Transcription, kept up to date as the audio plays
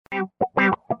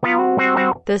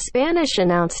The Spanish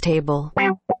Announce Table.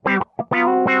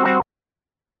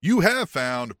 You have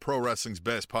found Pro Wrestling's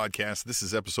Best Podcast. This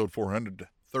is episode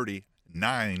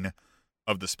 439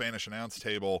 of the Spanish Announce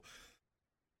Table.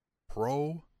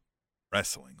 Pro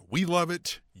Wrestling. We love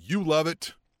it. You love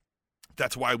it.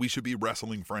 That's why we should be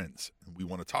wrestling friends. We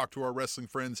want to talk to our wrestling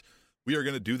friends. We are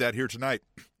going to do that here tonight.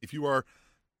 If you are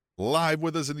live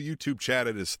with us in the YouTube chat,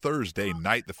 it is Thursday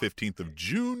night, the 15th of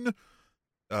June.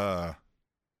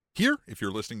 Here, if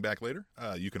you're listening back later,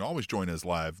 you can always join us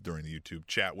live during the YouTube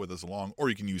chat with us along, or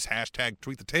you can use hashtag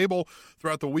tweet the table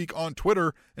throughout the week on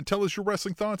Twitter and tell us your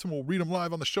wrestling thoughts, and we'll read them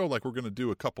live on the show like we're going to do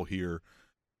a couple here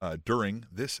during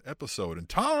this episode. And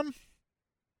Tom,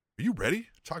 are you ready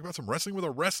to talk about some wrestling with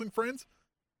our wrestling friends?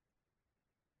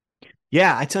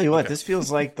 Yeah, I tell you what, This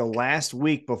feels like the last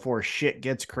week before shit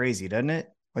gets crazy, doesn't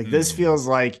it? Like this feels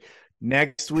like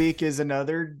next week is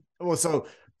another. Well, so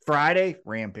Friday,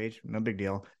 Rampage, no big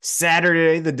deal.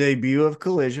 Saturday, the debut of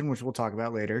Collision, which we'll talk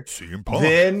about later. CM Punk.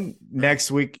 Then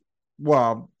next week,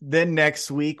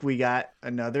 we got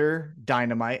another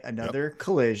Dynamite, another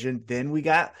Collision. Then we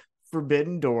got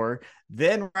Forbidden Door.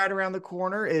 Then right around the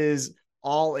corner is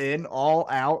All In, All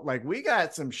Out. Like we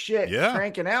got some shit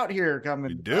cranking out here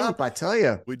coming up, I tell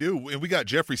you. We do. And we got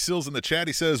Jeffrey Sills in the chat.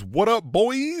 He says, "What up,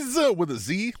 boys?" with a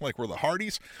Z, like we're the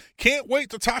Hardys. Can't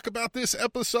wait to talk about this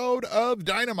episode of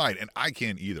Dynamite. And I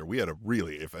can't either. We had a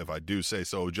really, if I do say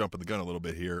so, jumping the gun a little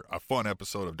bit here, a fun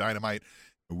episode of Dynamite.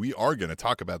 We are going to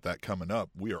talk about that coming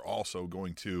up. We are also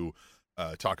going to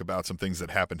talk about some things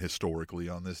that happened historically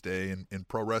on this day in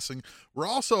pro wrestling.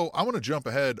 I want to jump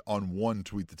ahead on one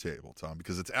tweet the table, Tom,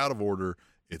 because it's out of order.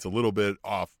 It's a little bit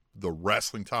off the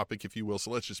wrestling topic, if you will.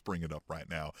 So let's just bring it up right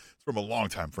now. It's from a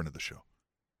longtime friend of the show.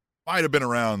 Might have been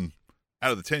around out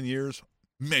of the 10 years,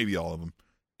 maybe all of them.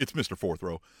 It's Mr. Fourth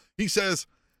Row. He says,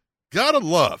 gotta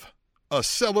love a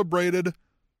celebration.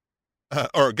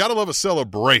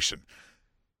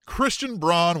 Christian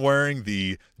Braun wearing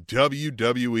the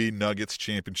WWE Nuggets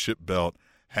Championship belt.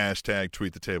 Hashtag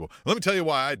tweet the table. Let me tell you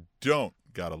why I don't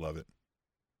gotta love it.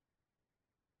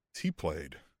 He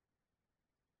played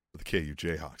for the KU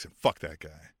Jayhawks, and fuck that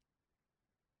guy.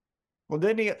 Well,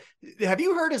 didn't he? Have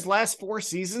you heard his last 4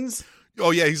 seasons?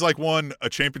 Oh yeah, he's like won a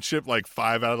championship like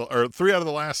 3 out of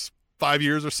the last 5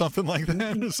 years or something like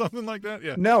that.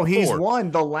 Yeah. No, he's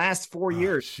won the last 4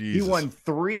 years. Jesus. He won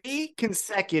 3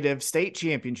 consecutive state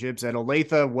championships at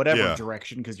Olathe, whatever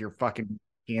direction, because you're fucking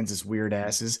Kansas weird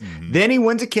asses. Mm-hmm. Then he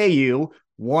went to KU,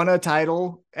 won a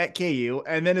title at KU,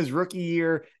 and then his rookie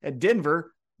year at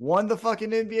Denver, won the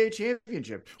fucking NBA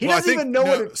championship. He doesn't even know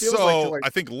what it feels like. I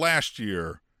think last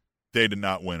year they did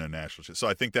not win a national championship. So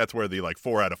I think that's where the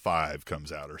 4 out of 5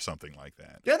 comes out or something like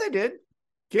that. Yeah, they did.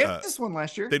 Kansas won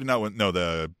last year. They did not win. No,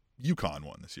 the UConn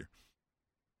won this year.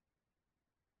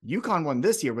 UConn won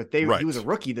this year, but he was a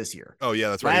rookie this year. Oh,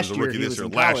 yeah, that's right. He was a rookie this year.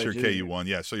 Last year, KU won.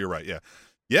 Yeah, so you're right.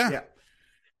 Yeah.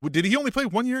 Well, did he only play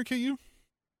 1 year at KU?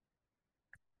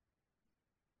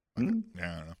 Mm-hmm.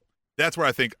 Yeah, I don't know. That's where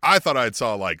I thought I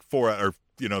saw 4 or,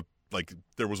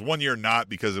 there was 1 year not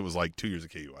because it was 2 years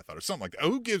at KU, I thought, or something like that.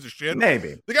 Oh, who gives a shit?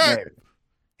 Maybe. The guy.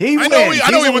 Maybe. I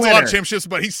know he wins a lot of championships,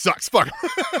 but he sucks. Fuck.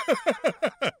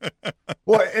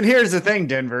 Well, and here's the thing,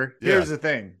 Denver. Here's the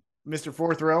thing. Mr.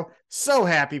 Fourth Row, so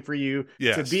happy for you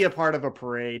to be a part of a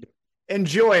parade.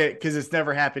 Enjoy it because it's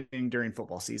never happening during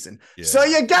football season. Yeah. So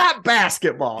you got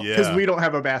basketball because we don't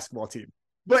have a basketball team.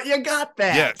 But you got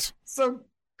that. Yet. So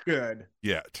good.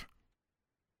 Yet.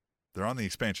 They're on the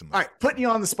expansion list. All right, putting you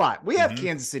on the spot. We have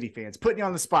Kansas City fans putting you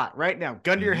on the spot right now.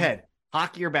 Gun to your head.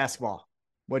 Hockey or basketball?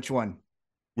 Which one?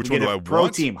 Which one do I want? Pro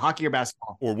team, hockey or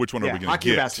basketball? Or which one are we going to get?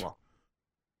 Hockey or basketball?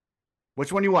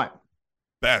 Which one you want?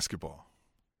 Basketball.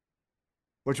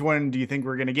 Which one do you think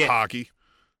we're going to get? Hockey.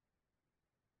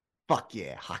 Fuck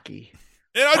yeah, hockey.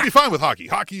 And I'd be fine with hockey.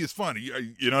 Hockey is fun.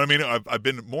 You know what I mean? I've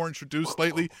been more introduced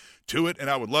lately to it, and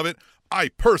I would love it.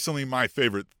 My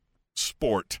favorite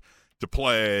sport to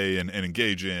play and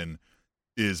engage in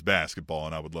is basketball,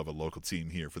 and I would love a local team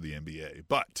here for the NBA.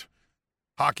 But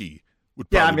hockey would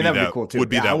probably that'd be cool too. Would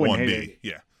be that 1B.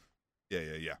 Yeah.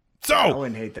 So I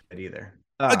wouldn't hate that either.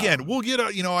 Again, we'll get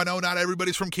I know not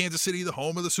everybody's from Kansas City, the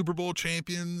home of the Super Bowl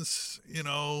champions,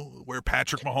 where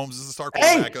Patrick Mahomes is the star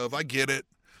quarterback of. I get it.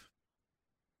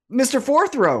 Mr.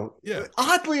 Fourth Row. Yeah.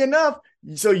 Oddly enough,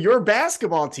 so your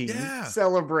basketball team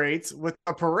celebrates with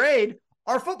a parade.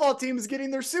 Our football team is getting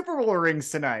their Super Bowl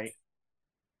rings tonight.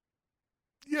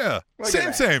 Yeah. Same.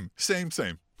 Except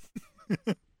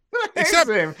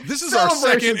this is our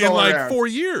second in 4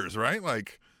 years, right?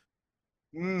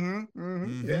 Yeah.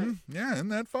 Yeah, isn't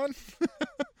that fun?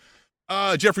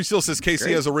 Jeffrey Steele says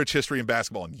KC has a rich history in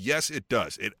basketball, and yes, it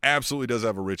does. It absolutely does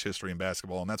have a rich history in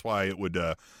basketball, and that's why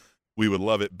we would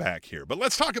love it back here. But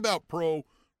let's talk about pro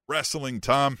wrestling,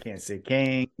 Tom. Can't say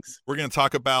Kings. We're going to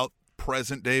talk about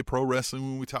present-day pro wrestling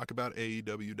when we talk about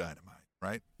AEW Dynamite,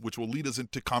 right? Which will lead us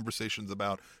into conversations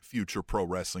about future pro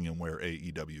wrestling and where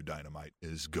AEW Dynamite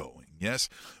is going, yes?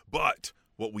 But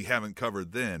what we haven't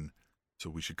covered then, so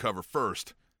we should cover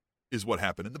first, is what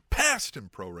happened in the past in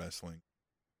pro wrestling.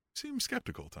 Seem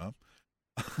skeptical, Tom.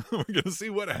 We're going to see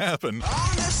what happened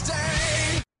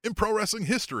in pro wrestling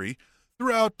history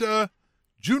throughout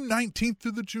June 19th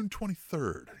through the June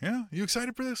 23rd. Yeah? You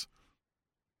excited for this?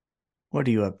 What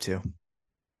are you up to?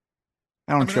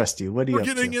 I don't trust you. What are you up to?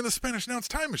 We're getting in the Spanish Announce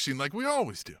Time Machine like we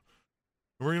always do.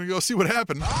 We're going to go see what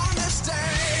happened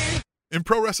in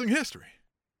pro wrestling history.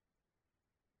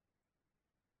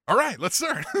 All right, let's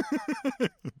start.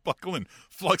 Buckle in.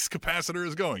 Flux capacitor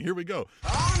is going. Here we go.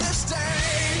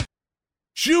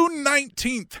 June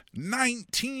 19th,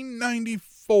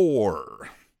 1994.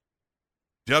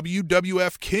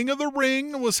 WWF King of the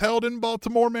Ring was held in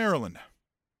Baltimore, Maryland.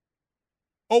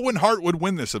 Owen Hart would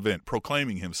win this event,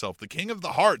 proclaiming himself the King of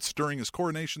the Hearts during his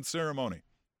coronation ceremony.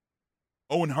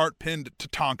 Owen Hart pinned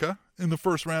Tatanka in the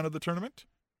first round of the tournament.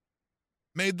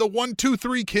 Made the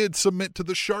 1-2-3 Kid submit to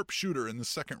the sharpshooter in the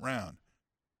second round,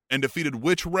 and defeated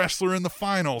which wrestler in the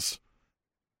finals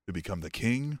to become the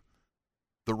King of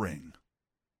the Ring?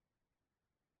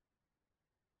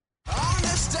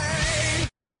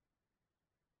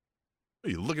 Are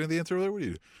you looking at the answer there? What are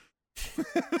you doing?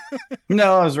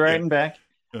 No, I was writing back.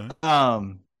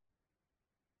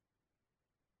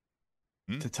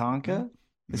 Tatanka?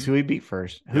 That's who he beat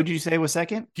first. Who did you say was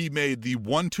second? He made the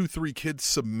 1-2-3 Kid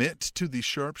submit to the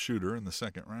sharpshooter in the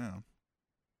second round.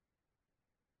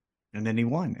 And then he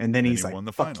won. And then he's like,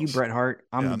 fuck finals. You, Bret Hart.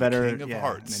 I'm the better. King of the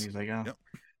Hearts. And then he's like,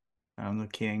 I'm the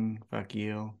king. Fuck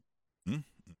you.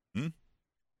 Mm-hmm.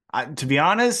 To be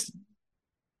honest,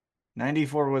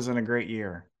 94 wasn't a great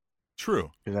year. True.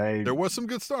 There was some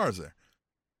good stars there.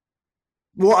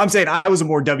 Well, I'm saying I was a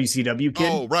more WCW kid.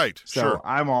 Oh, right. So sure.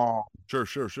 I'm all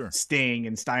Sure. Sting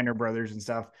and Steiner Brothers and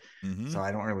stuff. Mm-hmm. So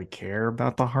I don't really care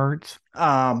about the Hearts.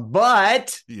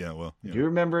 But I do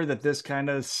remember that this kind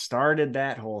of started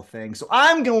that whole thing. So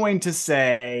I'm going to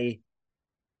say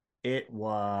it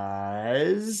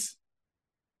was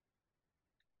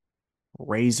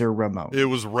Razor Ramon. It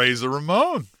was Razor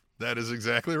Ramon. That is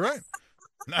exactly right.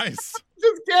 Nice.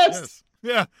 Just guess. Yes.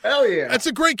 Yeah. Hell yeah. That's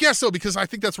a great guess, though, because I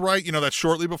think that's right. That's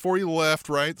shortly before he left,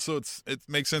 right? So it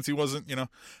makes sense he wasn't, And,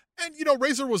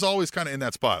 Razor was always kind of in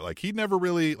that spot. Like, he never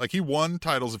really, he won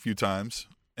titles a few times,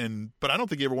 but I don't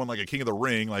think he ever won, a King of the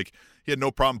Ring. Like, he had no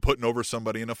problem putting over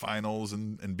somebody in the finals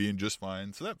and being just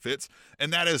fine. So that fits.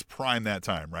 And that is prime that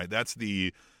time, right? That's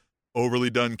the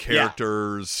overly done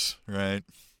characters, right?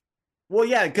 Well,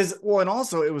 yeah, and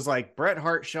also it was like Bret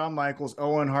Hart, Shawn Michaels,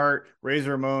 Owen Hart, Razor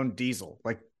Ramon, Diesel,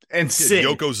 and Sid.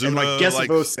 Yokozuna, and Guess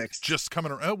of 06. Just coming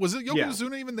around. Was it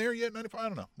Yokozuna even there yet? 95? I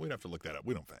don't know. We'd have to look that up.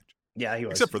 We don't fact. Yeah, he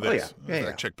was. Except for this.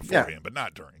 I checked beforehand, but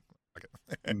not during. Okay.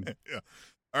 Yeah.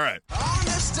 All right.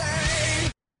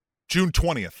 June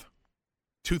 20th,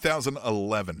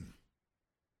 2011.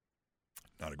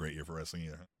 Not a great year for wrestling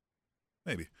either.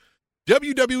 Maybe.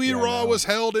 WWE Raw was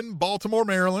held in Baltimore,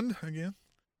 Maryland again.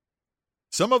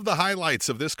 Some of the highlights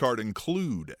of this card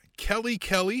include Kelly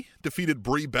Kelly defeated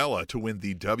Brie Bella to win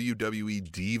the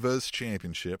WWE Divas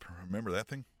Championship. Remember that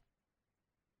thing?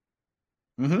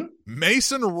 Mm-hmm.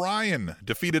 Mason Ryan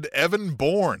defeated Evan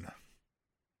Bourne.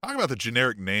 Talk about the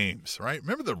generic names, right?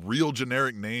 Remember the real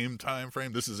generic name time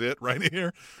frame? This is it right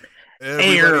here.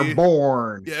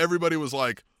 Airborne. Yeah, everybody was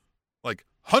like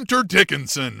Hunter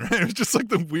Dickinson. Right? It was just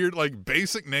the weird,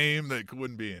 basic name that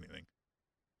wouldn't be anything.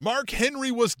 Mark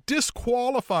Henry was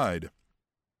disqualified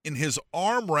in his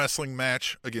arm wrestling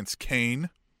match against Kane.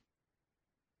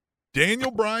 Daniel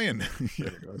Bryan.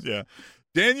 Yeah.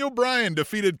 Daniel Bryan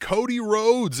defeated Cody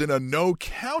Rhodes in a no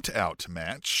count out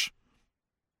match.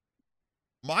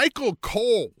 Michael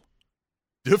Cole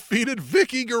defeated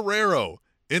Vicky Guerrero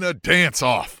in a dance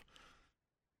off.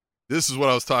 This is what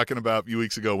I was talking about a few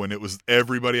weeks ago when it was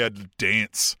everybody had to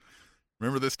dance.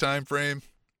 Remember this time frame?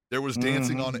 There was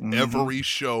dancing on every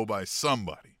show by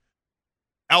somebody.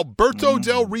 Alberto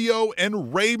Del Rio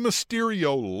and Rey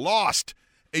Mysterio lost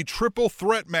a triple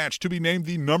threat match to be named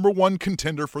the number one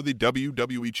contender for the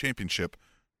WWE Championship.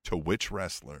 To which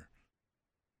wrestler?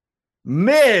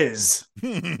 Miz.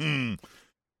 It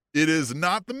is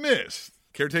not the Miz.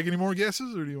 Care to take any more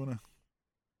guesses, or do you want to?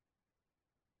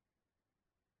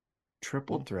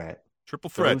 Triple threat.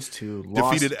 Those two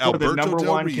defeated lost Alberto for the number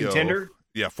Del one Rio. Contender.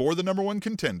 Yeah, for the number one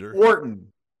contender.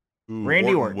 Orton. Ooh,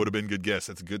 Randy Orton would have been a good guess.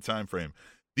 That's a good time frame.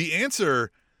 The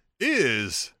answer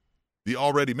is the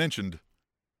already mentioned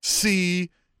CM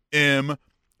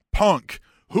Punk,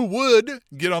 who would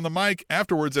get on the mic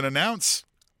afterwards and announce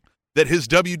that his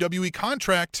WWE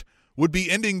contract would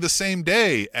be ending the same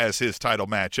day as his title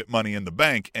match at Money in the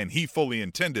Bank, and he fully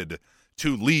intended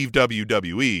to leave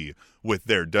WWE with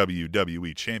their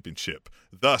WWE Championship,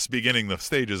 thus beginning the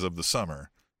stages of the summer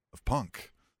of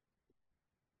Punk.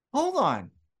 Hold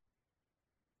on.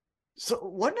 So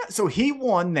what? So he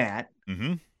won that.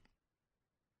 Mm-hmm.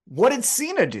 What did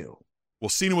Cena do? Well,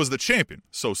 Cena was the champion,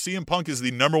 so CM Punk is the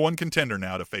number one contender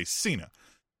now to face Cena.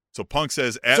 So Punk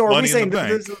says at Money in the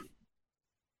Bank.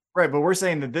 Right, but we're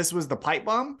saying that this was the pipe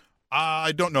bomb?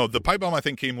 I don't know. The pipe bomb, I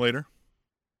think, came later.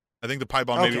 I think the pipe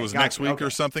bomb maybe was next week or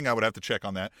something. I would have to check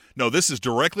on that. No, this is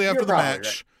directly after the match.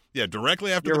 Right. Yeah,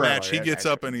 directly after the match, he gets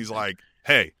up and he's like,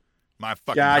 hey, my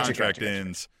fucking contract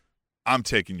ends. I'm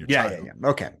taking your title. Yeah.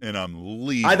 Okay. And I'm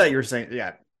leaving. I thought you were saying,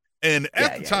 And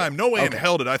at the time, no way in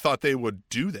hell did I thought they would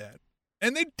do that.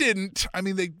 And they didn't. I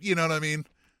mean, you know what I mean?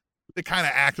 They kind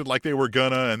of acted like they were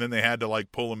gonna, and then they had to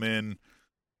like pull him in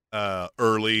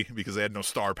early because they had no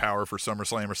star power for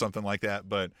SummerSlam or something like that.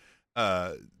 But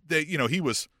he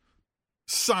was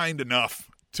signed enough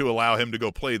to allow him to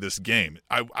go play this game.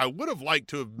 I would have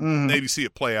liked to have maybe see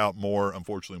it play out more.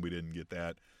 Unfortunately, we didn't get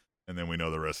that. And then we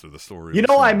know the rest of the story.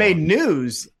 I made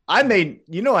news. I made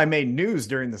news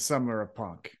during the summer of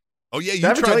Punk. Oh yeah, you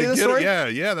tried to get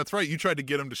him. Yeah, that's right. You tried to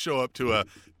get him to show up to a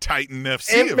Titan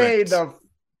FC event.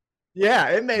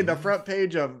 It made the front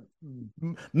page of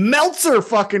Meltzer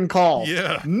fucking called.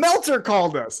 Yeah. Meltzer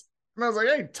called us. And I was like,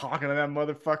 I ain't talking to that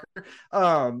motherfucker.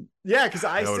 Because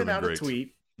I sent out a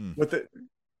tweet with it.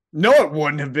 No, it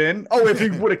wouldn't have been. Oh, if he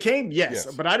would have came,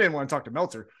 yes. But I didn't want to talk to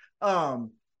Meltzer.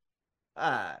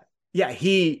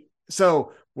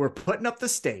 So we're putting up the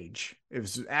stage. It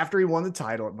was after he won the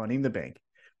title at Money in the Bank.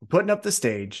 We're putting up the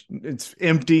stage. It's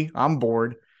empty. I'm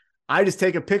bored. I just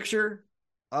take a picture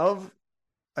of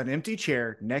an empty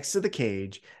chair next to the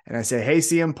cage. And I say, hey,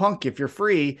 CM Punk, if you're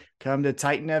free, come to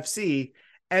Titan FC.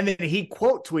 And then he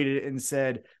quote tweeted it and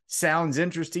said, sounds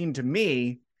interesting to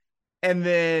me. And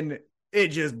then it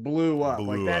just blew up.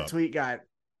 That tweet got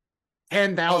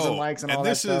 10,000 likes and all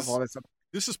that stuff.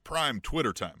 This is prime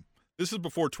Twitter time. This is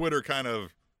before Twitter kind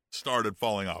of started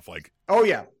falling off.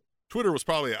 Twitter was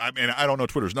probably, I don't know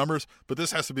Twitter's numbers, but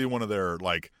this has to be one of their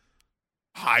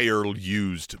higher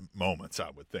used moments, I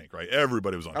would think, right?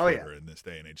 Everybody was on Twitter in this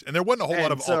day and age. And there wasn't a whole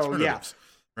lot of alternatives,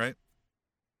 right?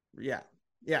 Yeah.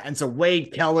 Yeah. And so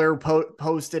Wade Keller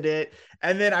posted it.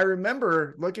 And then I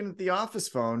remember looking at the office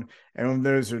phone and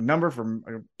there's a number from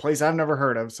a place I've never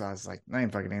heard of. So I was like, I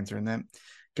ain't fucking answering that.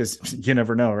 Because you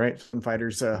never know, right? Some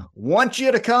fighters want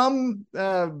you to come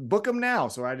book them now.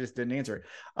 So I just didn't answer it.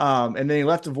 And then he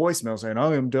left a voicemail saying,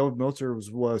 I am Dave Meltzer,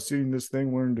 was seeing this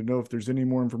thing, wanting to know if there's any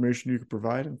more information you could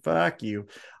provide. And fuck you.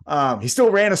 He still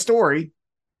ran a story.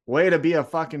 Way to be a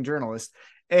fucking journalist.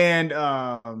 And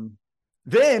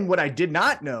then what I did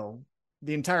not know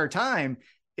the entire time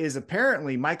is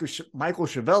apparently Michael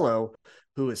Chavello,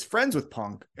 who is friends with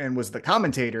Punk and was the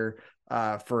commentator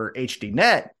for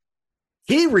HDNet,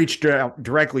 he reached out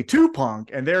directly to Punk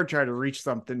and they're trying to reach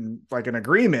something like an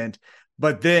agreement.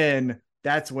 But then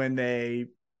that's when they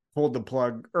pulled the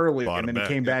plug early and then he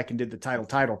came back and did the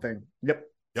title thing. Yep.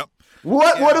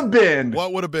 What would have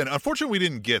been? Unfortunately, we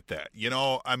didn't get that.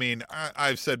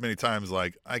 I've said many times,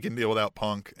 I can deal without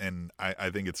Punk, and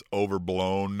I think it's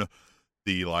overblown.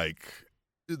 The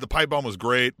pipe bomb was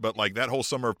great, but that whole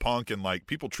summer of Punk and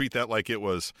people treat that like it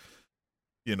was,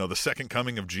 the second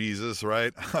coming of Jesus,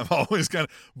 right? I'm always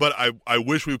but I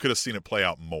wish we could have seen it play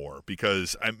out more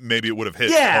because maybe it would have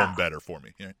hit home better for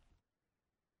me.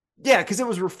 Yeah, because it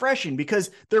was refreshing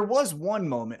because there was one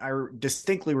moment I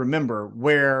distinctly remember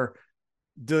where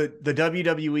the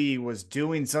WWE was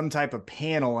doing some type of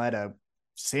panel at a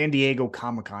San Diego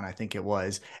Comic-Con, I think it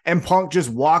was. And Punk just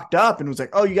walked up and was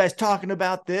like, oh, you guys talking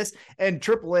about this? And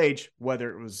Triple H, whether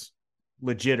it was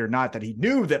legit or not, that he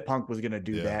knew that Punk was going to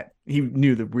do that. He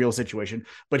knew the real situation,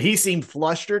 but he seemed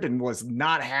flustered and was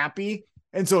not happy.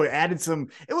 And so it added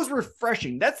it was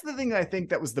refreshing. That's the thing I think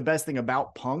that was the best thing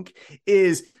about Punk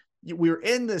is we were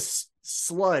in this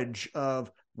sludge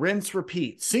of rinse,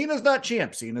 repeat. Cena's not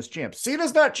champ. Cena's champ.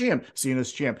 Cena's not champ.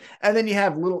 Cena's champ. And then you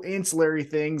have little ancillary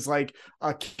things like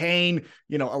Kane,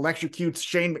 electrocutes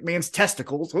Shane McMahon's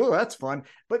testicles. Oh, that's fun.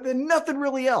 But then nothing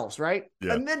really else, right?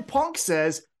 Yeah. And then Punk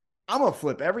says, I'm going to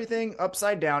flip everything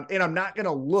upside down and I'm not going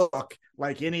to look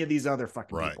like any of these other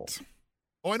fucking people.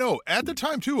 Oh, I know. At the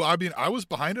time, too, I was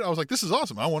behind it. I was like, this is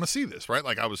awesome. I want to see this, right?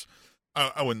 I was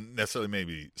I wouldn't necessarily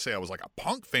maybe say I was like a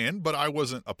Punk fan, but I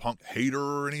wasn't a Punk hater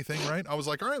or anything, right? I was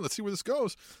like, all right, let's see where this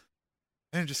goes.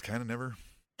 And it just kind of never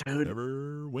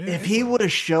went. If he would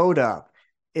have showed up,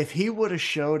 because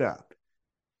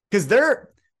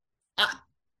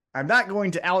I'm not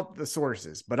going to out the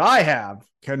sources, but I have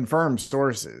confirmed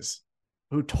sources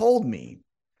who told me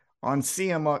on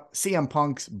CM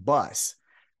Punk's bus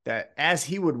that as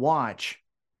he would watch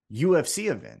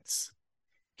UFC events,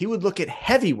 he would look at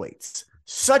heavyweights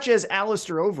such as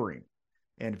Alistair Overeem.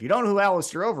 And if you don't know who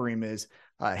Alistair Overeem is,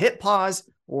 hit pause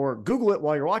or Google it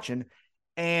while you're watching.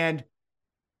 And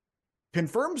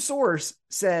confirmed source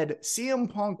said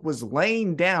CM Punk was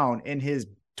laying down in his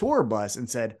tour bus and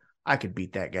said, I could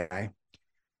beat that guy.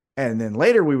 And then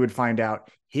later we would find out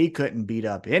he couldn't beat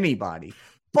up anybody.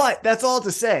 But that's all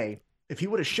to say, if he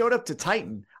would have showed up to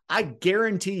Titan, I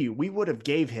guarantee you we would have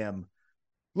gave him.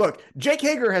 Look, Jake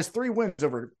Hager has 3 wins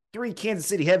over 3 Kansas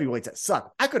City heavyweights that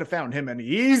suck. I could have found him an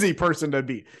easy person to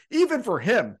beat. Even for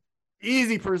him,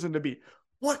 easy person to beat.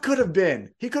 What could have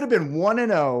been? He could have been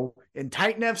 1-0 in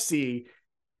Titan FC,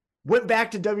 went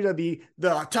back to WWE,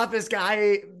 the toughest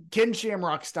guy, Ken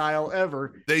Shamrock style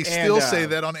ever. They still say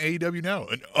that on AEW now.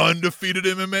 An undefeated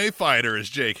MMA fighter is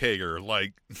Jake Hager.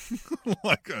 Like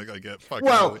I get fucking.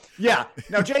 Well, really. Yeah.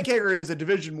 Now Jake Hager is a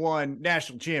Division I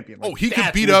national champion. Like, he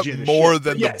could beat up more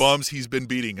than the bums he's been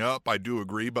beating up. I do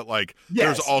agree, but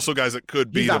there's also guys that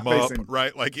could beat him up,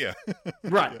 right? Like, yeah,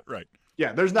 right, yeah, right.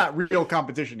 Yeah, there's not real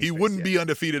competition. He wouldn't be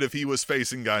undefeated if he was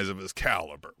facing guys of his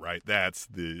caliber, right? That's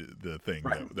the thing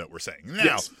that we're saying.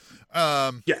 Now,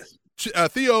 yes.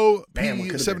 Theo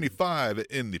P75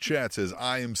 in the chat says,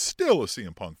 I am still a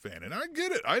CM Punk fan, and I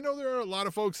get it. I know there are a lot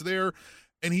of folks there,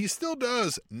 and he still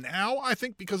does. Now, I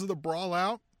think because of the Brawl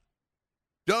Out,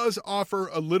 does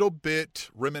offer a little bit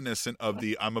reminiscent of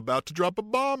the I'm about to drop a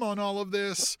bomb on all of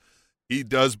this. He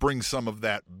does bring some of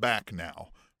that back now,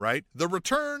 right? The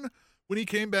return, when he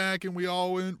came back and we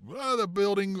all went, the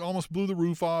building almost blew the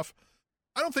roof off.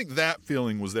 I don't think that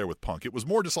feeling was there with Punk. It was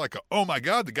more just like, oh my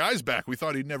God, the guy's back. We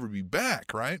thought he'd never be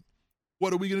back, right?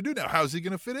 What are we going to do now? How's he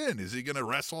going to fit in? Is he going to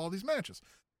wrestle all these matches?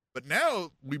 But now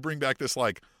we bring back this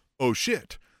like, oh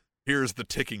shit, here's the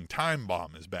ticking time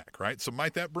bomb is back, right? So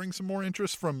might that bring some more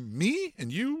interest from me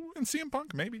and you and CM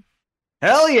Punk, maybe?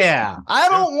 Hell yeah. I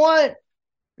don't want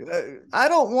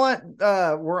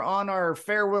we're on our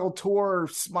farewell tour,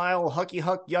 smile, hucky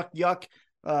huck, yuck yuck,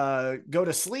 go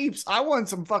to sleeps. I want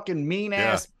some fucking mean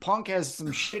ass Punk has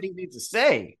some shit he needs to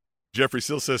say. Jeffrey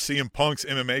still says CM Punk's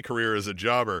MMA career as a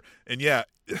jobber. And yeah,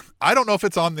 I don't know if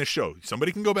it's on this show.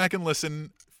 Somebody can go back and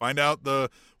listen, find out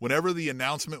whenever the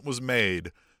announcement was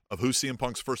made of who CM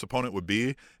Punk's first opponent would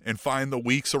be, and find the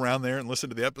weeks around there and listen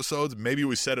to the episodes. Maybe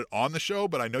we said it on the show,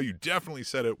 but I know you definitely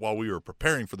said it while we were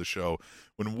preparing for the show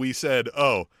when we said,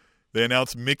 oh, they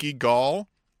announced Mickey Gall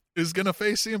is going to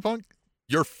face CM Punk.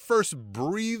 Your first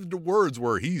breathed words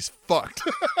were, he's fucked.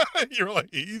 You're like,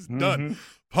 he's done.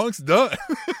 Punk's done.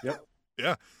 Yep.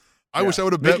 Yeah. I wish I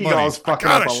would have bet money. God,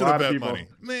 I should have bet money.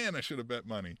 Man, I should have bet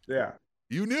money. Yeah.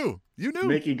 You knew.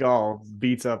 Mickey Gall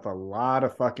beats up a lot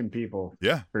of fucking people.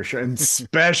 Yeah. For sure. And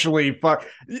especially fuck.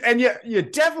 And you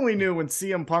definitely knew when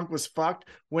CM Punk was fucked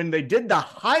when they did the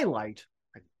highlight.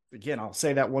 Again, I'll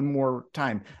say that one more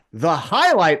time. The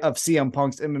highlight of CM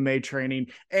Punk's MMA training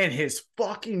and his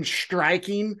fucking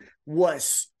striking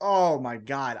was, oh my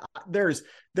God.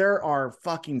 There are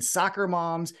fucking soccer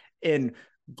moms in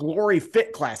Glory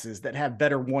Fit classes that have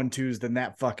better 1-2s than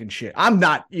that fucking shit. I'm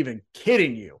not even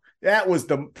kidding you.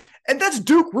 And that's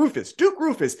Duke Rufus. Duke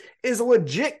Rufus is a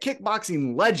legit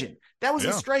kickboxing legend. That was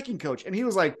his striking coach. And he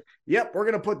was like, yep, we're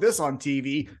going to put this on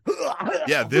TV.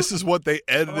 Yeah, this is what they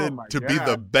edited to be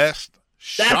the best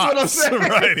shots. That's what I'm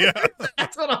saying. Right, yeah.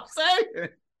 That's what I'm saying.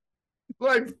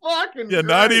 Like fucking great.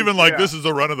 Not even like this is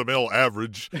a run-of-the-mill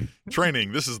average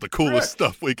training. This is the coolest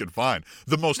stuff we could find.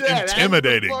 The most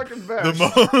intimidating.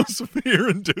 The most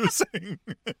fear-inducing.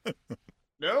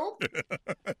 Nope.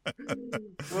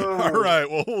 All right,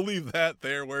 well, we'll leave that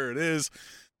there where it is.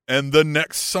 And the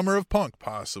next Summer of Punk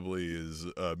possibly is,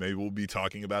 maybe we'll be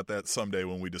talking about that someday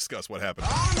when we discuss what happened.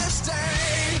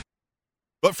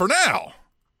 But for now,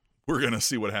 we're going to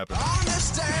see what happened.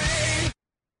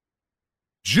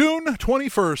 June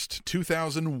 21st,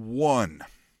 2001.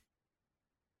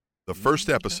 The first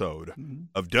episode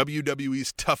of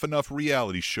WWE's Tough Enough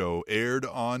reality show aired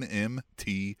on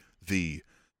MTV.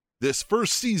 This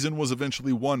first season was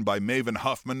eventually won by Maven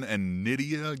Huffman and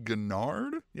Nydia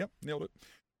Gennard. Yep, nailed it.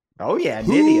 Oh, yeah,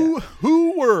 Nydia.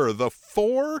 Who were the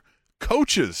 4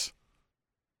 coaches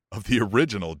of the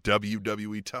original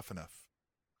WWE Tough Enough?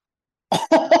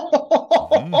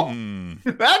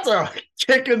 That's a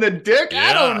kick in the dick. Yeah.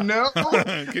 I don't know.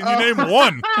 Can you name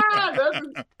one?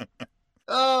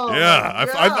 Yeah.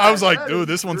 I was like, dude,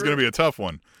 this one's going to be a tough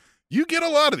one. You get a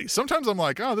lot of these. Sometimes I'm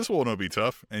like, oh, this one will be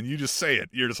tough. And you just say it.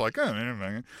 You're just like, oh,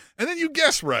 man. And then you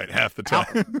guess right half the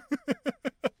time.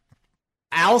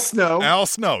 Al Snow. Al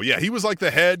Snow. Yeah, he was like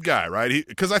the head guy, right?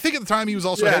 Because I think at the time he was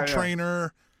also head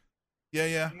trainer.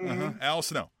 Yeah. Mm-hmm. Al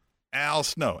Snow. Al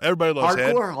Snow. Everybody loves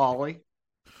Hardcore Holly.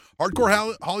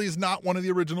 Hardcore Holly is not one of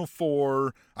the original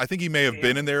 4. I think he may have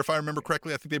been in there if I remember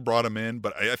correctly. I think they brought him in,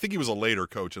 but I think he was a later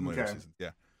coach in later seasons. Yeah.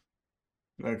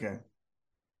 Okay.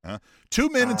 2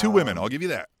 men and 2 women. I'll give you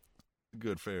that.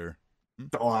 Good, fair.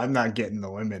 Oh, I'm not getting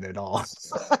the women at all.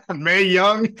 Mae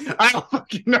Young. I don't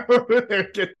fucking know who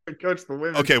they're getting to coach the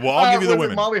women. Okay, well, I'll give you the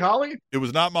women. Molly Holly? It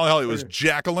was not Molly Holly. It was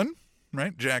Jacqueline,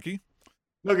 right? Jackie.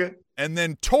 Okay. And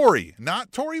then Tori,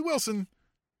 not Tori Wilson.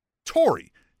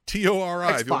 Tori. Tori.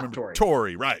 If you remember.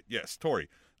 Tori, right. Yes, Tori.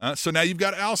 So now you've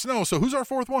got Al Snow. So who's our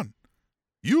 4th one?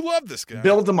 You love this guy.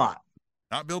 Bill DeMott.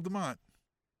 Not Bill DeMott.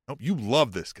 Nope, you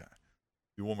love this guy.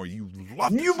 One more. You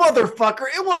love you motherfucker.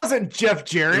 It wasn't Jeff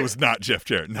Jarrett. It was not Jeff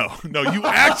Jarrett. No, you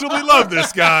actually love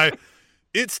this guy.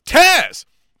 It's Taz.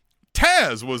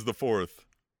 Taz was the 4th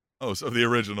host of the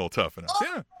original Tough Enough.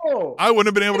 Yeah. I wouldn't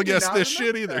have been able to guess this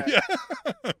shit either. Yeah.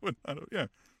 Yeah.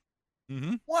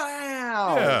 Mm-hmm.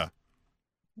 Wow. Yeah.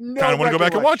 Kind of want to go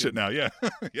back and watch it now. Yeah.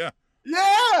 Yeah.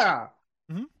 Yeah.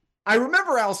 Mm-hmm. I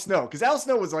remember Al Snow because Al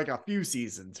Snow was like a few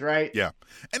seasons, right? Yeah.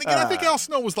 And again, I think Al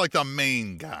Snow was like the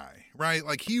main guy. Right?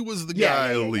 Like he was the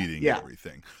guy leading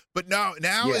everything. But now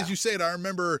as you said, I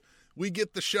remember we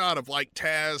get the shot of like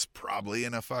Taz probably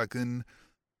in a fucking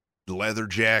leather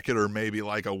jacket or maybe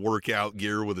like a workout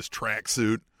gear with his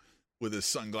tracksuit with his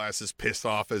sunglasses pissed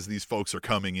off as these folks are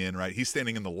coming in, right? He's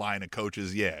standing in the line of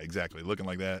coaches. Yeah, exactly. Looking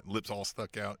like that. Lips all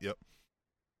stuck out. Yep.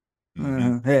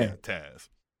 Mm-hmm. Yeah, Taz.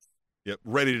 Yep.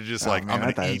 Ready to just I'm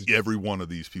going to eat every one of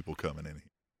these people coming in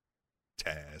here.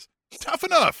 Taz. Tough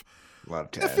Enough.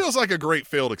 Love Taz. It feels like a great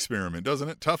failed experiment, doesn't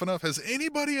it? Tough Enough. Has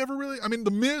anybody ever really? I mean,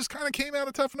 The Miz kind of came out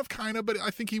of Tough Enough, but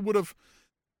I think he would have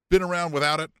been around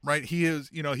without it, right? He is,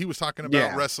 he was talking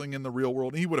about wrestling in the real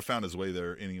world, and he would have found his way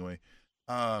there anyway.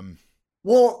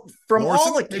 Well, from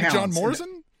Morrison, all accounts, maybe John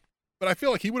Morrison, but I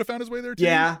feel like he would have found his way there too.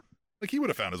 Yeah, like he would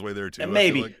have found his way there too.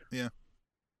 Maybe, yeah.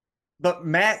 But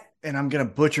Matt, and I'm gonna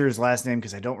butcher his last name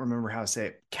because I don't remember how to say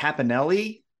it.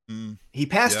 Capinelli. He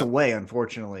passed away,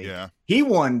 unfortunately. Yeah. He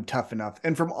won Tough Enough.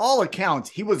 And from all accounts,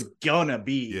 he was gonna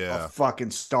be a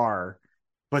fucking star.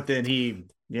 But then he,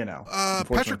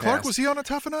 Patrick Clark, was he on a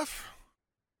Tough Enough?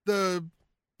 The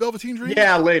Velveteen Dream?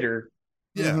 Yeah, later.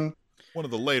 Yeah. Mm-hmm. One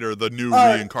of the new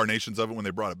reincarnations of it when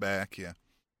they brought it back. Yeah.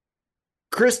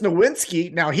 Chris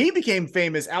Nowinski, now he became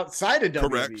famous outside of WWE.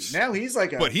 Correct. Now he's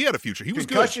like but he had a future. He was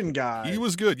concussion guy. He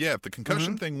was good. Yeah. If the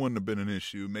concussion thing wouldn't have been an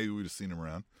issue, maybe we'd have seen him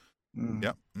around.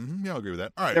 Yeah. Mm-hmm. Yeah, I'll agree with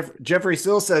that. All right. Jeffrey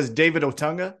Sill says David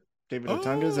Otunga. David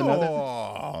Otunga is another.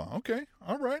 Oh, okay.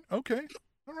 All right. Okay.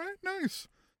 All right. Nice.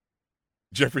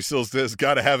 Jeffrey Sill says,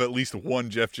 got to have at least one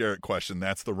Jeff Jarrett question.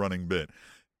 That's the running bit.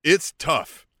 It's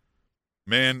tough,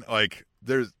 man. Like,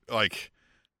 there's like,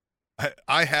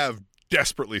 I have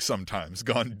desperately sometimes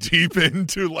gone deep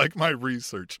into like my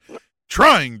research,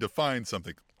 trying to find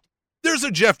something. There's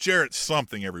a Jeff Jarrett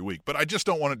something every week, but I just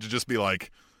don't want it to just be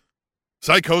like,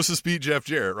 Psychosis beat Jeff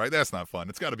Jarrett, right? That's not fun.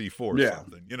 It's got to be for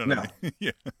something. You know what I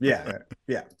mean? Yeah.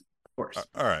 Of course.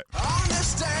 All right.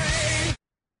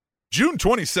 June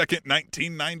 22nd,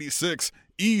 1996,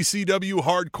 ECW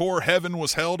Hardcore Heaven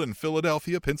was held in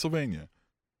Philadelphia, Pennsylvania.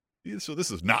 So this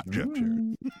is not Jeff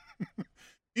Jarrett.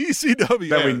 ECW.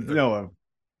 That we know of.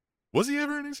 Was he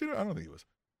ever in ECW? I don't think he was.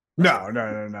 No.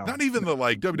 Not even the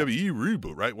WWE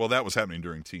reboot, right? Well, that was happening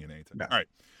during TNA. No. All right.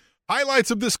 Highlights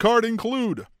of this card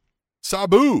include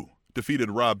Sabu defeated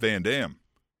Rob Van Dam.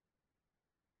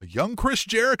 A young Chris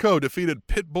Jericho defeated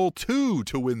Pitbull 2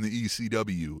 to win the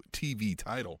ECW TV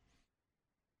title.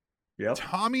 Yep.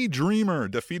 Tommy Dreamer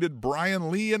defeated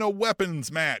Brian Lee in a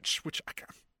weapons match, which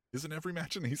isn't every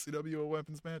match in ECW a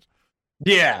weapons match?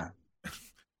 Yeah.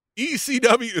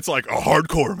 ECW, it's like a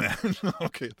hardcore match.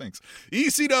 Okay, thanks.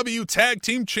 ECW Tag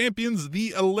Team Champions,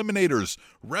 the Eliminators,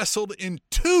 wrestled in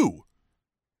two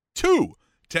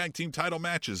tag team title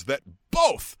matches that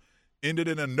both ended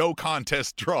in a no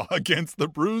contest draw against the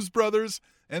Bruise Brothers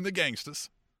and the Gangstas.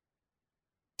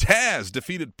 Taz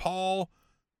defeated Paul.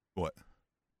 What?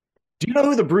 Do you know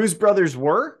who the Bruise Brothers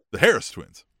were? The Harris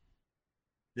Twins.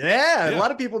 Yeah, a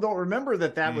lot of people don't remember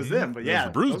that was them, but the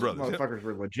Bruise Brothers. Motherfuckers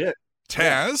were legit.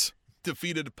 Taz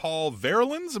defeated Paul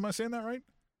Verlins, am I saying that right?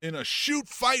 In a shoot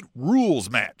fight rules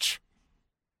match.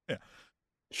 Yeah.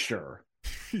 Sure.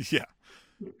 Yeah.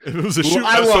 If it was a shoot.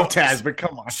 I love Taz, but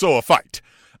come on. So a fight.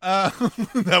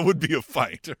 That would be a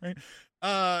fight, right?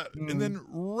 And then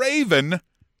Raven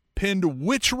pinned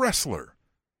which wrestler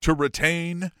to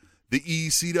retain the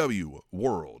ECW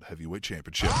World Heavyweight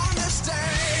Championship?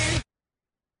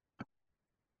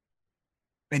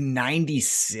 In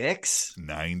 96?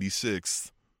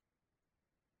 96.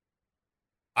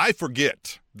 I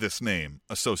forget this name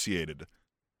associated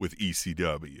with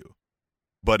ECW,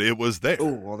 but it was there.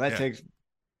 Oh, well, that takes...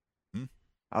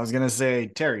 I was going to say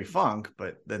Terry Funk,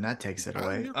 but then that takes it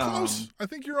away. You're close. I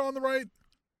think you're on the right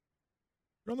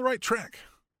track.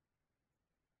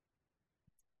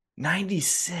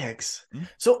 96.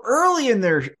 So early in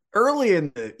the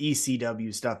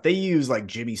ECW stuff, they use like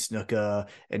Jimmy Snuka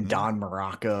and Don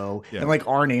Morocco and like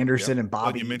Arn Anderson and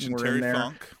Bobby. You mentioned Terry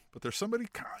Funk, but there's somebody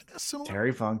kind of similar.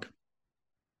 Terry Funk.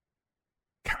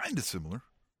 Kind of similar.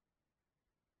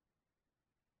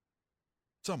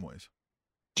 Some ways.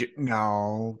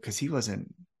 No, because he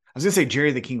wasn't. I was gonna say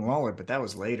Jerry the King Lawler, but that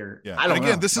was later. Yeah. I don't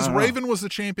know. This is Raven was the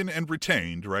champion and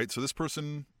retained, right? So this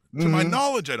person, to my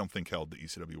knowledge, I don't think held the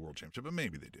ECW World Championship, but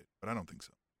maybe they did. But I don't think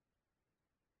so.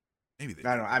 Maybe they did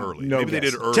early. No maybe guess. they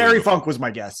did early. Terry Funk was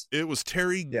my guess. It was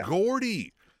Terry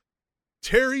Gordy.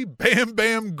 Terry Bam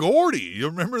Bam Gordy. You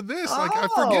remember this? Like I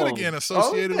forget again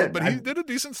associated with, but he did a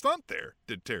decent stunt there.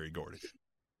 Did Terry Gordy?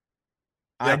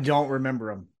 I don't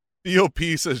remember him.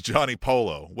 EOP says Johnny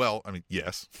Polo. Well, I mean,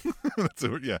 yes.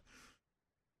 Yeah.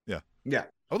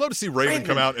 I would love to see Raven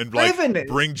come out and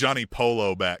bring Johnny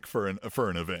Polo back for an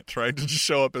event, right? To just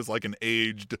show up as like an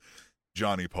aged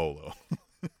Johnny Polo.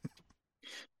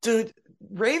 Dude,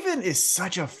 Raven is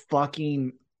such a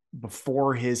fucking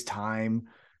before his time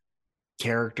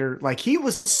character. Like he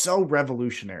was so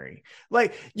revolutionary.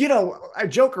 Like, I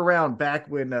joke around back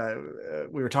when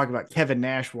we were talking about Kevin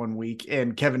Nash one week,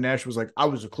 and Kevin Nash was like, I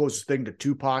was the closest thing to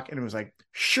Tupac, and it was like,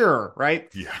 sure, right?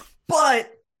 Yeah.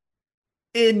 But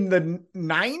in the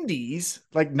 90s,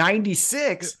 like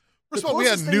 96, first of all, we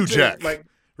had New Jack,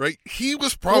 right? He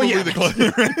was probably the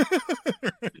closest.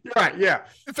 Right, yeah.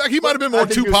 In fact, he might have been more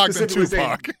Tupac than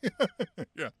Tupac.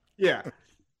 Yeah.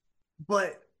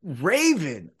 But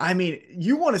Raven, I mean,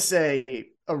 you want to say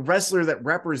a wrestler that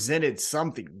represented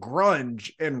something.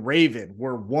 Grunge and Raven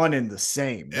were one and the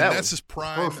same. And that's his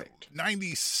prime. Perfect.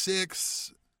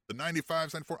 96, the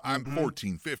 95, 94. I'm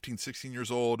 14, 15, 16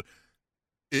 years old.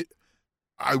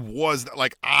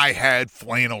 I had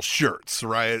flannel shirts,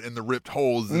 right? And the ripped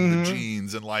holes in the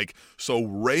jeans. And so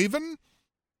Raven,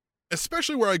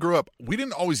 especially where I grew up, we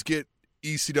didn't always get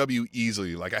ECW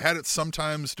easily. Like I had it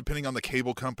sometimes depending on the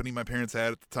cable company my parents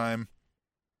had at the time.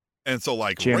 And so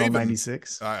Channel Raven,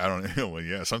 96. I don't know. Well,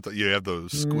 yeah, sometimes you have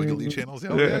those squiggly channels.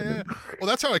 Yeah. Well,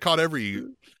 that's how I caught every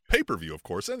pay-per-view, of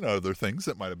course, and other things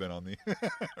that might have been on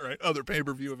the other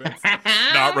pay-per-view events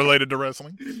not related to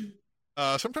wrestling.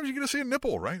 Sometimes you get to see a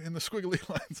nipple, right, in the squiggly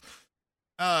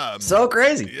lines. So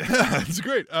crazy. Yeah, it's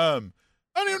great. I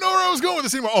don't even know where I was going with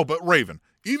this anymore. Oh, but Raven.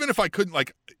 Even if I couldn't,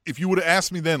 if you would have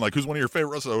asked me then, who's one of your favorite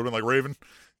wrestlers, I would have been Raven.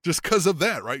 Just because of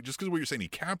that, right? Just because of what you're saying. He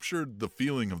captured the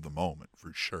feeling of the moment,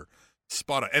 for sure.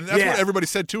 Spot on. And that's what everybody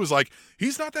said, too, is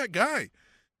he's not that guy.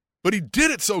 But he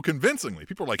did it so convincingly.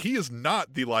 People are like, he is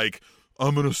not the,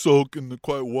 I'm going to soak in the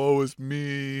quiet, woe is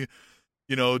me,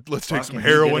 let's take some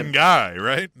heroin guy,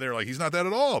 right? They're like, he's not that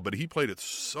at all. But he played it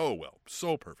so well,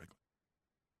 so perfectly.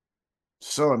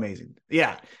 So amazing.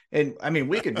 Yeah. And I mean,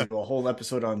 we could do a whole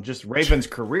episode on just Raven's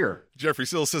career. Jeffrey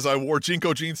Sills says, I wore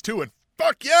Jinko jeans too, and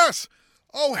fuck yes.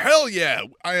 Oh, hell yeah.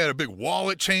 I had a big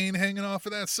wallet chain hanging off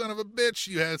of that son of a bitch.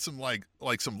 You had some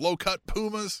some low-cut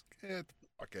Pumas. Get the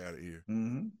fuck out of here.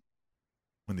 Mm-hmm.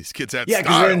 When these kids had style.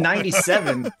 Because in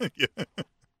 97. Yeah.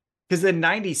 Because in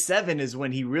 97 is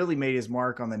when he really made his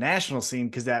mark on the national scene,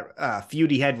 because that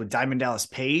feud he had with Diamond Dallas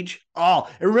Page. Oh,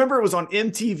 I remember it was on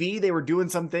MTV. They were doing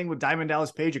something with Diamond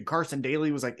Dallas Page, and Carson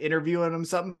Daly was interviewing him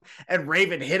something, and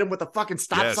Raven hit him with a fucking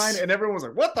stop sign, and everyone was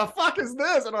like, what the fuck is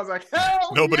this? And I was like, hell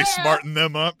Nobody's smarting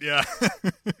them up. Yeah.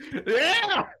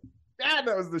 Yeah. God,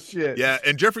 that was the shit. Yeah,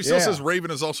 and Jeffrey Sills says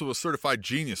Raven is also a certified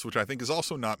genius, which I think is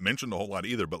also not mentioned a whole lot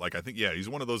either, but I think, he's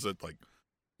one of those that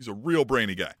he's a real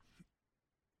brainy guy.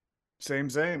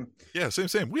 Same. Yeah,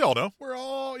 same. We all know.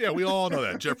 We all know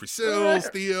that. Jeffrey Sills,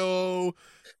 Theo,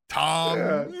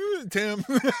 Tom, Tim.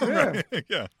 Right?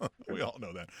 Yeah, we all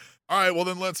know that. All right, well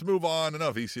then let's move on.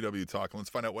 Enough ECW talk.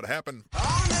 Let's find out what happened.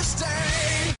 On this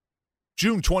day,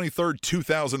 June 23rd,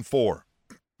 2004.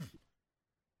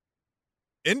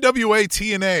 NWA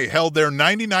TNA held their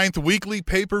 99th weekly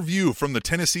pay-per-view from the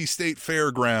Tennessee State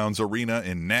Fairgrounds Arena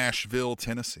in Nashville,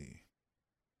 Tennessee.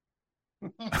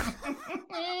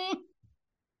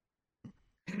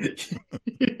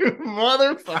 You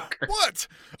motherfucker. What?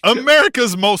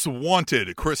 America's Most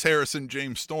Wanted, Chris Harrison,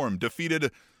 James Storm,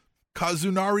 defeated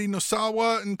Kazunari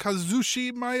Nosawa and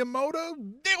Kazushi Miyamoto.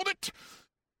 Nailed it.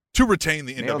 To retain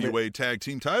the NWA Tag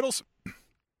Team titles.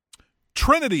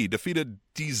 Trinity defeated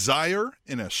Desire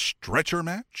in a stretcher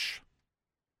match.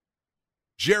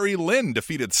 Jerry Lynn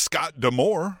defeated Scott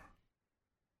D'Amore.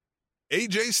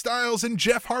 AJ Styles and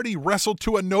Jeff Hardy wrestled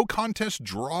to a no-contest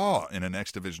draw in an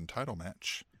X Division title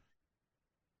match.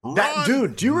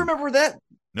 Dude, do you remember that?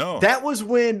 No. That was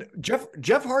when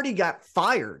Jeff Hardy got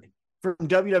fired from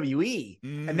WWE,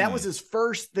 and that was his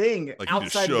first thing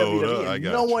outside of WWE. And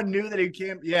no one knew that he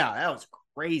came. Yeah, that was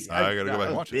crazy. I got to go back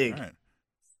and watch it. All right.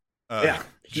 Yeah.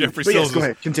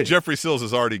 Jeffrey Sills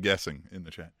is already guessing in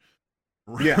the chat.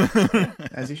 Yeah,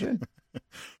 as he should.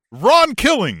 Ron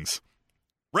Killings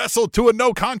wrestled to a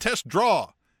no-contest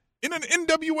draw in an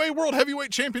NWA World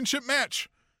Heavyweight Championship match.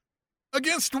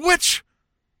 Against which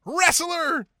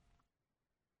wrestler?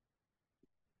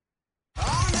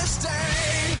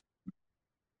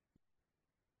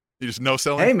 You just no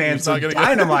selling? Hey, man, so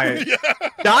Dynamite. Yeah.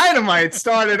 Dynamite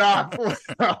started off with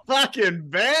a fucking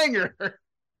banger.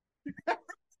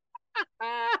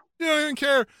 You don't even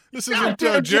care. This isn't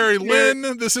Jerry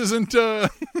Lynn. This isn't,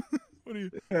 what do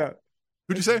you,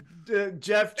 who'd you say?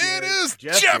 Jeff Jarrett. It is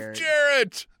Jeff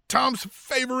Jarrett. Tom's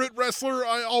favorite wrestler.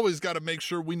 I always got to make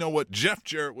sure we know what Jeff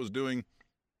Jarrett was doing.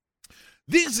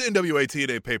 These NWA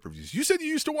TNA pay-per-views, you said you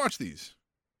used to watch these?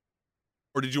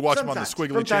 Or did you watch them on the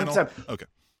Squiggly channel? Okay.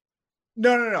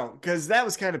 No, because that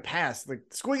was kind of past. Like,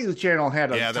 the Squiggly channel had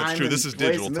a time. Yeah, that's true. This is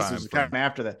digital time. This was kind of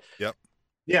after that. Yep.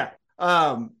 Yeah.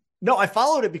 No, I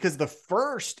followed it because the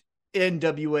first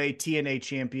NWA TNA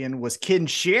champion was Ken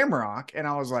Shamrock, and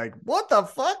I was like, what the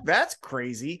fuck? That's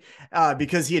crazy.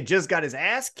 Because he had just got his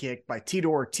ass kicked by Tito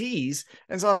Ortiz.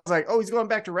 And so I was like, oh, he's going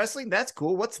back to wrestling? That's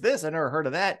cool. What's this? I never heard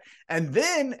of that. And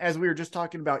then, as we were just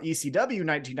talking about ECW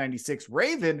 1996,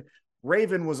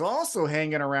 Raven was also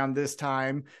hanging around this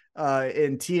time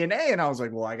in TNA, and I was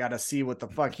like, well, I got to see what the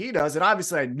fuck he does. And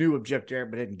obviously I knew of Jeff Jarrett,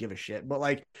 but didn't give a shit. But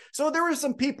like, so there were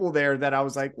some people there that I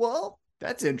was like, well,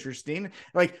 that's interesting.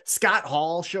 Like Scott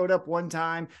Hall showed up one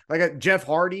time, like Jeff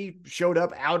Hardy showed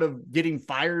up out of getting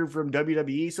fired from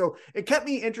WWE. So it kept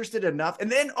me interested enough.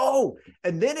 And then,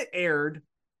 it aired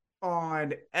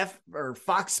on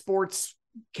Fox Sports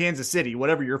Kansas City,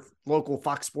 whatever your local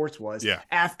Fox Sports was. Yeah.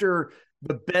 After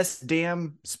the best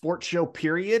damn sports show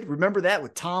period. Remember that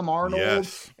with Tom Arnold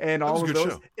and all of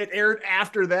those? Show. It aired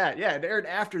after that. Yeah, it aired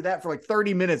after that for like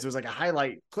 30 minutes. It was like a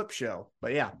highlight clip show.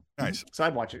 But yeah. Nice. So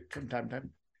I'd watch it from time to time.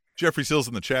 Jeffrey Sills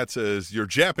in the chat says, your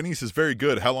Japanese is very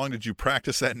good. How long did you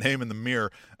practice that name in the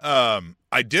mirror?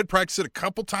 I did practice it a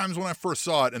couple times when I first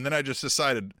saw it, and then I just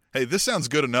decided, hey, this sounds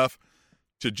good enough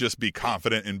to just be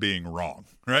confident in being wrong,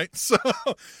 right? So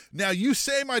now you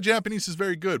say my Japanese is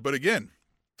very good, but again,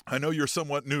 I know you're a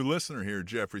somewhat new listener here,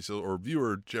 Jeffrey Sills, or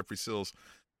viewer, Jeffrey Sills.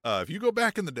 If you go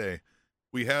back in the day,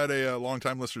 we had a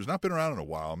long-time listener who's not been around in a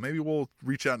while. Maybe we'll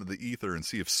reach out into the ether and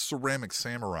see if Ceramic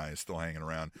Samurai is still hanging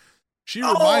around. She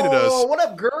reminded us, what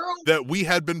up, girl? That we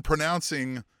had been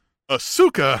pronouncing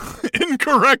Asuka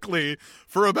incorrectly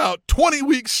for about 20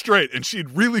 weeks straight, and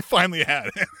she'd really finally had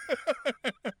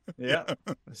it. Yeah,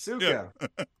 Asuka.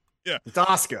 Yeah. It's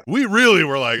Asuka. We really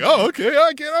were like, oh, okay,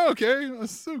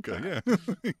 Asuka, yeah.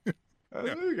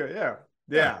 Asuka,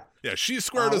 yeah. Yeah, she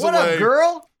squared us away. What up,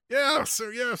 girl? Yeah,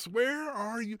 sir, yes. Where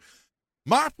are you?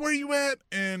 Mop, where you at?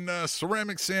 And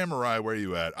Ceramic Samurai, where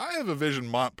you at? I have a vision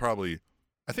Mop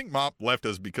I think Mop left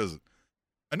us because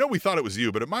I know we thought it was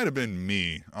you, but it might have been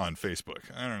me on Facebook.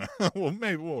 I don't know. Well,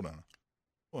 maybe, hold on.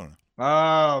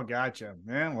 Oh, gotcha.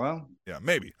 Man, well. Yeah,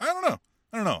 maybe. I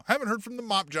don't know. Haven't heard from the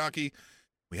Mop Jockey.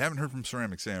 We haven't heard from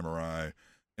Ceramic Samurai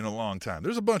in a long time.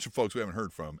 There's a bunch of folks we haven't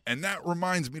heard from. And that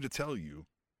reminds me to tell you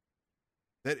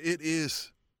that it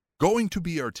is going to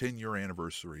be our 10-year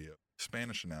anniversary of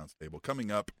Spanish Announce Table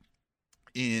coming up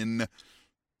in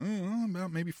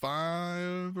about maybe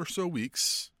 5 or so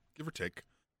weeks, give or take.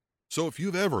 So if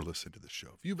you've ever listened to the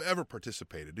show, if you've ever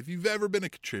participated, if you've ever been a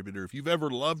contributor, if you've ever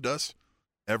loved us,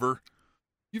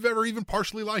 you've ever even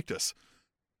partially liked us,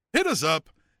 hit us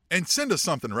up. And send us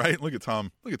something, right? Look at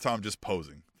Tom. Look at Tom just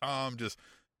posing. Tom just,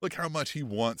 look how much he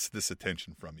wants this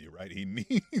attention from you, right? He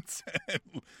needs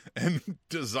and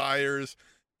desires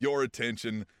your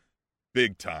attention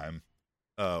big time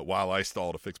while I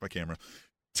stall to fix my camera.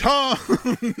 Tom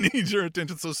needs your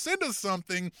attention. So send us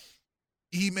something.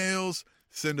 Emails.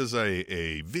 Send us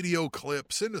a video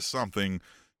clip. Send us something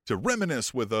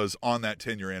reminisce with us on that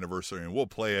 10-year anniversary, and we'll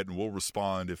play it and we'll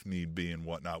respond if need be and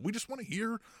whatnot. We just want to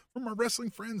hear from our wrestling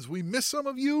friends. We miss some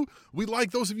of you. We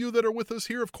like those of you that are with us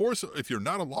here. Of course, if you're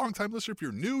not a long-time listener, if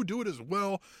you're new, do it as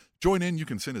well. Join in. You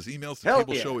can send us emails to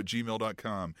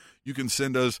tableshow@gmail.com. You can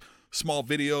send us small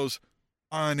videos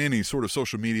on any sort of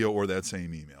social media or that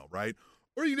same email, right?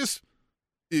 Or you just,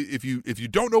 if you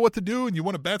don't know what to do and you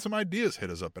want to bat some ideas, hit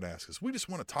us up and ask us. We just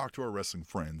want to talk to our wrestling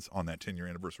friends on that 10-year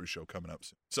anniversary show coming up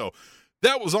soon. So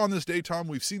that was on this day, Tom.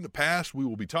 We've seen the past. We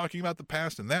will be talking about the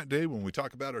past in that day when we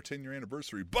talk about our 10-year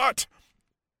anniversary. But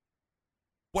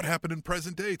what happened in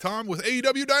present day, Tom, with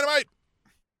AEW Dynamite?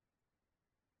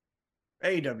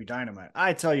 AEW Dynamite,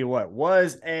 I tell you what,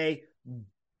 was a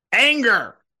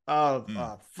banger of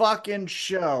a fucking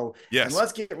show. Yes. And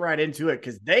let's get right into it,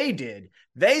 because they did.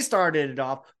 They started it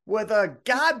off with a,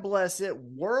 God bless it,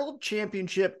 World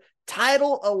Championship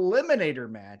title eliminator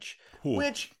match,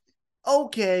 which,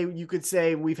 okay, you could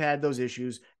say we've had those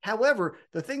issues. However,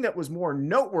 the thing that was more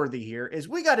noteworthy here is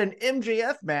we got an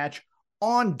MJF match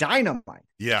on Dynamite.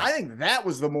 Yeah. I think that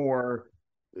was the more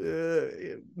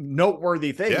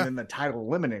noteworthy thing than the title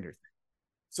eliminator thing.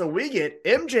 So we get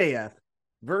MJF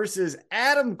versus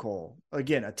Adam Cole.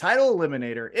 Again, a title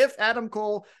eliminator. If Adam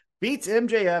Cole beats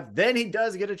MJF, then he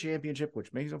does get a championship,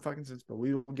 which makes no fucking sense, but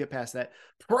we will get past that.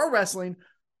 Pro wrestling.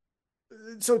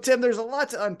 So, Tim, there's a lot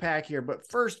to unpack here, but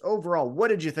first, overall, what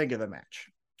did you think of the match?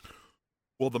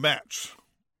 Well, the match,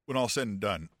 when all said and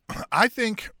done, I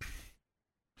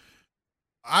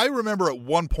remember at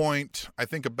one point, I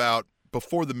think about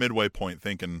before the midway point,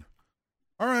 thinking,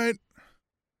 all right,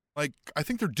 like, I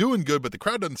think they're doing good, but the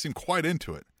crowd doesn't seem quite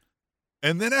into it.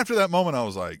 And then after that moment, I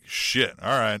was like, shit,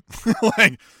 all right.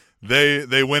 Like,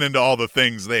 they went into all the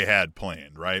things they had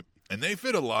planned, right? And they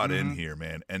fit a lot in here,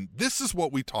 man. And this is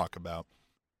what we talk about.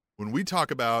 When we talk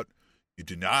about you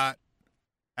do not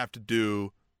have to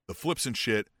do the flips and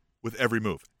shit with every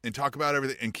move and talk about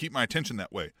everything and keep my attention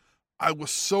that way. I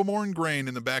was so more ingrained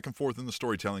in the back and forth in the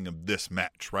storytelling of this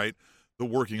match, right? The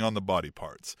working on the body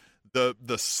parts, the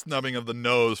snubbing of the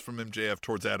nose from MJF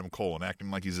towards Adam Cole and acting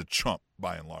like he's a chump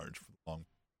by and large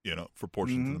for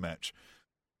portions of the match.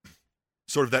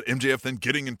 Sort of that MJF then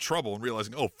getting in trouble and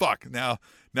realizing, oh, fuck, now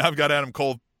I've got Adam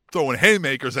Cole throwing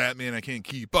haymakers at me and I can't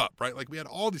keep up, right? Like, we had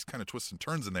all these kind of twists and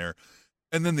turns in there.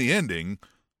 And then the ending,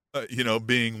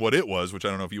 being what it was, which I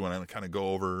don't know if you want to kind of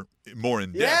go over more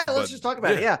in depth. Yeah, let's just talk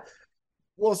about it. Yeah.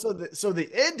 Well, so the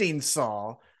ending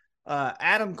saw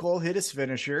Adam Cole hit his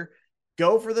finisher,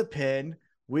 go for the pin.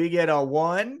 We get a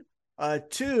 1, a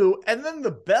 2, and then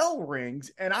the bell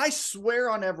rings. And I swear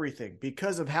on everything,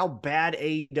 because of how bad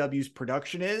AEW's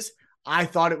production is, I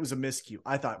thought it was a miscue.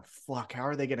 I thought, fuck, how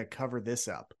are they going to cover this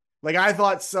up? Like, I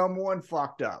thought someone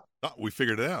fucked up. Oh, we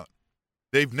figured it out.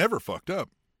 They've never fucked up.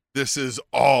 This has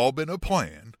all been a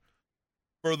plan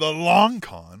for the long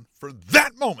con for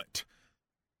that moment.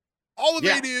 All of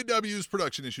AEW's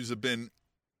production issues have been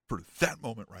for that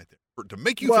moment right there, to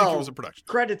make you think it was a production.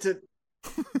 Credit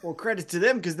to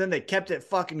them, because then they kept it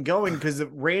fucking going, because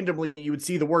randomly you would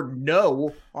see the word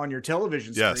no on your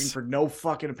television screen for no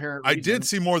fucking apparent reason. I did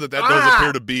see more that does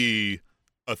appear to be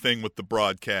a thing with the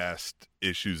broadcast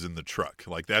issues in the truck.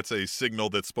 Like, that's a signal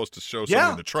that's supposed to show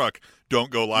someone in the truck,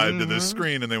 don't go live to this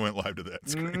screen, and they went live to that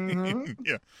screen.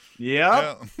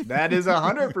 Yeah. That is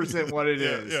 100% what it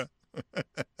is. Yeah.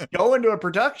 Go into a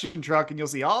production truck and you'll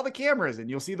see all the cameras, and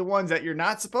you'll see the ones that you're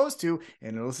not supposed to,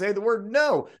 and it'll say the word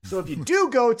no. So if you do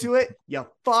go to it, you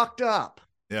fucked up.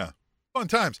 Yeah. Fun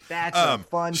times. That's a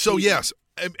fun So season. Yes.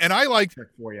 And I like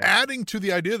adding to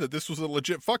the idea that this was a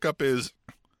legit fuck up is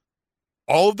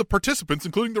all of the participants,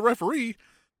 including the referee,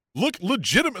 look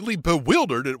legitimately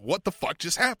bewildered at what the fuck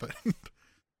just happened.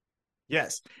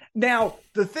 Yes. Now,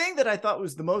 the thing that I thought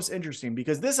was the most interesting,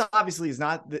 because this obviously has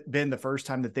not been the first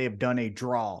time that they have done a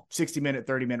draw, 60-minute,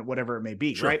 30-minute, whatever it may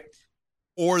be, right?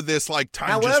 Or this, like,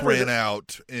 time just ran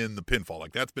out in the pinfall.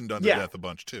 Like, that's been done to death a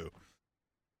bunch, too.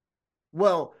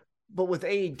 Well, but with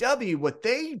AEW, what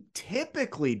they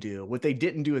typically do, what they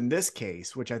didn't do in this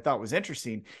case, which I thought was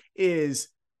interesting, is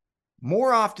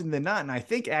more often than not, and I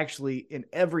think actually in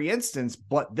every instance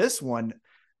but this one,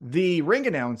 the ring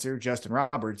announcer, Justin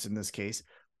Roberts in this case,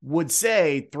 would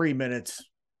say 3 minutes.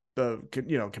 The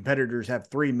competitors have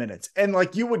 3 minutes. And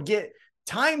like, you would get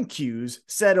time cues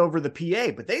set over the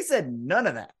PA, but they said none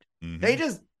of that. They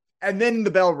just, and then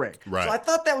the bell rang. Right. So I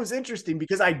thought that was interesting,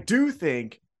 because I do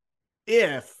think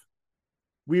if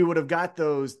we would have got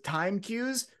those time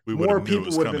cues, more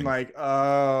people would have been like,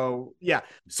 oh, yeah.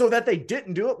 So that they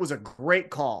didn't do it was a great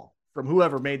call from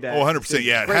whoever made that. Oh, 100%.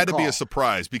 Yeah, it had to be a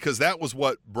surprise, because that was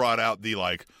what brought out the,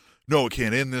 like, no, it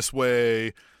can't end this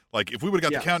way. Like, if we would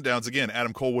have got the countdowns again,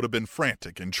 Adam Cole would have been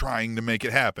frantic and trying to make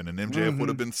it happen, and MJF would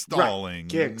have been stalling.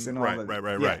 Kicks and all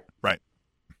that. Right.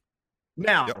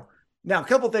 Now, a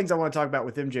couple things I want to talk about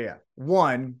with MJF.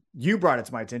 One, you brought it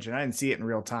to my attention. I didn't see it in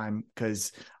real time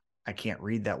because I can't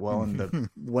read that well in the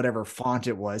whatever font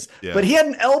it was. Yeah. But he had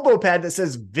an elbow pad that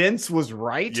says Vince was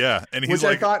right. Yeah, and he's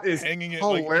which I thought is hanging it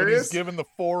hilarious. Like, he's giving the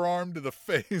forearm to the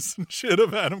face and shit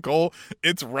of Adam Cole.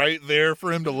 It's right there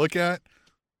for him to look at.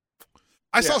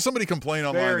 I saw somebody complain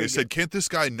online. They said, "Can't this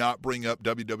guy not bring up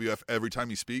WWF every time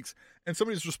he speaks?" And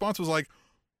somebody's response was like,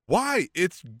 "Why?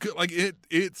 It's good. Like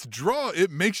it's draw. It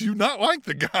makes you not like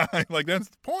the guy. Like, that's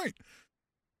the point."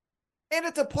 And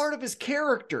it's a part of his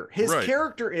character. His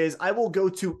character is, I will go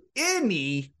to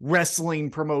any wrestling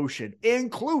promotion,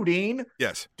 including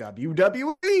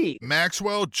WWE.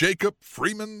 Maxwell Jacob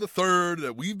Freeman III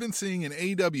that we've been seeing in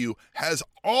AEW has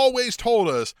always told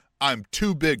us, "I'm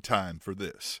too big time for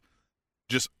this.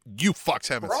 Just you fucks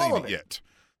haven't seen it yet."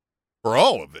 For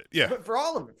all of it, yeah. But for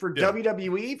all of it, for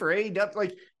WWE, for AEW,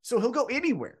 like, so he'll go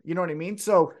anywhere. You know what I mean?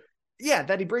 So, yeah,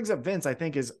 that he brings up Vince, I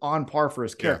think, is on par for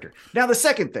his character. Now, the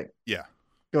second thing. Yeah.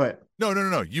 Go ahead.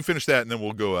 No. You finish that, and then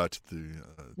we'll go out to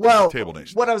the Table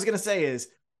Nation. What I was going to say is,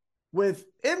 with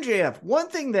MJF, one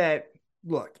thing that,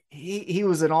 look, he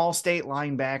was an all-state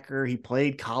linebacker. He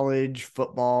played college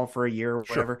football for a year or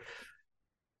whatever.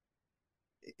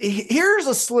 Here's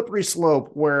a slippery slope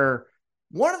where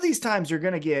one of these times you're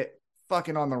going to get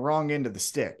fucking on the wrong end of the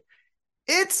stick.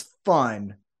 It's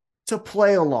fun to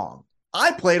play along.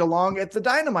 I played along at the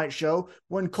Dynamite show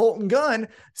when Colton Gunn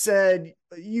said,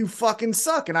 "You fucking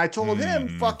suck." And I told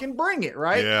him, "Fucking bring it."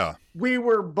 Right. Yeah. We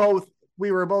were both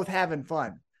having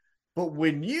fun. But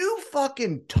when you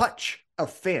fucking touch a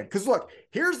fan, because look,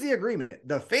 here's the agreement.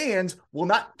 The fans will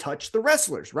not touch the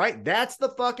wrestlers, right? That's the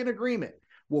fucking agreement.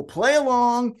 We'll play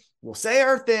along. We'll say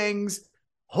our things.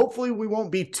 Hopefully we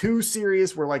won't be too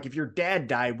serious where, like, if your dad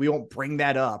died, we won't bring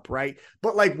that up, right?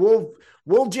 But like we'll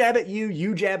jab at you,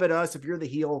 you jab at us if you're the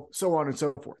heel, so on and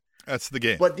so forth. That's the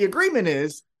game. But the agreement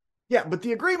is,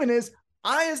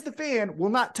 I as the fan will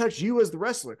not touch you as the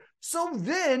wrestler. So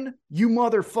then, you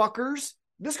motherfuckers,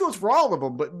 this goes for all of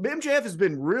them, but MJF has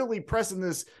been really pressing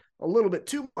this a little bit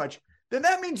too much. Then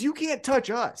that means you can't touch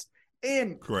us.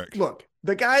 And correct. Look,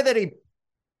 the guy that he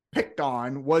picked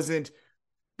on wasn't.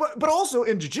 But also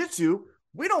in jiu-jitsu,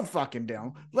 we don't fucking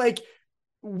down. Like,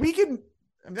 we can.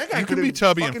 I mean, that guy you can be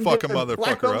tubby and fuck a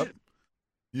motherfucker up.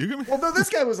 You can. Well, no,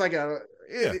 this guy was like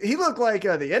he looked like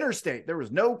the Interstate. There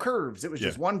was no curves. It was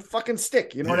just one fucking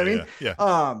stick. You know what I mean?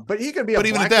 Yeah. But he could be. But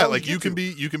even at that, like, you can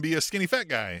be a skinny fat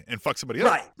guy and fuck somebody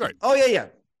up. Right. Oh yeah.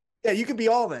 You could be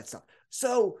all that stuff.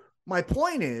 So my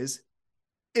point is,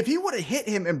 if he would have hit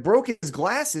him and broke his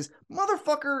glasses,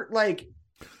 motherfucker, like.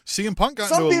 CM Punk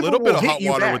got into a little bit of hot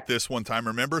water with this one time.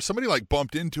 Remember, somebody like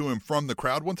bumped into him from the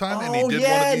crowd one time, and he did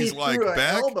one of these like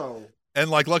back. Elbow. And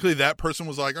like, luckily that person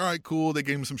was like, "All right, cool." They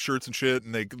gave him some shirts and shit,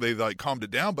 and they like calmed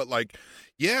it down. But like,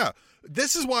 yeah,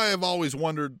 this is why I've always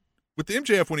wondered with the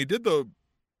MJF when he did the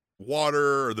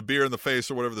water or the beer in the face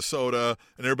or whatever, the soda,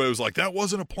 and everybody was like, "That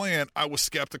wasn't a plan." I was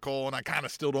skeptical, and I kind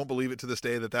of still don't believe it to this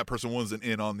day that person wasn't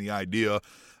in on the idea.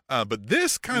 But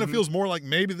this kind of feels more like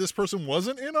maybe this person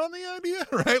wasn't in on the idea,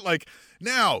 right? Like,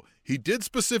 now, he did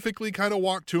specifically kind of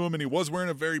walk to him, and he was wearing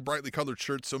a very brightly colored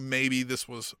shirt, so maybe this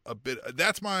was a bit.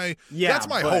 That's my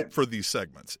hope for these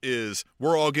segments, is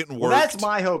we're all getting worked. Well, that's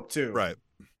my hope too. Right.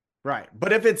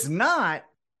 But if it's not,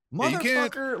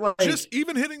 motherfucker, like, just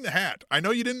even hitting the hat. I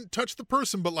know you didn't touch the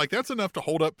person, but like, that's enough to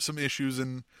hold up some issues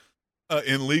in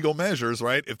legal measures,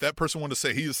 right? If that person wanted to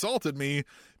say he assaulted me,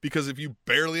 because if you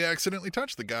barely accidentally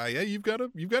touch the guy, you've got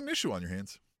an issue on your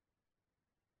hands.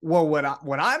 Well,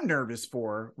 what I'm nervous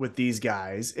for with these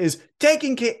guys is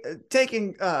taking case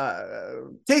in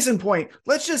point.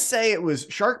 Let's just say it was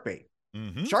shark bait.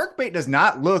 Mm-hmm. Shark bait does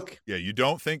not look. Yeah, you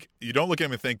don't look at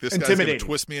him and think this guy's going to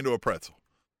twist me into a pretzel.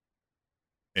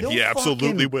 And he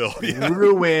absolutely will.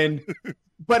 Ruin.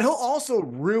 But he'll also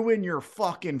ruin your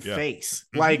fucking face.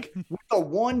 Like with a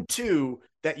 1-2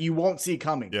 that you won't see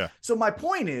coming. Yeah. So my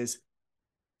point is,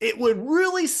 it would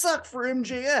really suck for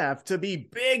MJF to be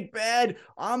big, bad,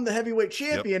 I'm the heavyweight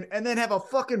champion, and then have a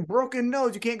fucking broken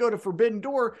nose. You can't go to Forbidden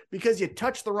Door because you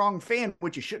touched the wrong fan,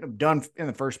 which you shouldn't have done in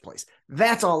the first place.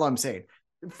 That's all I'm saying.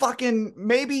 Fucking,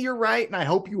 maybe you're right, and I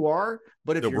hope you are,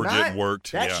 but if you're not, getting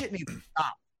worked. That shit needs to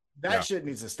stop. That shit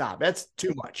needs to stop. That's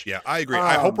too much. Yeah, I agree.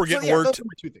 I hope we're getting worked. Those are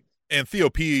my two things. And Theo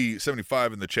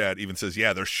P75 in the chat even says,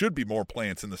 yeah, there should be more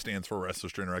plants in the stands for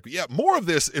wrestlers to interact with. Yeah, more of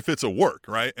this if it's a work,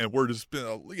 right? And we're just,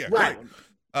 right. Great.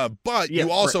 But you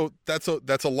also, that's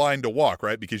a line to walk,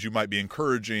 right? Because you might be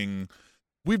encouraging,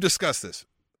 we've discussed this.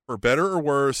 for better or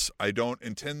worse, I don't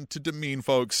intend to demean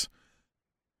folks.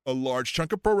 A large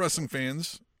chunk of pro wrestling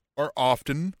fans are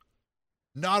often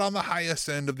not on the highest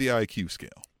end of the IQ scale.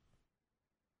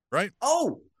 Right?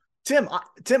 Oh, Tim,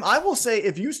 I will say,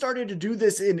 if you started to do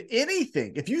this in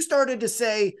anything, if you started to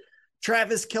say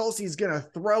Travis Kelce's going to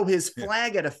throw his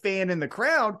flag at a fan in the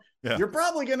crowd, you're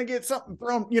probably going to get something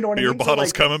thrown. You know what I mean? Beer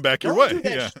bottles coming back your way.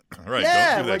 Yeah. Right.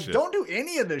 Yeah. Don't do that shit. Don't do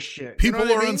any of this shit.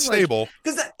 People are unstable.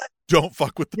 Don't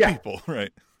fuck with the people.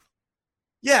 Right.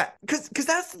 Yeah. Cause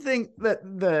that's the thing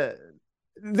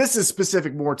this is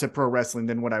specific more to pro wrestling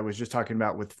than what I was just talking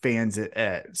about with fans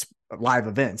at live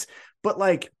events. But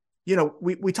like, you know,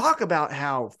 we talk about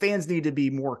how fans need to be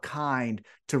more kind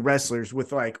to wrestlers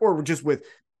with or just with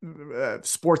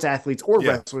sports athletes or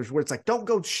wrestlers, where it's like, don't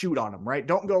go shoot on them, right?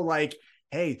 Don't go like,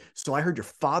 hey, so I heard your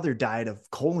father died of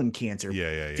colon cancer,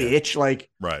 bitch. Like,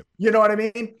 right. You know what I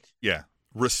mean? Yeah.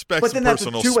 Respect some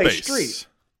personal space. Street.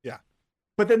 Yeah.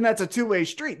 But then that's a two-way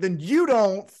street. Then you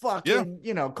don't fucking,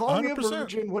 call 100%. Me a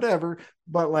virgin, whatever.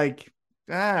 But like,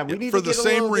 we need to get a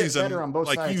little bit better on both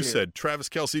sides. Like you said, Travis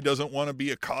Kelce doesn't want to be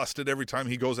accosted every time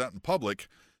he goes out in public.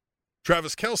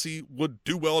 Travis Kelce would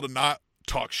do well to not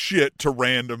talk shit to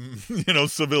random,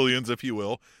 civilians, if you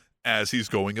will, as he's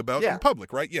going about in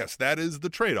public, right? Yes, that is the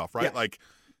trade-off, right? Yeah. Like,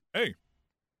 hey,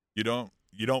 you don't,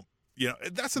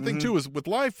 that's the thing too, is with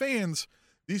live fans,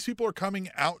 these people are coming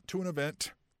out to an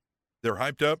event. They're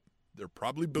hyped up. They're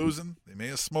probably boozing. They may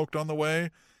have smoked on the way.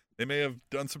 They may have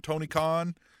done some Tony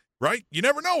Khan, right? You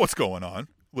never know what's going on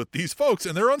with these folks,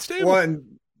 and they're unstable. Well,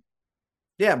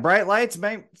 yeah, bright lights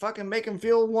may fucking make them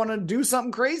want to do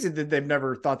something crazy that they've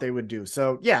never thought they would do.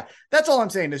 So, yeah, that's all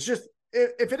I'm saying. Is just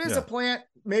if it is a plant,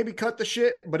 maybe cut the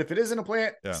shit. But if it isn't a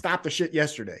plant, stop the shit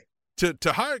yesterday. To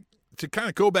kind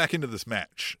of go back into this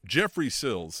match, Jeffrey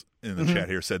Sills in the chat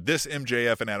here said this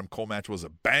MJF and Adam Cole match was a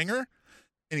banger.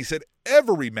 And he said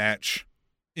every match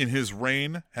in his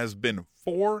reign has been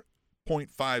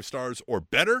 4.5 stars or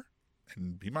better.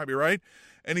 And he might be right.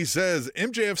 And he says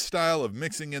MJF's style of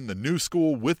mixing in the new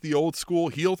school with the old school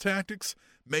heel tactics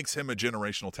makes him a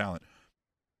generational talent.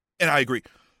 And I agree.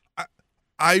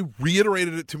 I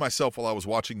reiterated it to myself while I was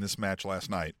watching this match last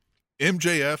night.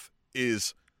 MJF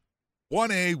is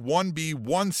 1A, 1B,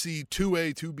 1C,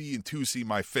 2A, 2B, and 2C,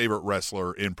 my favorite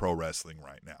wrestler in pro wrestling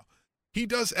right now. He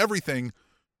does everything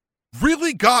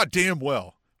really goddamn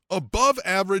well. Above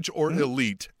average or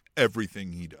elite,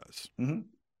 everything he does.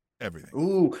 Everything.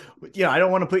 Ooh, I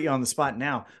don't want to put you on the spot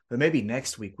now, but maybe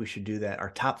next week we should do that. Our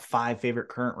top 5 favorite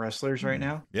current wrestlers right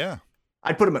now. Yeah.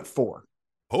 I'd put him at 4.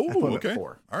 Oh, okay. At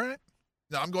 4. All right.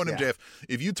 No, I'm going MJF.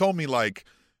 If you told me like,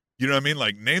 you know what I mean?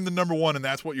 Like name the number one and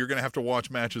that's what you're going to have to watch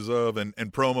matches of and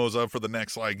promos of for the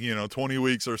next 20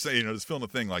 weeks or say, just film the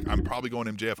thing. Like I'm probably going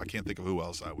MJF. I can't think of who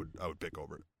else I would pick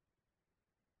over it.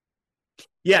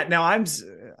 Yeah. Now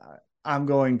I'm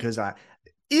going because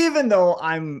even though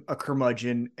I'm a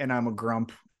curmudgeon and I'm a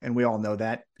grump and we all know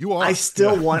that, you are. I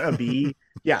still want to be,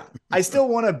 I still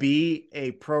want to be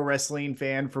a pro wrestling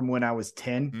fan from when I was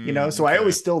 10, so I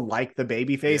always still like the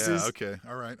baby faces. Yeah, okay.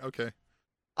 All right. Okay.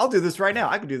 I'll do this right now.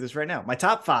 I can do this right now. My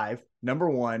top 5, number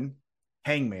 1,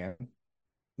 Hangman.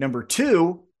 Number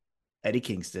 2, Eddie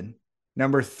Kingston.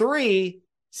 Number 3,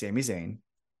 Sami Zayn.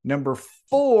 Number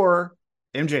 4,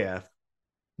 MJF.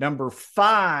 Number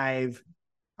 5,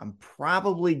 I'm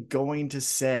probably going to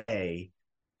say,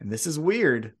 and this is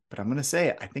weird, but I'm going to say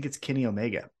it. I think it's Kenny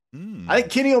Omega. I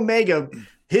think Kenny Omega,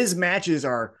 his matches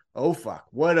are, oh fuck,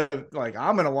 I'm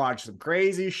going to watch some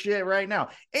crazy shit right now.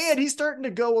 And he's starting to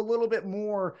go a little bit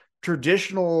more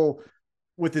traditional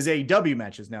with his AEW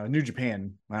matches now. In New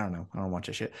Japan, I don't know. I don't watch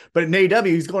that shit. But in AEW,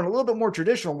 he's going a little bit more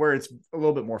traditional where it's a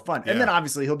little bit more fun. Yeah. And then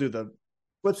obviously he'll do the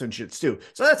flips and shits too.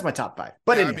 So that's my top 5.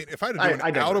 But anyhow, if I had to do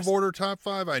an out of order top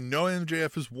 5, I know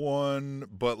MJF is 1,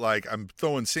 but I'm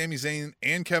throwing Sami Zayn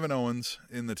and Kevin Owens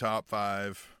in the top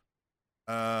 5.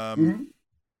 The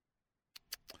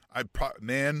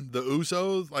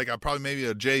Usos, I probably maybe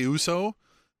a Jey Uso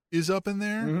is up in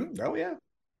there. Oh yeah.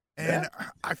 And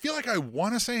I feel like I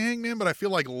want to say Hangman, but I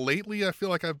feel like lately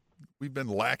we've been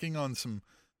lacking on some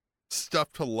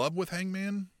stuff to love with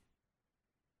Hangman.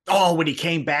 Oh, when he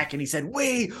came back and he said,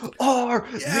 "We are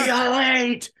the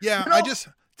elite." Yeah,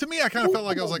 to me, I kind of felt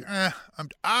like I was like,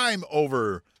 I'm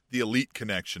over the elite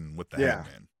connection with the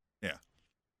Hangman. Yeah.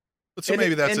 But so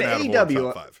maybe that's an out of order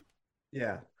top 5.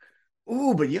 Yeah.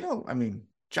 Ooh, but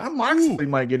John Moxley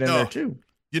might get in there too.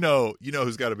 You know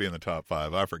who's got to be in the top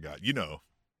 5? I forgot.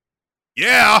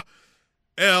 Yeah,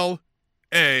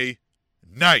 L.A.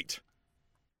 Knight.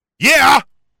 Yeah.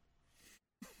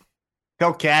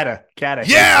 Go Kata.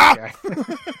 Yeah.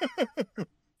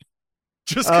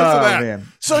 Just because of that. Man.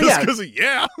 So just because of,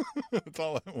 that's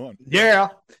all I want. Yeah.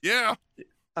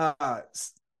 Dummy.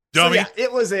 So yeah,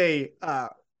 it was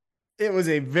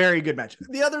a very good match.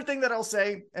 The other thing that I'll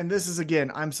say, and this is,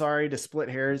 again, I'm sorry to split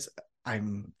hairs.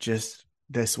 I'm just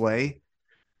this way.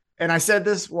 And I said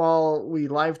this while we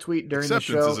live tweet during the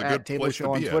show at Table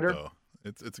Show on Twitter.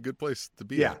 It's a good place to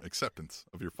be at. Acceptance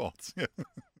of your faults.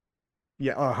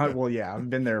 Well, yeah,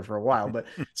 I've been there for a while, but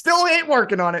still ain't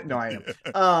working on it. No, I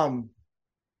am.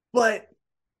 But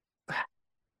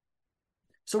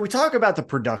so we talk about the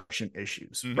production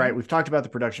issues, right? We've talked about the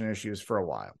production issues for a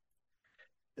while.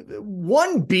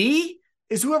 1B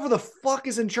is whoever the fuck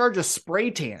is in charge of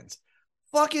spray tans.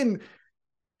 Fucking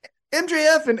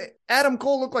MJF and Adam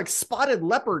Cole look like spotted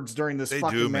leopards during this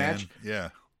fucking match. Man. Yeah.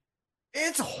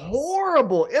 It's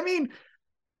horrible. I mean,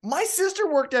 my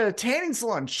sister worked at a tanning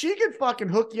salon. She could fucking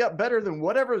hook you up better than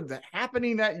whatever's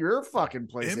happening at your fucking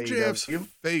place. MJF's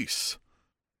face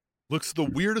looks the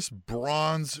weirdest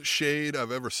bronze shade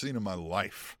I've ever seen in my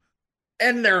life.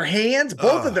 And their hands,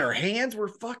 both of their hands were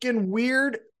fucking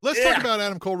weird. Let's talk about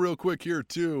Adam Cole real quick here,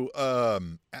 too.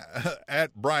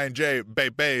 At Brian J.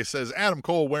 Bay says, Adam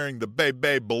Cole wearing the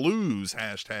Bay Blues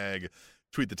hashtag.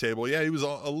 Tweet the table. Yeah, he was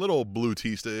a little Blue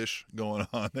Tista-ish going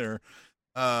on there.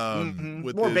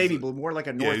 With more baby blue, more like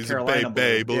a North Carolina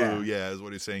Bay Blue. Yeah, is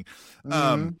what he's saying.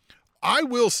 I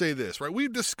will say this, right?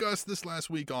 We've discussed this last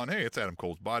week on, hey, it's Adam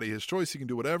Cole's body, his choice. He can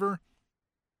do whatever.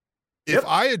 If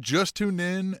I had just tuned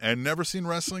in and never seen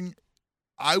wrestling,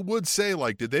 I would say,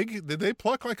 like, did they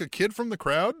pluck like a kid from the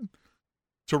crowd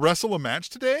to wrestle a match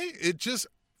today?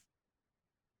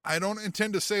 I don't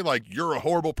intend to say, like, you're a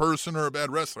horrible person or a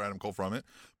bad wrestler, Adam Cole, from it.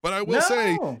 But I will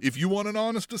say, if you want an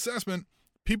honest assessment,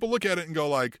 people look at it and go,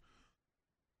 like,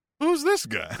 who's this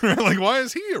guy? Like, why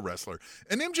is he a wrestler?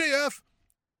 And MJF,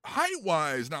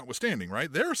 height-wise notwithstanding,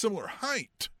 right? They're similar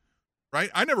height,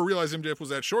 right? I never realized MJF was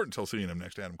that short until seeing him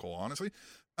next to Adam Cole, honestly.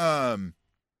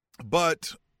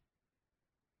 But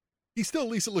he still, at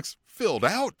least it looks filled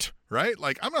out, right?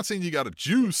 Like, I'm not saying you got a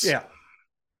juice. Yeah.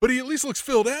 But he at least looks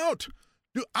filled out.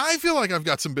 Dude, I feel like I've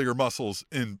got some bigger muscles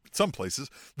in some places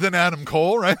than Adam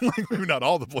Cole, right? Like, maybe not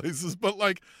all the places, but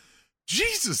like,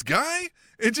 Jesus, guy.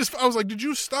 I was like, did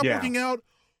you stop working out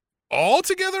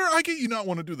altogether? I get you not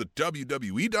want to do the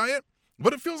WWE diet,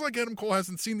 but it feels like Adam Cole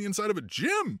hasn't seen the inside of a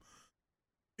gym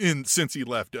since he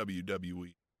left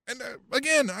WWE. And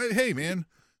again, hey, man,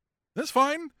 that's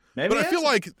fine. But I feel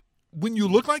like when you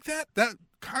look like that, that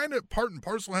kind of part and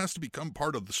parcel has to become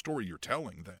part of the story you're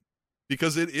telling then.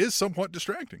 Because it is somewhat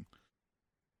distracting.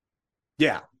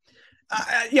 Yeah.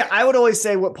 I would always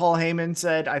say what Paul Heyman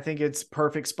said. I think it's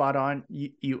perfect, spot on.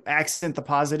 You accent the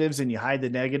positives and you hide the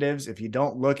negatives. If you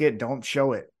don't look it, don't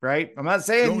show it, right? I'm not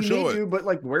saying you need to, but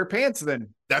like, wear pants then.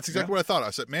 That's exactly what I thought.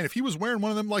 I said, man, if he was wearing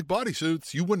one of them like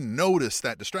bodysuits, you wouldn't notice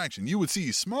that distraction. You would see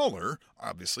he's smaller,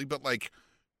 obviously, but like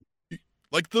the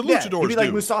luchadors be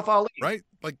like Mustafa Ali. Right?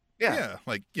 Like,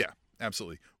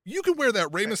 absolutely. You can wear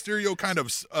that Rey Mysterio kind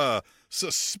of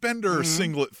suspender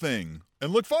singlet thing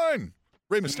and look fine.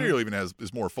 Rey Mysterio even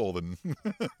is more full than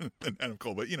Adam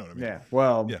Cole, but you know what I mean. Yeah.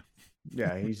 Well,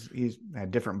 yeah, he's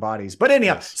had different bodies. But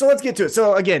anyhow, so let's get to it.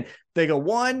 So again, they go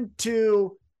 1,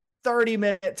 2,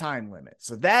 30-minute time limit.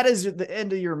 So that is the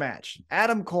end of your match.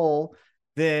 Adam Cole,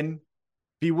 then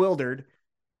bewildered,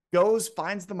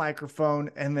 finds the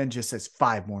microphone, and then just says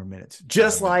 5 more minutes.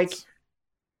 Just like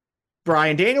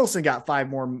Bryan Danielson got 5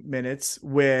 more minutes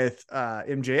with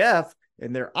MJF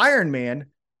and their Iron Man.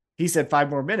 He said 5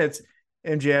 more minutes.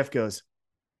 MJF goes,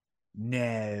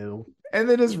 no. And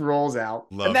then just rolls out.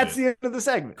 That's the end of the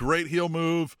segment. Great heel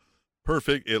move.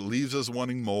 Perfect. It leaves us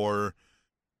wanting more.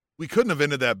 We couldn't have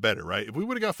ended that better, right? If we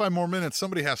would have got 5 more minutes,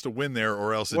 somebody has to win there,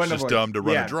 or else it's just dumb to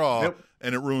run a draw,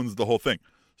 and it ruins the whole thing.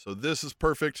 So this is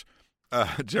perfect.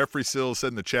 Jeffrey Sills said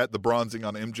in the chat, the bronzing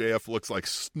on MJF looks like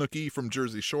Snooki from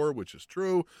Jersey Shore, which is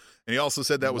true. And he also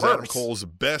said that was Adam Cole's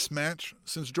best match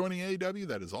since joining AEW.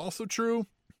 That is also true.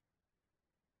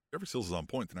 Jeffrey Sills is on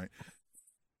point tonight.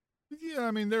 Yeah,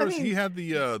 I mean, he had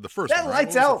the first that one.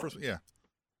 Lights out. Yeah.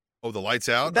 Oh, the lights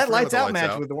out. That lights out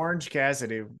match with Orange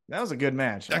Cassidy. That was a good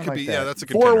match. That could be. Yeah, that's a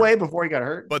contender. 4-way before he got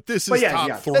hurt. But this is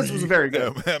top 3. This was very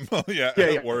good.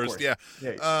 At worst. Yeah.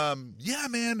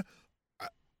 Man.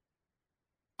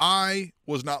 I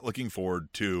was not looking forward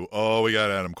to, we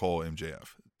got Adam Cole,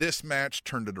 MJF. This match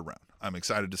turned it around. I'm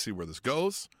excited to see where this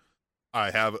goes. I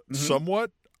have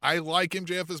I like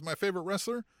MJF as my favorite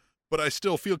wrestler, but I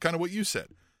still feel kind of what you said.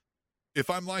 If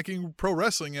I'm liking pro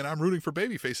wrestling and I'm rooting for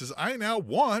baby faces, I now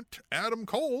want Adam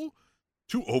Cole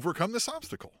to overcome this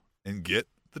obstacle and get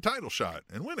the title shot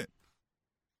and win it.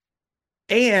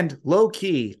 And low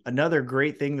key, another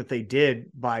great thing that they did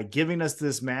by giving us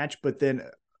this match, but then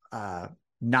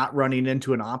not running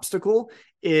into an obstacle,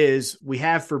 is we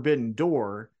have Forbidden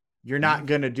Door. You're not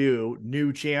going to do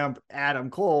new champ Adam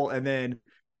Cole, and then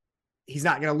he's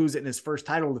not going to lose it in his first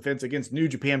title defense against New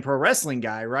Japan Pro Wrestling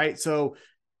guy, right? So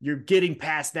you're getting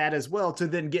past that as well to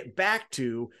then get back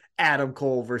to Adam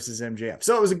Cole versus MJF.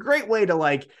 So it was a great way to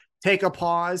like take a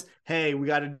pause. Hey, we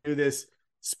got to do this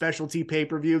specialty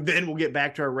pay-per-view. Then we'll get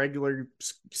back to our regular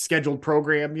scheduled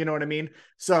program. You know what I mean?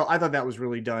 So I thought that was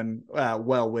really done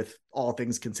well with all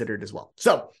things considered as well.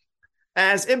 So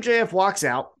as MJF walks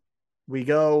out, we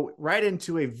go right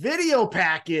into a video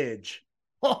package.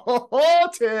 Oh,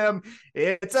 Tim,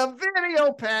 it's a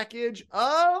video package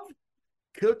of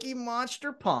Cookie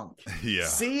Monster Punk. Yeah.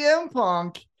 CM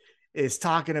Punk is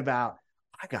talking about,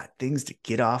 I got things to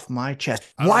get off my chest.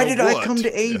 Why did I come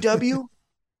to AEW?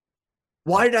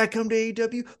 Why did I come to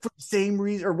AEW? For the same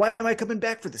reason, or why am I coming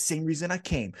back? For the same reason I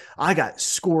came. I got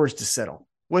scores to settle.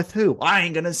 With who? I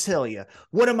ain't going to tell you.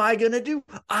 What am I going to do?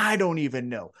 I don't even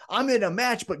know. I'm in a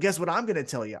match, but guess what I'm going to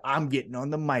tell you? I'm getting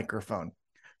on the microphone.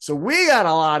 So we got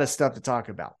a lot of stuff to talk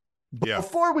about. But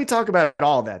before we talk about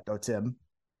all that, though, Tim,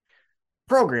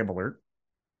 program alert.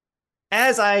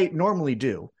 As I normally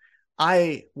do,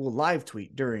 I will live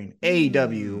tweet during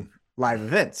AEW live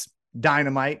events,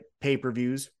 Dynamite,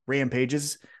 pay-per-views,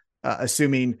 rampages,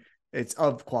 assuming it's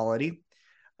of quality.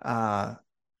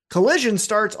 Collision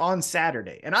starts on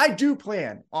Saturday, and I do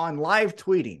plan on live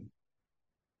tweeting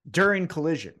during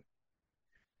Collision.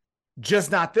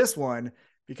 Just not this one,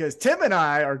 because Tim and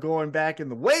I are going back in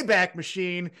the Wayback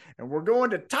Machine, and we're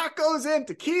going to Tacos and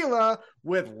Tequila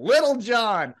with Little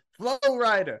John, Flo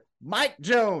Rida, Mike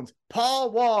Jones,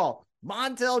 Paul Wall,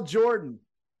 Montel Jordan,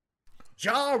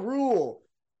 Ja Rule.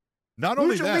 Not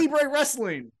only Lucha that, Libre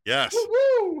Wrestling. Yes.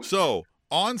 Woo-woo! So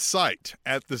on site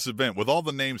at this event with all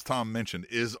the names Tom mentioned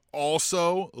is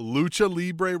also Lucha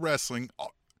Libre Wrestling.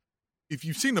 If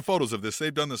you've seen the photos of this,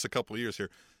 they've done this a couple of years here.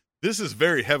 This is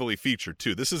very heavily featured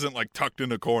too. This isn't like tucked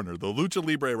in a corner. The Lucha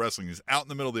Libre Wrestling is out in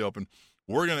the middle of the open.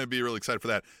 We're going to be really excited for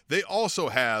that. They also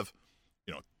have,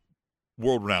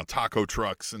 world-renowned taco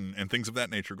trucks and things of that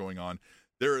nature going on.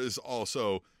 There is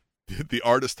also the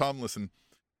artist, Tom, listen,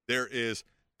 there is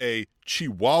a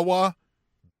Chihuahua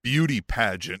beauty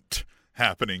pageant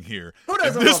happening here.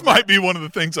 And this might be one of the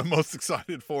things I'm most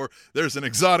excited for. There's an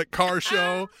exotic car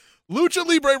show. Lucha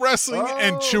Libre Wrestling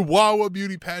and Chihuahua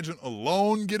beauty pageant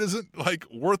alone isn't like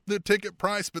worth the ticket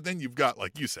price. But then you've got,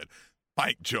 like you said,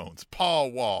 Mike Jones,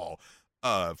 Paul Wall,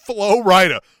 Flo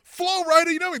Rida. Flo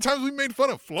Rida, you know how many times we made fun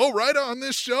of Flo Rida on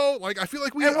this show? Like, I feel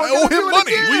like we owe him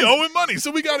money. We owe him money,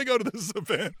 so we got to go to this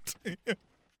event.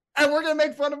 And we're going to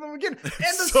make fun of him again. And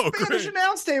the Spanish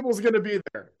announce table is going to be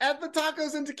there at the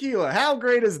Tacos and Tequila. How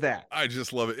great is that? I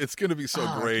just love it. It's going to be so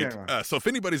great. So if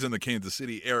anybody's in the Kansas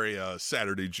City area,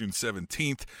 Saturday, June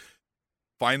 17th,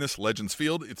 find us, Legends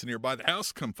Field. It's nearby the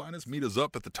house. Come find us. Meet us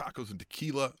up at the Tacos and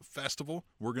Tequila Festival.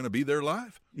 We're going to be there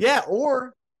live. Yeah,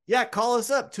 call us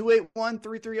up,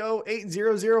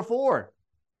 281-330-8004.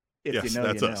 Yes,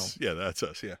 that's us. Yeah, that's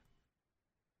us, yeah.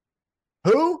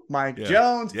 Who? Mike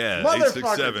Jones. Yeah,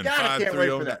 motherfucker. God, I can't wait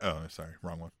for that. Oh, sorry,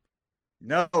 wrong one.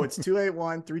 No, it's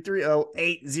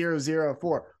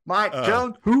 281-330-8004. Mike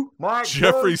Jones. Who? Mike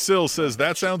Jeffrey Jones. Sill says,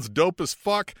 that sounds dope as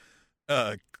fuck.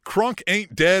 Crunk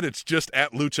ain't dead. It's just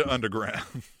at Lucha Underground.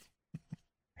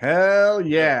 Hell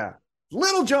yeah.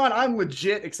 Little John, I'm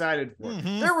legit excited for.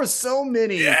 There were so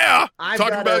many. Yeah.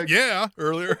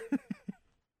 Earlier.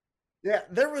 Yeah,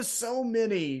 there was so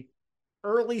many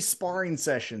early sparring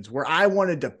sessions where I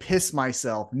wanted to piss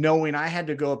myself knowing I had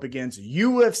to go up against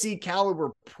UFC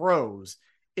caliber pros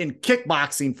in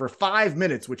kickboxing for 5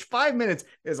 minutes, which 5 minutes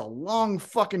is a long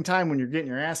fucking time when you're getting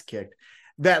your ass kicked.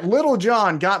 That Little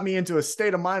John got me into a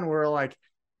state of mind where like,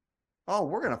 oh,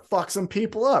 we're going to fuck some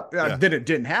people up. Then it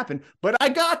didn't happen, but I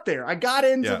got there. I got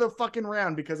into the fucking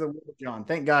round because of Little John.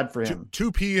 Thank God for him.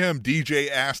 2 p.m.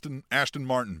 DJ Ashton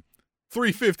Martin,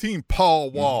 3:15 Paul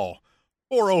Wall,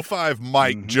 4:05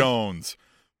 Mike Jones,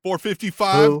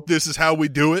 4:55 This Is How We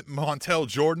Do It, Montel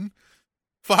Jordan,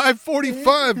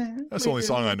 5:45. That's the only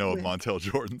song I know of Montel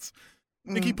Jordan's.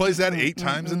 I think he plays that 8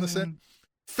 times in the set.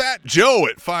 Fat Joe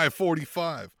at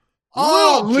 5:45.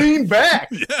 Oh, lean back.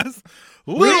 Yes.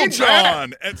 Little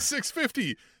John at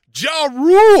 6:50. Ja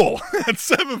Rule at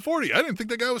 7:40. I didn't think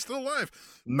that guy was still alive.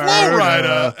 Flo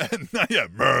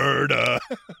Rida. Murder.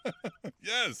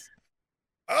 Yes.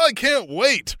 I can't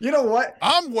wait. You know what?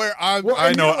 I'm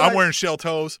wearing shell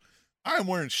toes. I'm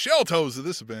wearing shell toes to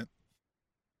this event.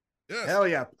 Yes. Hell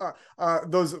yeah.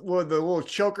 The little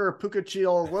choker,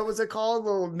 Pukachil, what was it called?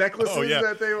 Little necklaces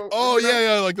that they.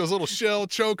 Yeah. Like those little shell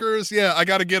chokers. Yeah. I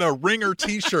got to get a ringer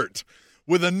t-shirt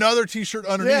with another t-shirt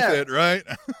underneath it, right?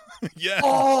 Yeah.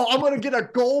 Oh, I'm going to get a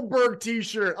Goldberg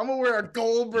t-shirt. I'm going to wear a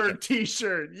Goldberg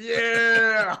t-shirt.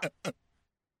 Yeah.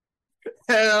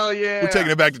 Hell yeah. We're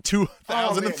taking it back to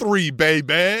 2003,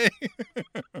 baby.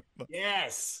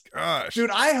 Yes. Gosh.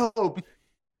 Dude, I hope,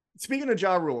 speaking of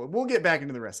Ja Rule, we'll get back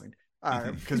into the wrestling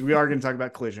because we are going to talk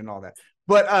about Collision and all that.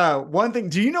 But one thing,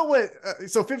 do you know what?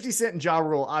 So 50 Cent and Ja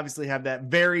Rule obviously have that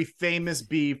very famous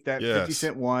beef that 50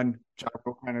 Cent won. Ja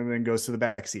Rule kind of then goes to the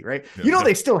backseat, right? Yeah,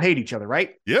 they still hate each other,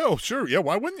 right? Yeah, sure. Yeah,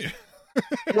 why wouldn't you?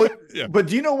 But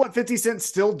do you know what 50 Cent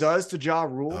still does to Ja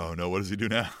Rule? Oh, no. What does he do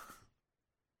now?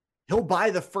 He'll buy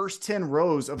the first 10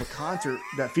 rows of a concert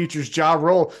that features Ja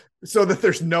Rule so that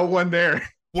there's no one there.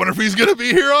 Wonder if he's going to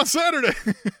be here on Saturday.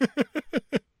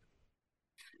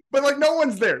 But like no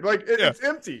one's there. Like it's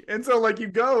empty. And so like you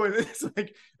go and it's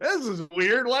like, this is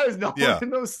weird. Why is no one in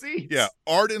those seats? Yeah.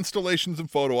 Art installations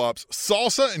and photo ops,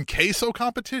 salsa and queso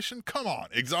competition. Come on.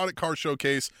 Exotic car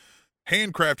showcase,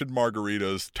 handcrafted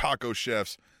margaritas, taco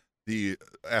chefs, the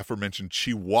aforementioned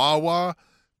Chihuahua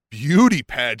beauty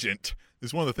pageant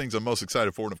is one of the things I'm most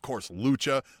excited for. And of course,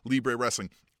 Lucha Libre Wrestling.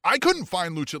 I couldn't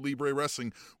find Lucha Libre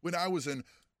Wrestling when I was in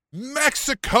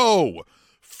Mexico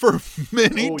for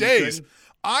many days.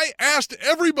 I asked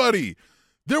everybody.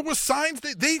 There was signs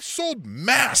that they sold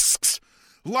masks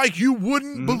like you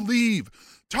wouldn't believe.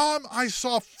 Tom, I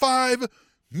saw 5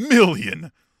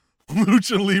 million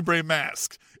Lucha Libre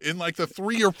masks in like the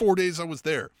 3 or 4 days I was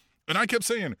there. And I kept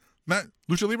saying, Matt,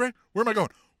 Lucha Libre? Where am I going?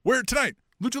 Where tonight?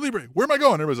 Lucha Libre. Where am I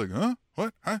going? Everybody's like, huh?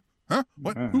 What? Huh? Huh?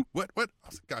 What? Who? What? I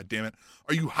was like, God damn it.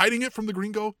 Are you hiding it from the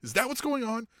gringo? Is that what's going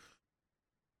on?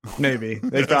 Maybe.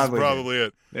 That's probably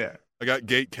it. Yeah. I got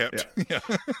gate kept.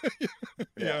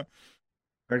 Yeah.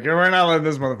 Okay, we're not letting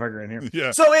this motherfucker in here. Yeah.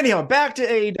 So anyhow, back to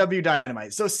AEW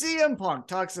Dynamite. So CM Punk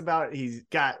talks about he's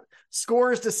got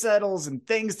scores to settle and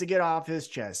things to get off his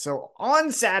chest. So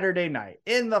on Saturday night,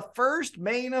 in the first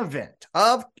main event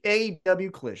of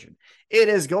AEW Collision, it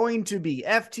is going to be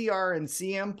FTR and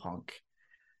CM Punk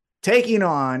taking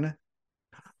on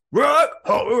Rock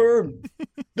Hard.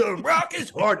 The Rock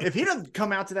is hard. If he doesn't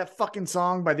come out to that fucking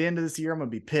song by the end of this year, I'm gonna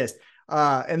be pissed.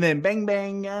 And then Bang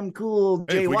Bang, I'm cool.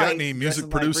 Hey, if we got any music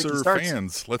producer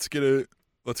fans, let's get it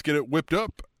whipped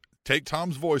up. Take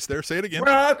Tom's voice there. Say it again.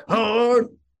 Rock hard.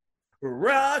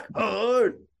 Rock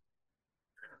hard.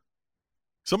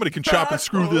 Somebody can chop and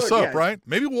screw this up, right?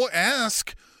 Maybe we'll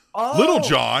ask Little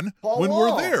John Paul when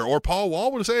Wall. we're there, or Paul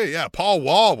Wall will say, "Yeah, Paul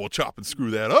Wall will chop and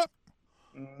screw that up."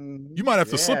 You might have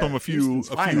to slip him a few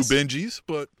Benjis,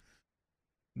 but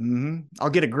I'll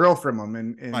get a grill from him,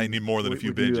 and might need more than a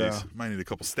few Benjis. Might need a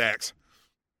couple stacks.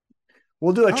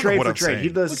 We'll do a trade for trade. He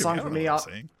does a song for me.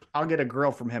 I'll get a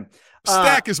grill from him.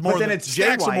 Stack is more than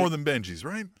stacks are more than Benjis,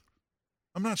 right?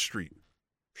 I'm not street.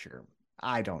 Sure,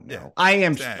 I don't know. Yeah. I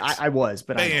am. I was,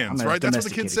 but bands, right? That's what the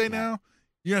kids say now.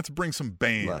 You have to bring some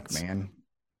bands. Look, man.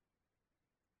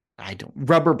 I don't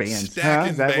rubber bands.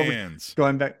 Stacking bands.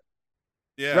 Going back.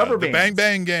 Yeah, rubber the bands. Bang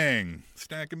Bang Gang,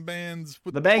 stacking bands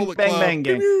with the Bang Bang Club. Bang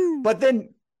Gang.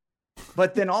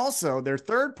 But then also their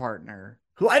third partner,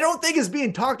 who I don't think is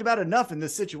being talked about enough in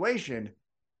this situation,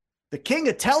 the king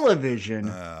of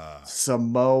television,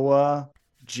 Samoa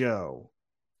Joe.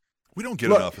 We don't get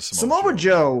enough of Samoa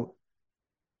Joe.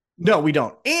 No, we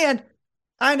don't. And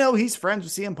I know he's friends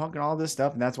with CM Punk and all this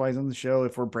stuff, and that's why he's on the show.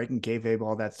 If we're breaking kayfabe,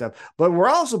 all that stuff, but we're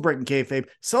also breaking kayfabe.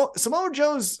 So Samoa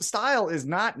Joe's style is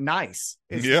not nice.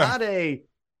 It's not a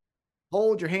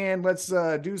hold your hand, let's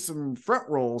do some front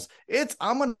rolls. It's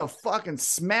I'm gonna fucking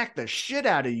smack the shit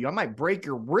out of you. I might break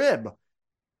your rib.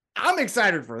 I'm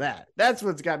excited for that. That's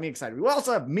what's got me excited. We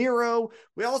also have Miro.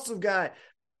 We also got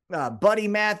Buddy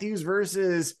Matthews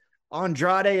versus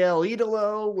Andrade El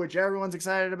Idolo, which everyone's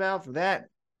excited about for that.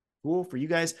 Cool for you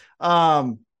guys.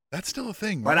 That's still a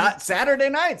thing, right? But Saturday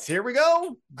nights, here we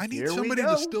go. I need somebody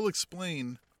to still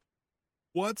explain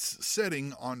what's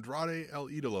setting Andrade El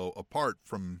Idolo apart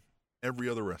from every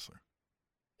other wrestler.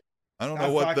 I don't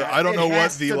know what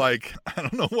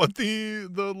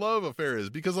the love affair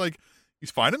is, because like he's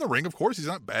fine in the ring, of course, he's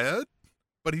not bad,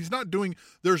 but he's not doing.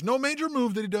 There's no major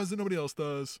move that he does that nobody else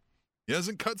does. He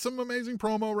hasn't cut some amazing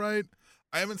promo, right?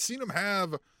 I haven't seen him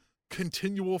have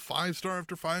continual 5-star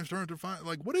after 5-star after 5.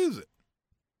 Like, what is it?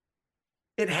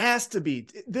 It has to be.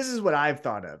 This is what I've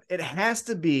thought of. It has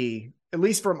to be, at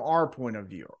least from our point of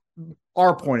view,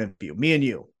 me and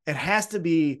you. It has to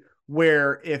be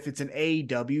where if it's an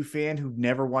AEW fan who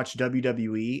never watched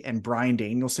WWE and Bryan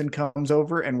Danielson comes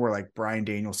over and we're like, Bryan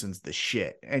Danielson's the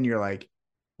shit. And you're like,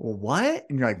 well, what?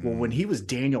 And you're like, well, when he was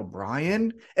Daniel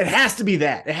Bryan, it has to be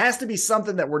that. It has to be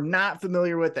something that we're not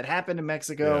familiar with that happened in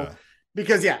Mexico. Yeah.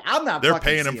 Because, I'm not. They're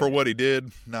paying him for what he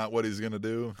did, not what he's going to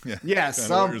do. Yeah,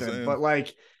 something. But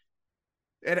like,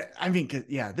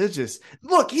 there's just,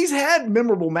 look, he's had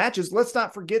memorable matches. Let's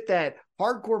not forget that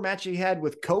hardcore match he had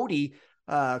with Cody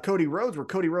Rhodes, where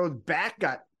Cody Rhodes' back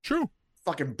got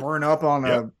fucking burned up on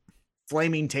a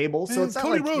flaming table. Man, so it's not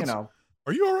Cody like, Rhodes,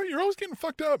 are you all right? You're always getting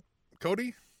fucked up,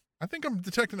 Cody. I think I'm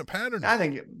detecting a pattern. I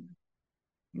think he's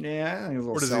a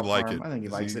little. Or does he like it? I think he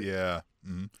likes it. Yeah.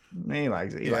 Mm-hmm. He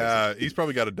likes it. He's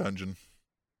probably got a dungeon.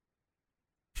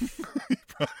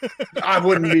 I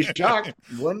wouldn't be shocked.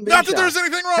 Not that there's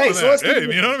anything wrong with that. Hey,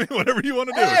 you know what I mean? Whatever you want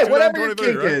to do. Hey, whatever your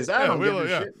kink is. I don't give a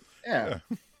shit. Yeah.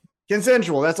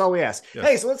 Consensual. That's all we ask. Yeah.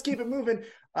 Hey, so let's keep it moving.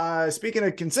 Speaking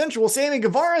of consensual, Sammy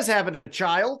Guevara's having a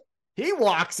child. He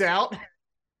walks out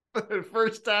for the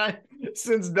first time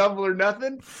since Double or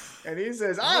Nothing. And he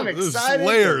says, I'm excited. There's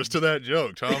layers to that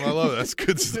joke, Tom. I love it. That's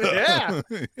good stuff.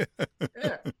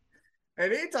 Yeah.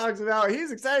 And he talks about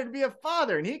he's excited to be a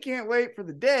father, and he can't wait for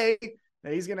the day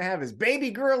that he's going to have his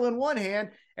baby girl in one hand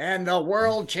and the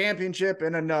world championship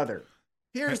in another.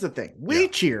 Here's the thing. We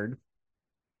cheered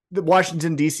the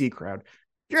Washington, D.C. crowd.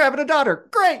 You're having a daughter.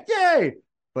 Great. Yay.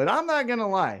 But I'm not going to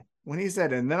lie. When he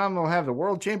said, and then I'm going to have the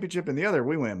world championship in the other,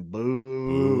 we went boo.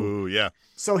 Ooh, yeah.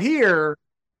 So here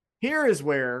is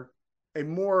where a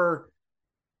more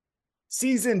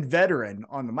seasoned veteran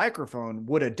on the microphone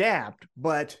would adapt,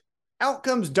 but out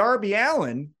comes Darby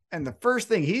Allin, and the first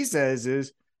thing he says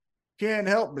is, can't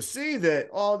help but see that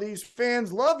all these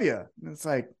fans love you. And it's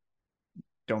like,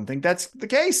 don't think that's the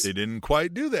case. They didn't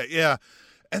quite do that. Yeah.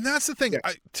 And that's the thing.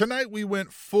 Yeah. Tonight we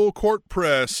went full court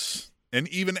press and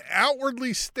even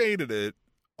outwardly stated it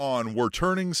on we're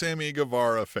turning Sammy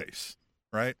Guevara face,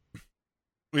 right?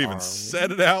 We even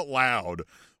said it out loud.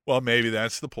 Well, maybe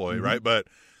that's the ploy, right? But,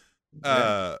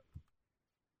 and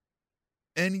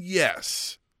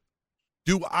yes,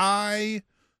 do I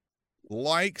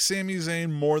like Sami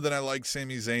Zayn more than I liked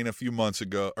Sami Zayn a few months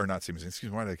ago? Or not Sami Zayn,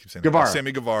 excuse me, why did I keep saying Guevara.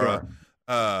 Sammy Guevara.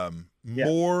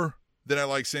 More than I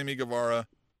like Sammy Guevara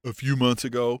a few months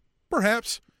ago?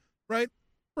 Perhaps, right?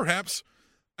 Perhaps.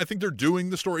 I think they're doing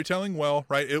the storytelling well,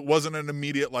 right? It wasn't an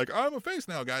immediate, like, I'm a face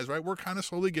now, guys, right? We're kind of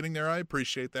slowly getting there. I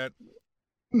appreciate that.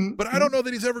 But I don't know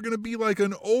that he's ever going to be like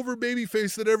an over baby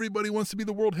face that everybody wants to be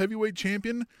the world heavyweight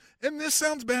champion. And this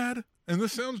sounds bad, and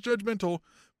this sounds judgmental,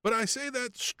 but I say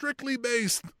that strictly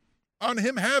based on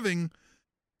him having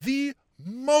the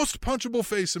most punchable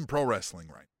face in pro wrestling,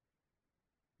 right?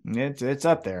 It's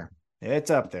up there. It's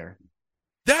up there.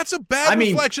 That's a bad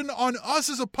reflection on us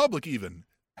as a public, even,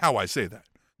 how I say that.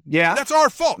 Yeah. That's our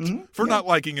fault for not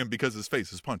liking him because his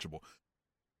face is punchable.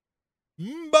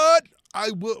 But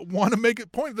I want to make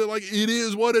it point that, like, it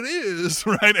is what it is,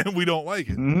 right? And we don't like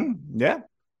it. Yeah.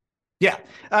 Yeah.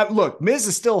 Look, Miz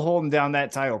is still holding down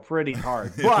that title pretty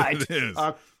hard, but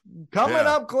coming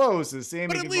up close is Sammy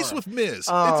Guevara. But at least with Miz, it's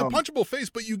a punchable face,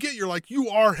 but you're like, you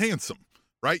are handsome,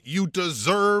 right? You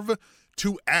deserve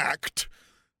to act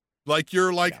like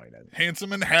you're like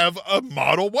handsome and have a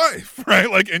model wife, right?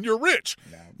 Like, and you're rich.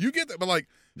 No. You get that. But like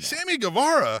Sammy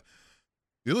Guevara,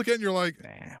 you look at it and you're like,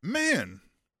 man,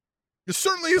 it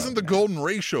certainly isn't the Golden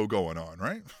Ray show going on,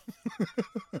 right?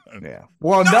 Yeah.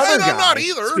 Well, another guy. I'm not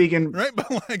either. Speaking, right? But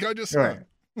like, I just. Right.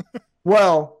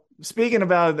 Well, speaking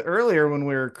about it earlier when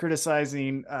we were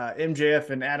criticizing MJF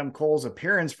and Adam Cole's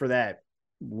appearance for that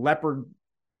leopard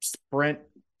sprint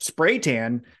spray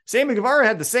tan, Sammy Guevara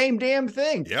had the same damn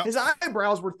thing. Yep. His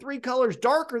eyebrows were 3 colors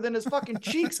darker than his fucking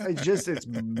cheeks. It's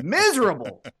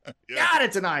miserable. God,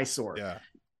 it's an eyesore. Yeah.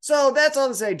 So that's all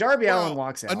to say. Darby Allin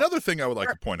walks out. Another thing I would like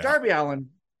to point out. Darby Allin.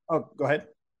 Oh, go ahead.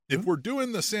 If we're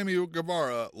doing the Sammy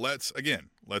Guevara, let's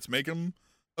make him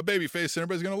a baby face and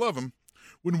everybody's going to love him.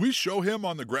 When we show him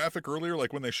on the graphic earlier,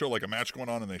 like when they show like a match going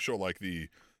on and they show like the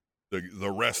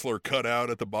wrestler cut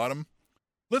out at the bottom,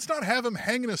 let's not have him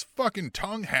hanging his fucking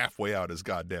tongue halfway out his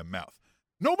goddamn mouth.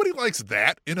 Nobody likes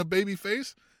that in a baby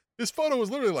face. This photo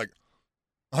was literally like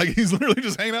he's literally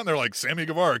just hanging out there like Sammy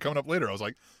Guevara coming up later. I was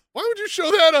like, why would you show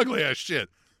that ugly ass shit?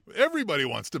 Everybody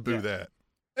wants to boo that.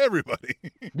 Everybody.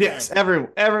 Yes,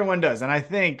 everyone does. And I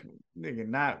think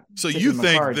not. So you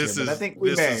think this is, I think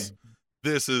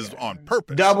this is on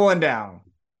purpose. Doubling down.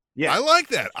 Yeah. I like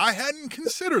that. I hadn't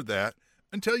considered that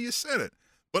until you said it,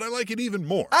 but I like it even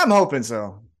more. I'm hoping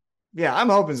so. Yeah, I'm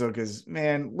hoping so because,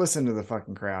 man, listen to the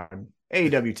fucking crowd.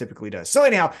 AEW typically does. So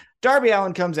anyhow, Darby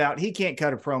Allin comes out. He can't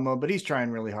cut a promo, but he's trying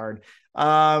really hard.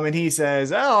 And he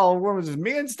says, "Oh, what was this?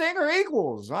 Me and Sting are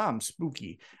equals. I'm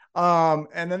spooky."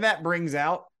 And then that brings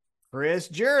out Chris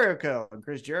Jericho. And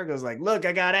Chris Jericho's like, "Look,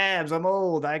 I got abs. I'm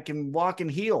old. I can walk in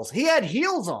heels." He had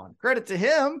heels on. Credit to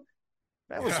him.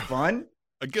 That was fun.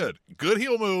 A good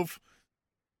heel move.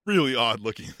 Really odd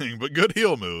looking thing, but good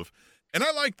heel move. And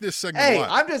I like this segment a lot.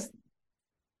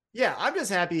 I'm just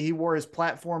happy he wore his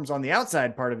platforms on the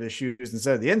outside part of his shoes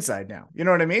instead of the inside now. You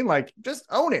know what I mean? Like, just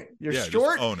own it. You're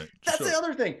short. Just own it. That's the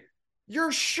other thing.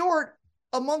 You're short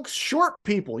amongst short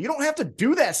people. You don't have to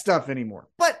do that stuff anymore.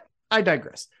 But I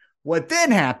digress. What then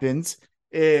happens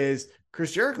is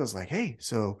Chris Jericho's like, "Hey,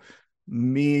 so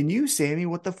me and you, Sammy,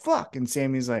 what the fuck?" And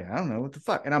Sammy's like, "I don't know, what the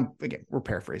fuck?" And we're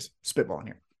paraphrasing, spitballing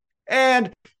here.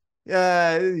 And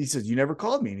he says, "You never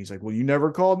called me." And he's like, "Well, you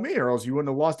never called me, or else you wouldn't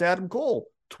have lost Adam Cole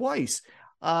twice."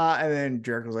 And then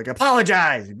Jericho's like,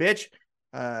 "Apologize, bitch."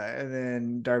 And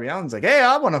then Darby Allin's like, "Hey,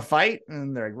 I want to fight."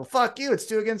 And they're like, "Well, fuck you. It's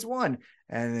 2 against 1.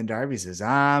 And then Darby says,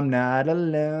 "I'm not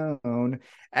alone."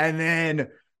 And then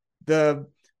the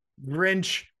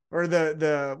Grinch, or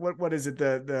the what is it?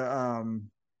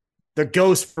 The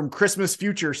ghost from Christmas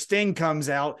Future, Sting, comes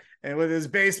out and with his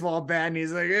baseball bat, and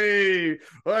he's like, "Hey,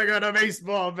 I got a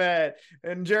baseball bat."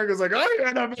 And Jericho's like, "I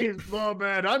got a baseball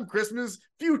bat. I'm Christmas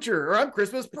Future, or I'm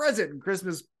Christmas Present." And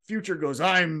Christmas Future goes,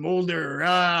 "I'm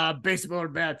older. Baseball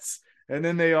bats." And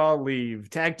then they all leave.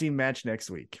 Tag team match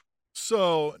next week.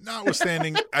 So,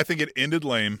 notwithstanding, I think it ended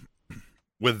lame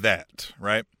with that,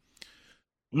 right?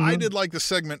 Mm-hmm. I did like the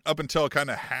segment up until kind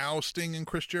of how Sting and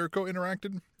Chris Jericho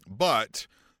interacted, but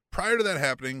prior to that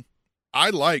happening, I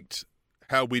liked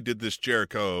how we did this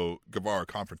Jericho-Guevara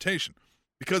confrontation,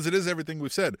 because it is everything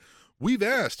we've said. We've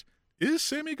asked, is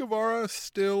Sammy Guevara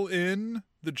still in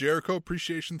the Jericho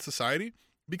Appreciation Society?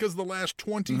 Because the last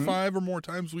 25 or more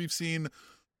times we've seen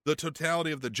the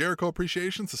totality of the Jericho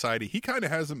Appreciation Society, he kind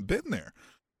of hasn't been there.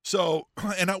 So,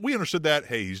 and we understood that,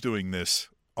 hey, he's doing this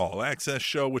All Access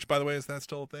show, which, by the way, is that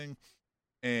still a thing?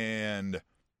 And...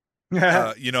 he's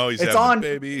having a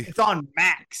baby. It's on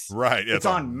Max. Right. It's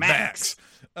on Max.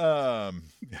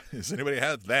 Does anybody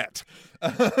have that?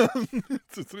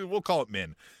 We'll call it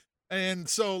Min. And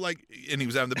so, and he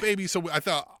was having the baby. So I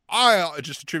thought, I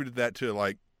just attributed that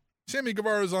to, Sammy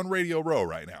Guevara's on Radio Row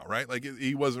right now, right?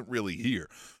 He wasn't really here.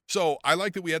 So I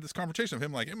like that we had this conversation of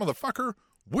him like, "Hey, motherfucker,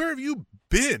 where have you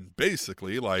been?"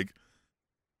 Basically,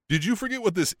 did you forget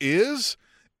what this is?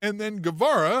 And then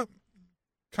Guevara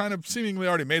kind of seemingly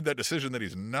already made that decision that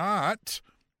he's not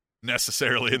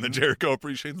necessarily in the Jericho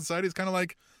Appreciation Society. It's kind of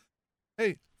like,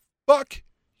 "Hey, fuck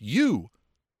you,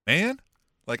 man.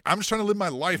 I'm just trying to live my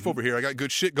life over here. I got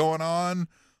good shit going on.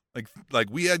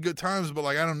 We had good times, but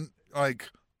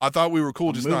I thought we were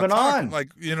cool just not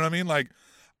talking. You know what I mean?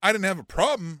 I didn't have a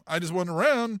problem. I just wasn't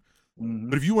around.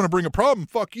 But if you want to bring a problem,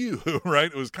 fuck you."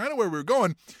 Right? It was kind of where we were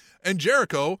going. And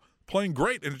Jericho, playing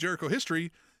great in Jericho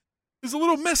history, is a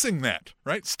little missing that,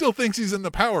 right? Still thinks he's in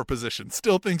the power position.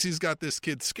 Still thinks he's got this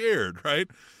kid scared, right?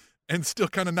 And still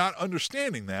kind of not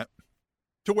understanding that,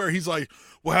 to where he's like,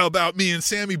 "Well, how about me and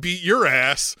Sammy beat your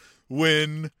ass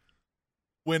when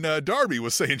Darby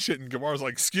was saying shit?" And Guevara's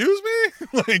like, "Excuse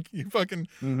me? You fucking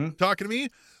talking to me?"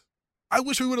 I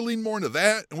wish we would have leaned more into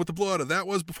that and what the blowout of that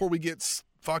was before we get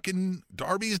fucking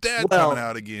Darby's dad coming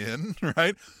out again,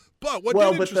 right? But what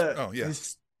did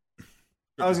interest...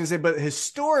 I was going to say, but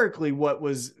historically, what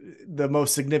was the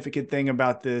most significant thing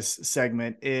about this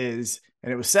segment is,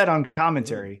 and it was said on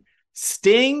commentary,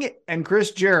 Sting and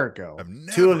Chris Jericho,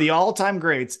 two of the all-time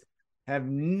greats, have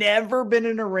never been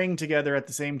in a ring together at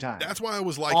the same time. That's why I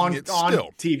was liking it still. On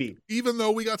TV. Even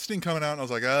though we got Sting coming out, and I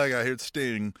was like, I got to hear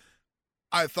Sting.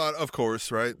 I thought, of course,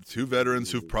 right, two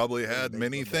veterans who've probably had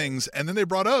many things, and then they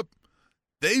brought up,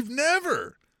 they've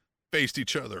never faced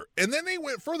each other. And then they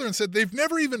went further and said they've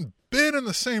never even been in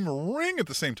the same ring at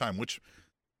the same time, which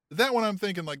that one I'm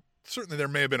thinking certainly there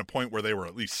may have been a point where they were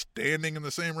at least standing in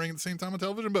the same ring at the same time on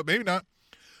television, but maybe not.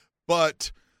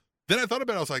 But then I thought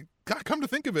about it. I was like, God, come to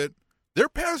think of it, their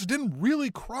paths didn't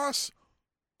really cross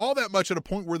all that much at a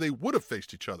point where they would have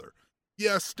faced each other.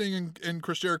 Yes, Sting and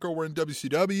Chris Jericho were in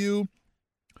WCW,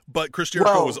 but Chris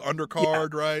Jericho was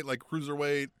undercard, right?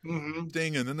 Cruiserweight,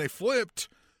 Sting, and then they flipped.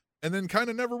 And then kind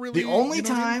of never really... The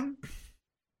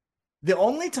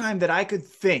only time that I could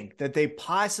think that they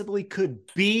possibly could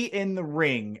be in the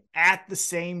ring at the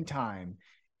same time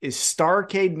is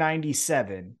Starrcade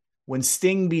 97, when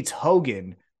Sting beats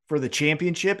Hogan for the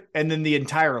championship, and then the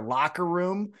entire locker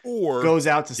room goes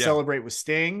out to celebrate with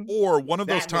Sting. Or one of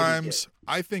those times,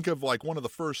 I think of one of the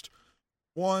first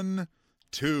 1,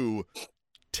 2,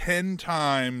 10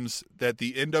 times that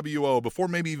the NWO, before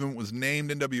maybe even was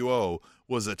named NWO,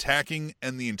 was attacking,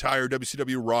 and the entire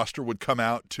WCW roster would come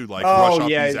out to rush off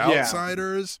these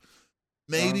outsiders.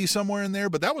 Maybe somewhere in there,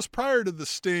 but that was prior to the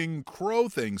Sting Crow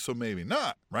thing, so maybe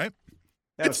not, right?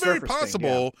 It's very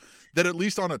possible that at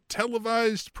least on a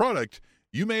televised product,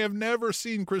 you may have never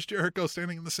seen Chris Jericho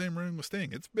standing in the same ring with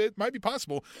Sting. It might be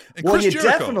possible. And Chris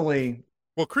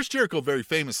Jericho very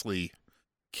famously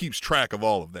keeps track of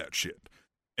all of that shit.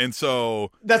 And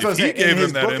so that's what I'm saying. Gave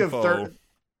him that info.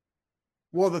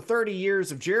 The 30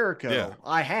 years of Jericho,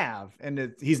 I have,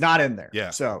 and he's not in there. Yeah.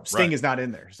 So Sting is not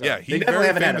in there. So he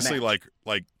very famously like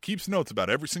keeps notes about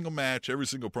every single match, every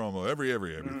single promo,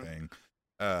 everything.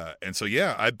 And so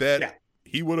I bet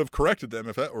he would have corrected them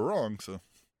if that were wrong. So.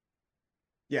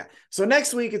 Yeah. So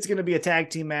next week it's going to be a tag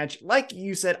team match. Like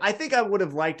you said, I think I would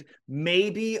have liked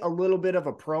maybe a little bit of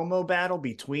a promo battle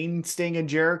between Sting and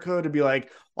Jericho to be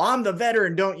like, well, I'm the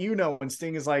veteran, don't you know? And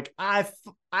Sting is like, I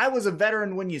was a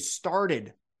veteran when you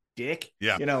started, dick.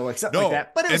 Yeah. Like something like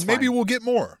that. But it was maybe we'll get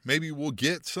more. Maybe we'll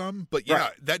get some. But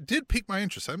that did pique my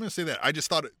interest. I'm going to say that. I just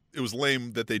thought it was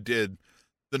lame that they did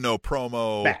the no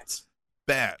promo. Bats.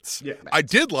 Yeah, bats. I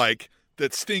did like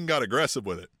that Sting got aggressive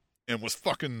with it and was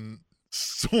fucking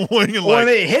swinging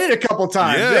they hit it a couple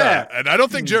times. Yeah. And I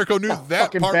don't think Jericho knew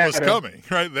that part was coming,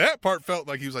 right? That part felt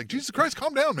like he was like, Jesus Christ,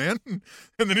 calm down, man. And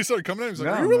then he started coming down. He was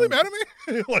like, are you really mad at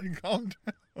me? Like, calm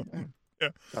down. Yeah.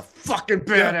 The fucking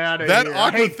bat out of that here.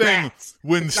 awkward thing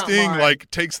when Sting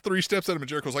takes 3 steps at him and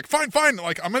Jericho's like, fine.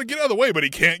 Like, I'm going to get out of the way, but he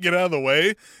can't get out of the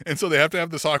way. And so they have to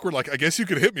have this awkward, like, I guess you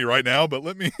could hit me right now, but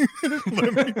let me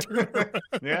turn around.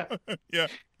 Yeah.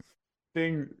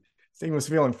 Sting was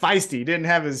feeling feisty. He didn't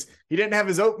have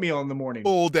his oatmeal in the morning.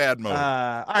 Full dad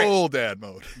mode. Full dad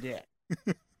mode. Yeah.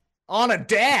 On a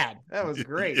dad. That was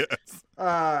great. Yes.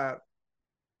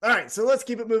 All right, so let's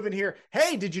keep it moving here.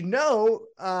 Hey, did you know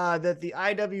that the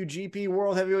IWGP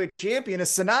World Heavyweight Champion is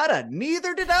Sonata?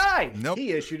 Neither did I. Nope.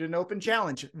 He issued an open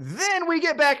challenge. Then we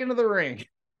get back into the ring.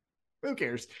 Who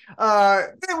cares?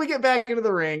 Then we get back into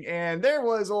the ring, and there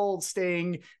was old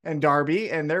Sting and Darby,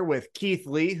 and they're with Keith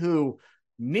Lee, who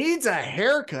needs a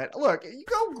haircut. Look, you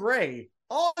go gray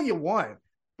all you want,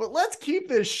 but let's keep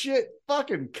this shit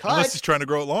fucking cut. Unless he's trying to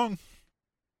grow it long.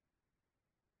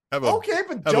 Have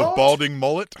a balding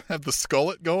mullet. Have the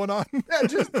skullet going on. Yeah,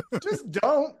 just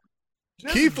don't.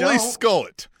 Keith Lee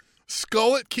skullet.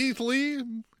 Skullet Keith Lee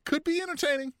could be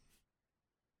entertaining.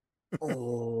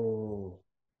 Oh.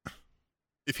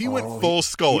 If he went full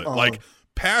skullet, like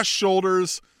past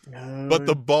shoulders, but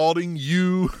the balding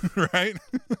right?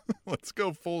 Let's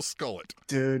go full skullet.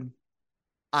 Dude,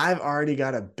 I've already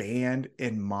got a band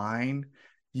in mind.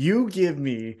 You give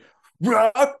me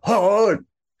rock hard.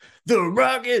 The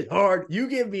rock is hard. You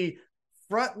give me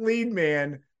front lead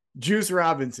man, Juice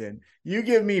Robinson. You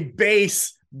give me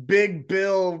bass, Big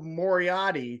Bill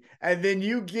Moriarty. And then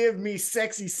you give me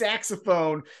sexy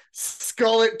saxophone,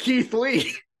 Skullet Keith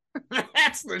Lee.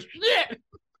 That's the shit.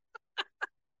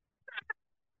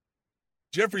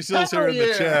 Jeffrey Sills here in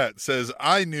the chat says,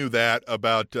 I knew that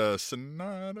about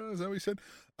Sonata. Is that what he said?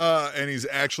 And he's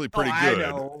actually pretty good.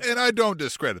 And I don't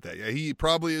discredit that. Yeah, he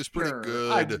probably is pretty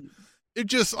good. It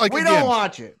just like we don't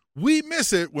watch it. We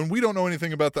miss it when we don't know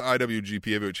anything about the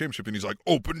IWGP Heavyweight Championship, and he's like,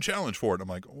 open challenge for it. I'm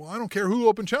like, well, I don't care who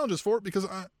open challenges for it because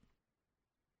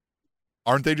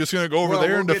aren't they just going to go over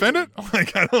there and defend it?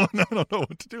 Like, I don't know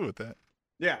what to do with that.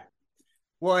 Yeah.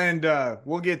 Well, and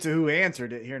we'll get to who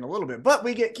answered it here in a little bit. But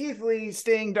we get Keith Lee,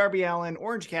 Sting, Darby Allin,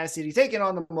 Orange Cassidy taking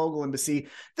on the Mogul Embassy.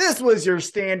 This was your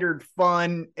standard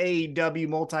fun AEW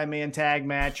multi-man tag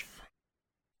match.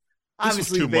 This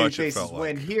obviously, was too much. It felt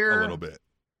like here a little bit.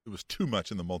 It was too much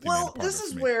in the multi-man department.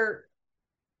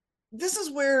 This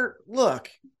is where. Look,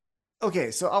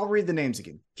 okay. So I'll read the names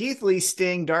again: Keith Lee,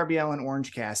 Sting, Darby Allin,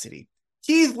 Orange Cassidy.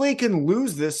 Keith Lee can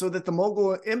lose this so that the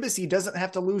Mogul Embassy doesn't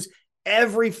have to lose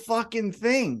every fucking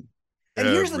thing. And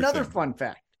here's another fun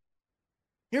fact.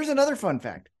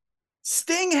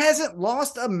 Sting hasn't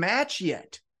lost a match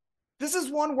yet. This is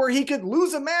one where he could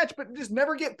lose a match, but just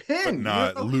never get pinned.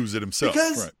 But not lose it himself.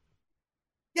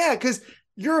 Yeah, because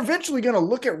you're eventually going to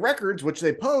look at records, which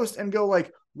they post, and go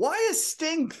like, why is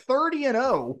Sting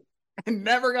 30-0 and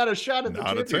never got a shot at the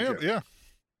championship?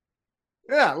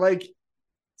 Yeah, like,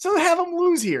 so have him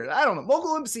lose here. I don't know.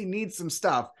 Mogul Embassy needs some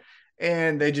stuff,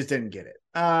 and they just didn't get it.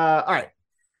 All right.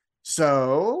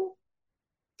 So,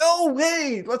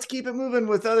 hey, let's keep it moving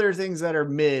with other things that are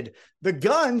mid. The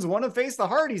Guns want to face the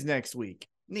Hardys next week.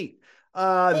 Neat.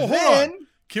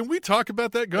 Can we talk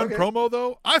about that Gun promo,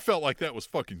 though? I felt like that was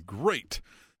fucking great.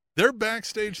 Their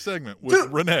backstage segment with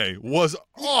Renee was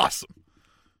awesome.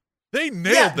 They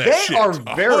nailed that shit. They are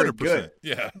very 100%. good.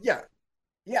 Yeah.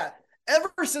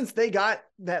 Ever since they got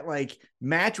that like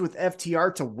match with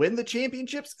FTR to win the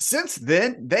championships, since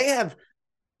then they have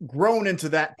grown into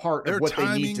that part of what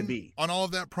they need to be. On all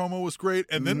of that promo was great,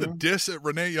 and then the diss at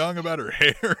Renee Young about her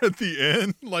hair at the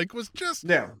end, like, was just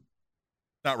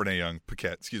not Renee Young,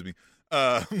 Paquette, excuse me.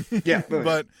 But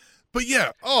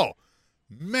yeah. Oh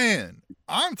man,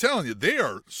 I'm telling you, they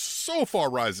are so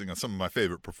far rising on some of my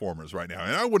favorite performers right now,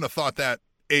 and I wouldn't have thought that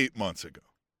 8 months ago.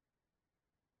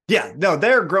 Yeah, no,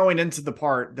 they're growing into the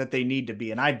part that they need to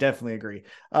be, and I definitely agree.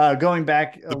 Going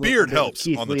back, the beard helps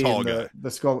on the tall guy.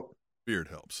 The skull beard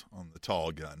helps on the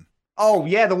tall gun. Oh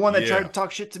yeah, the one that tried to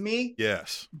talk shit to me.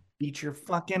 Yes, beat your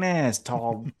fucking ass,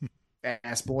 tall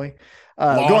ass boy.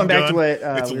 Going back to what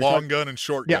it's long gun and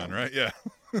short gun, right? Yeah,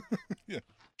 yeah.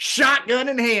 Shotgun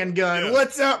and handgun. Yeah.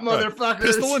 What's up, motherfuckers?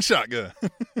 Pistol and shotgun.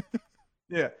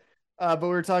 Yeah, but we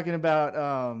were talking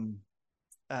about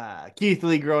Keith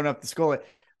Lee growing up the skull.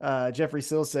 Jeffrey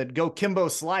Sill said, "Go Kimbo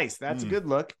Slice." That's a good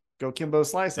look. Go Kimbo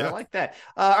Slice. Yeah. I like that.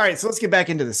 All right, so let's get back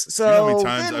into this. So, you know how many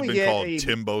times I've been called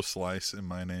Timbo Slice in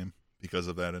my name because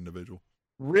of that individual?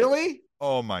 Really?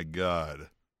 Oh my God!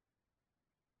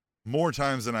 More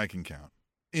times than I can count.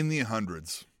 In the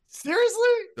hundreds. Seriously?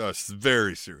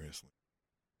 Very seriously.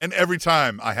 And every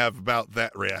time I have about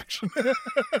that reaction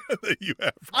that you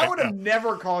have. I would have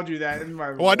never called you that in my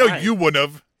life. Well, I know you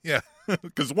wouldn't have. Yeah.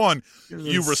 Because one,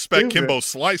 you respect Kimbo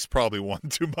Slice probably one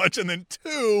too much, and then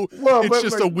two, it's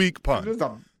just a weak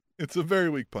pun. It's a very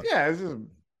weak pun. Yeah, it's just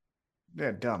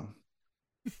dumb.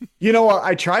 You know what?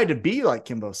 I tried to be like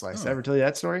Kimbo Slice. Did I ever tell you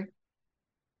that story?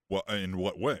 Well, in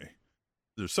what way?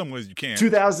 There's some ways you can't.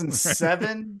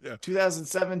 2007, yeah.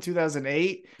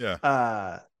 2008. Yeah.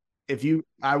 I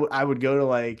would go to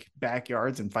like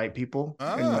backyards and fight people,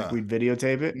 and like we'd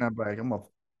videotape it, and I'm like,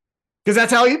 because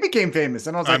that's how he became famous.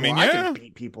 And I was like, I can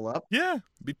beat people up. Yeah,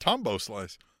 be Tombo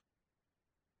Slice.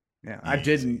 Yeah, I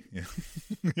didn't.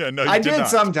 Yeah, no, I did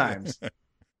sometimes,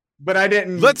 but I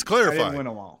didn't. Let's clarify. I didn't win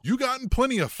them all. You got in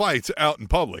plenty of fights out in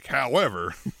public.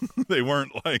 However, they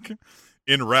weren't like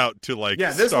en route to like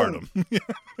stardom.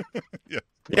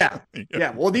 Yeah.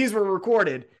 Well, these were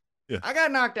recorded. Yeah. I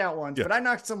got knocked out once, but I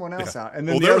knocked someone else out. And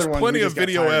then there was plenty of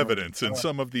video evidence in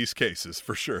some of these cases,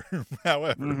 for sure.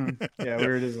 However, we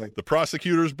were just like the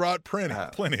prosecutors brought plenty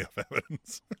of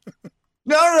evidence.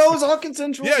 No, it was all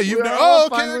consensual. Yeah, okay,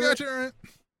 I got you. All right.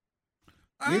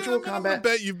 Mutual combat. I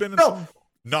bet you've been in some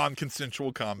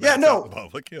non-consensual combat. Yeah, no. In the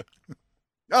public. Yeah.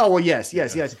 Oh well, yes.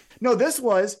 No, this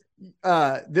was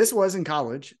in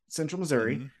college, Central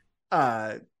Missouri.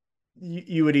 Mm-hmm.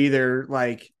 You would either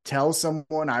like tell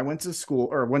someone I went to school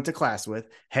or went to class with,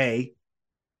 hey,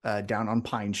 down on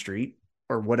Pine Street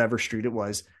or whatever street it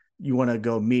was, you want to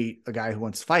go meet a guy who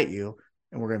wants to fight you,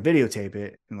 and we're going to videotape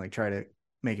it and like try to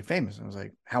make it famous. And I was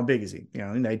like, how big is he? You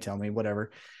know, and they'd tell me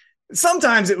whatever.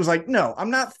 Sometimes it was like, no,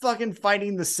 I'm not fucking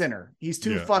fighting the center. He's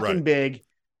too fucking big.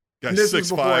 Guy's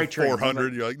 6'5", 400.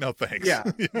 Like, you're like, no, thanks. Yeah.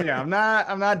 I'm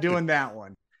not doing that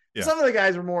one. Yeah. Some of the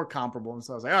guys were more comparable. And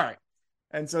so I was like, all right.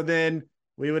 And so then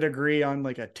we would agree on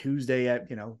like a Tuesday at,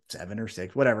 7 or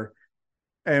 6, whatever.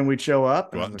 And we'd show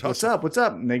up. And like, what's up? What's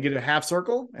up? And they get a half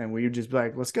circle. And we would just be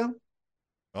like, let's go.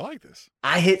 I like this.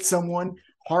 I hit someone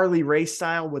Harley race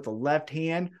style with the left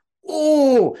hand.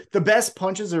 Oh, the best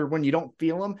punches are when you don't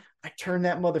feel them. I turned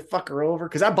that motherfucker over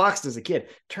because I boxed as a kid.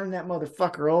 Turned that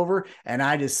motherfucker over, and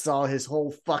I just saw his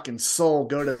whole fucking soul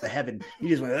go to heaven. He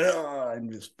just went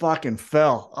and just fucking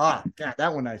fell. Ah, God,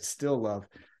 that one I still love.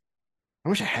 I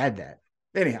wish I had that.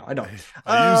 Anyhow, I don't.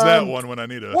 I use that one when I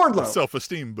need a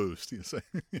self-esteem boost. You say,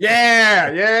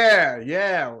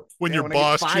 yeah. When your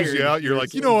boss chews you out, you're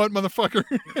like, you know what, motherfucker.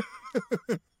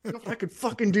 You know what I could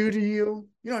fucking do to you?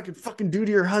 You know what I could fucking do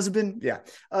to your husband? Yeah.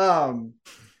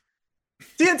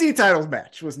 TNT titles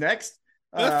match was next.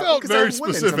 That felt very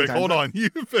specific. Hold on.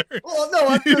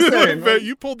 I'm just saying.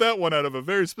 You pulled that one out of a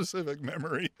very specific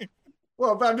memory.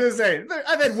 Well, but I'm just saying,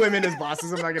 I've had women as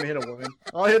bosses. I'm not going to hit a woman.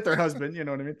 I'll hit their husband. You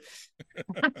know what I mean?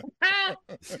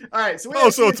 All right. So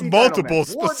so it's multiple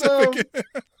specific.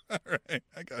 All right.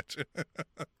 I got you.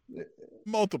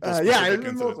 Multiple specific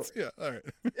incidents. Yeah. All right.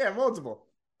 Yeah, multiple.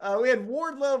 We had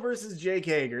Wardlow versus Jake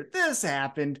Hager. This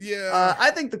happened. Yeah.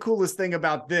 I think the coolest thing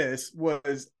about this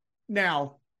was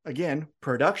now, again,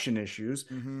 production issues.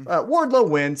 Mm-hmm. Wardlow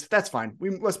wins. That's fine.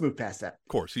 Let's move past that.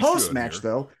 Of course. Post-match,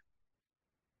 though,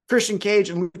 Christian Cage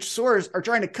and Luchasaurus are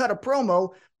trying to cut a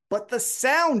promo, but the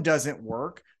sound doesn't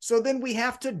work. So then we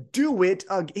have to do it.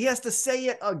 He has to say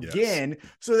it again.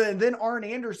 Yes. So then Arn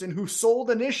Anderson, who sold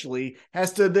initially,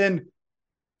 has to then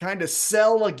kind of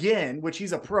sell again, which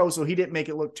he's a pro, so he didn't make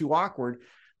it look too awkward.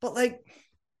 But like,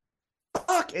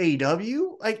 fuck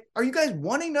AEW. Like, are you guys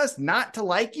wanting us not to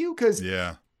like you? Because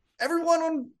everyone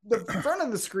on the front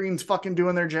of the screen's fucking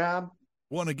doing their job.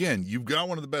 Well, and again, you've got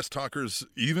one of the best talkers,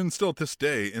 even still at this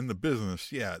day, in the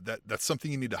business. Yeah, that's something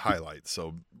you need to highlight.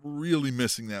 So really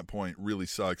missing that point really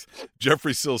sucks.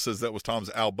 Jeffrey Sill says that was Tom's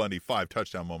Al Bundy 5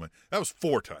 touchdown moment. That was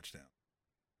 4 touchdowns.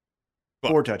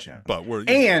 4 touchdowns. But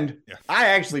I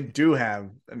actually do have.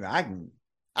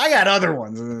 I got other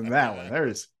ones than that one.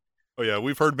 There's. Oh yeah,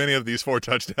 we've heard many of these 4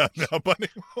 touchdown Al Bundy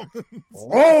moments.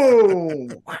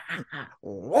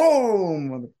 Whoa,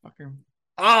 motherfucker.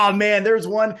 Oh man, there's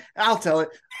one. I'll tell it.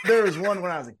 There was one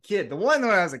when I was a kid. The one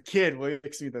when I was a kid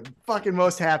makes me the fucking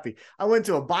most happy. I went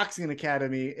to a boxing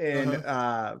academy in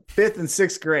 5th and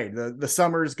 6th grade. The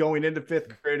summers going into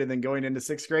 5th grade and then going into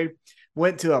 6th grade.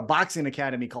 Went to a boxing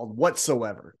academy called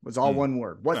Whatsoever. It was all one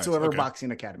word. Whatsoever. Nice. Okay.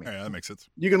 Boxing Academy. Yeah, that makes sense.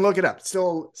 You can look it up.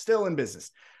 Still in business.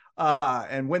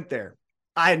 And went there.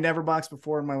 I had never boxed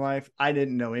before in my life. I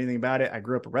didn't know anything about it. I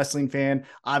grew up a wrestling fan.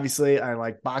 Obviously, I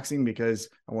liked boxing because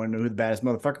I wanted to know who the baddest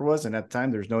motherfucker was. And at the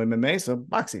time, there's no MMA, so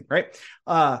boxing, right?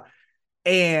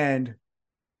 And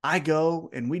I go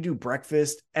and we do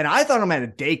breakfast. And I thought I'm at a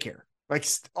daycare. Like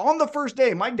on the first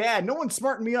day, my dad, no one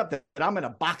smartened me up that I'm at a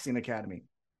boxing academy.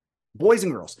 Boys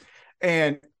and girls.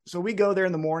 And so we go there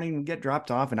in the morning and get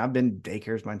dropped off. And I've been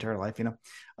daycares my entire life,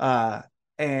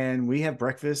 and we have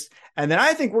breakfast. And then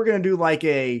I think we're going to do like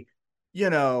hey,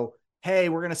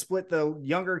 we're going to split the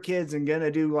younger kids and going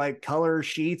to do like color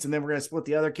sheets. And then we're going to split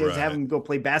the other kids, have them go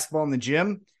play basketball in the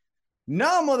gym.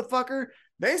 No, motherfucker.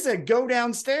 They said, go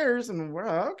downstairs. And we're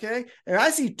like, okay. And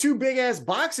I see 2 big ass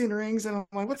boxing rings. And I'm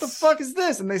like, what the fuck is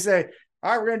this? And they say,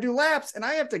 all right, we're going to do laps. And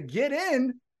I have to get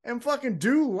in and fucking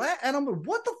do laps. And I'm like,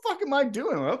 what the fuck am I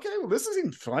doing? Like, okay, well, this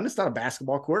isn't fun. It's not a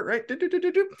basketball court, right?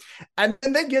 And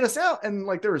then they get us out. And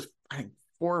like, there was, I think,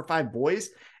 4 or 5 boys.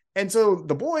 And so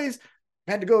the boys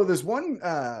had to go to this one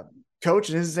coach,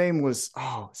 and his name was,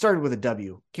 started with a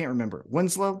W. Can't remember.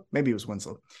 Winslow? Maybe it was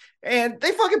Winslow. And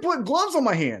they fucking put gloves on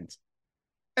my hands.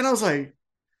 And I was like,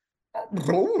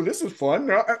 oh, this is fun.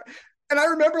 And I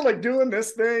remember like doing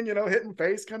this thing, hitting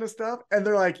face kind of stuff. And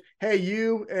they're like, hey,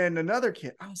 you and another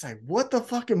kid. I was like, what the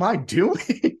fuck am I doing?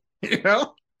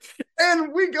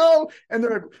 And we go and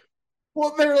they're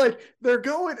like, they're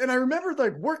going. And I remember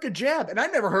like work a jab. And I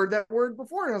never heard that word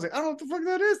before. And I was like, I don't know what the fuck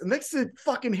that is. And next it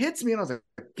fucking hits me. And I was like,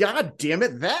 God damn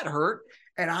it, that hurt.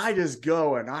 And I just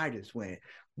go and I just went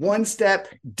 1 step,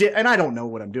 dip. And I don't know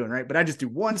what I'm doing, right? But I just do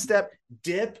 1 step,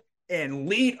 dip, and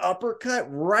lead uppercut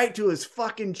right to his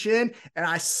fucking chin. And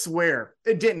I swear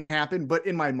it didn't happen, but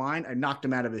in my mind, I knocked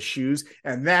him out of his shoes.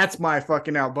 And that's my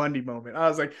fucking Al Bundy moment. I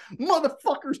was like,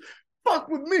 motherfuckers, fuck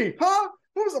with me, huh?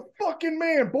 Who's a fucking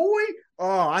man, boy?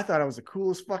 Oh, I thought I was the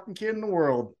coolest fucking kid in the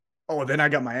world. Oh, then I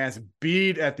got my ass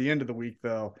beat at the end of the week,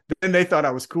 though. Then they thought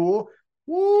I was cool.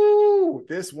 Woo!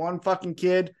 This one fucking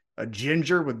kid, a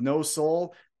ginger with no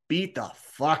soul, beat the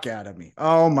fuck out of me.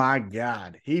 Oh my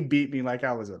God. He beat me like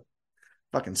I was a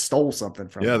fucking stole something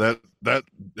from him. That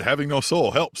having no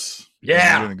soul helps.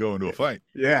 Yeah. You're going to go into a fight.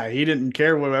 Yeah, he didn't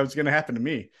care what was going to happen to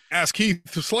me. Ask Heath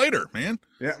Slater, man.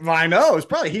 Yeah, I know. It's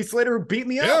probably Heath Slater who beat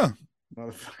me up. Yeah.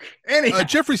 Motherfucker. Anyhow.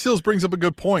 Jeffrey Sills brings up a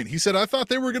good point. He said, I thought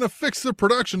they were going to fix the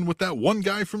production with that one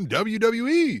guy from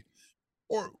WWE.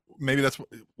 Or maybe that's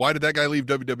why did that guy leave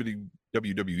WWE?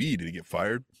 Did he get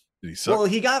fired? Did he suck? Well,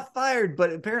 he got fired,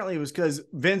 but apparently it was because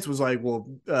Vince was like, well,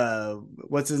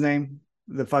 what's his name?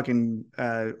 The fucking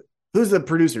who's the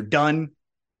producer? Dunn,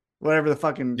 whatever the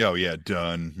fucking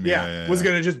Dunn. Yeah, was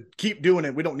gonna just keep doing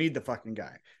it. We don't need the fucking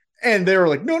guy. And they were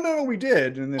like, no, we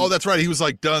did. And then, that's right. He was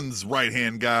like Dunn's right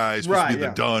hand guy, supposed to be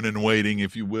the Dunn in waiting,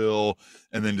 if you will.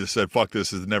 And then just said, fuck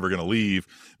this, is never gonna leave.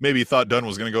 Maybe he thought Dunn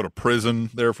was gonna go to prison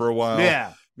there for a while.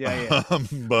 Yeah.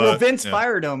 But Vince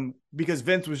fired him because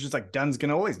Vince was just like, Dunn's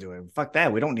gonna always do it. Fuck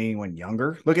that. We don't need anyone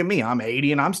younger. Look at me. I'm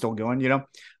 80 and I'm still going,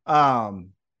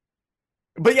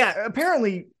 But yeah,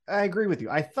 apparently I agree with you.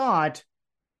 I thought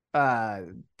he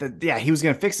was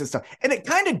going to fix this stuff. And it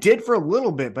kind of did for a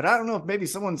little bit, but I don't know if maybe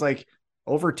someone's like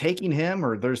overtaking him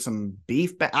or there's some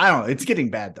beef. I don't know. It's getting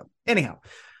bad though. Anyhow.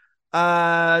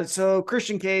 So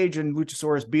Christian Cage and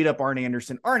Luchasaurus beat up Arn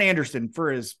Anderson. Arn Anderson,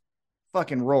 for his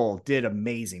fucking role, did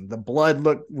amazing. The blood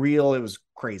looked real. It was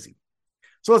crazy.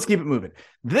 So let's keep it moving.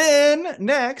 Then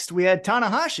next we had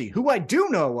Tanahashi, who I do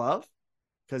know of,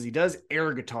 because he does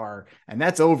air guitar, and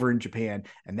that's over in Japan,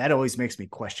 and that always makes me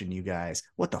question you guys.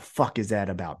 What the fuck is that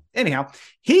about? Anyhow,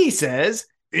 he says,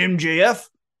 MJF,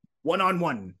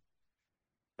 one-on-one.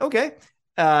 Okay.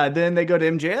 Then they go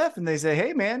to MJF, and they say,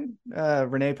 hey, man.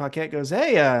 Renee Paquette goes,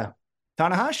 hey,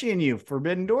 Tanahashi and you,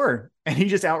 Forbidden Door. And he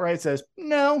just outright says,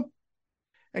 no.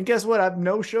 And guess what? I've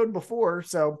no-showed before,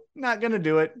 so not going to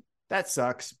do it. That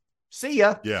sucks. See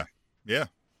ya. Yeah.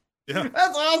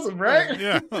 That's awesome, right?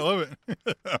 Yeah, I love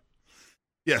it.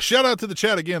 Yeah, shout out to the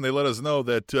chat again. They let us know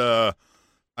that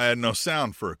I had no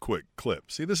sound for a quick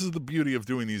clip. See, this is the beauty of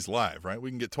doing these live, right? We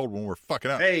can get told when we're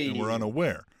fucking up and we're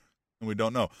unaware and we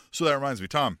don't know. So that reminds me,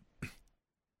 Tom.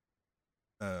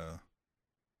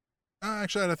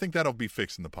 Actually, I think that'll be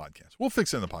fixed in the podcast. We'll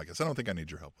fix it in the podcast. I don't think I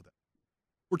need your help with that.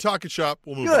 We're talking shop.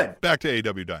 We'll move on. Back to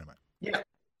AEW Dynamite. Yeah.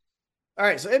 All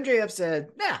right, so MJF said,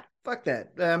 nah, fuck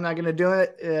that. I'm not going to do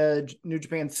it. New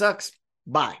Japan sucks.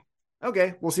 Bye.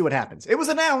 Okay, we'll see what happens. It was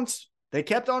announced. They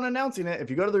kept on announcing it. If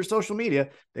you go to their social media,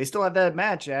 they still have that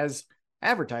match as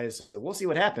advertised. So we'll see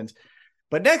what happens.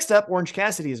 But next up, Orange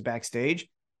Cassidy is backstage.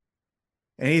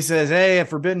 And he says, hey, a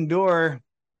forbidden door.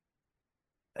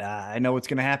 I know what's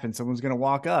going to happen. Someone's going to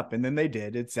walk up. And then they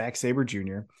did. It's Zack Sabre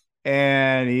Jr.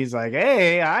 And he's like,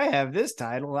 hey, I have this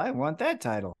title. I want that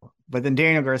title. But then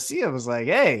Daniel Garcia was like,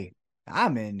 hey,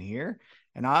 I'm in here.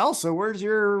 And I also, where's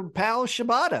your pal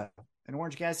Shibata? And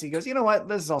Orange Cassidy goes, you know what?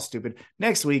 This is all stupid.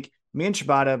 Next week, me and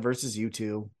Shibata versus you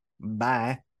two.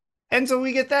 Bye. And so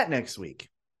we get that next week.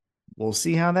 We'll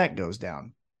see how that goes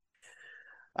down.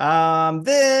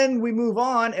 Then we move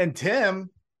on. And Tim,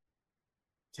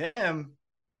 we're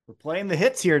playing the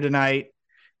hits here tonight.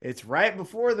 It's right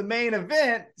before the main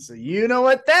event. So you know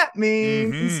what that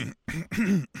means.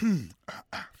 Mm-hmm.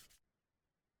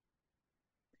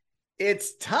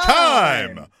 It's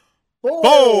time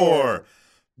for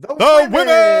the women.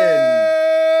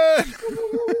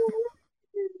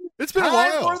 It's been a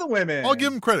while. For the women. I'll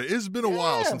give them credit. It's been a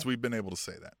while since we've been able to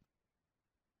say that.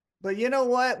 But you know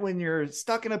what? When you're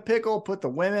stuck in a pickle, put the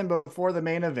women before the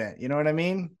main event. You know what I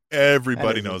mean?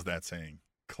 Everybody knows that saying.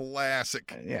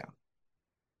 Classic. Yeah.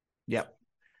 Yep.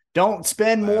 Don't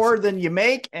spend more than you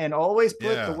make, and always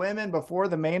put the women before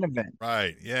the main event.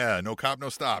 Right. Yeah. No cop, no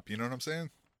stop. You know what I'm saying?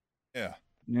 Yeah.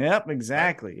 Yep.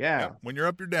 Exactly. Yeah. Yep. When you're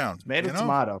up, you're down. Made a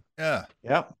tomato. Yeah.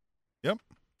 Yep. Yep.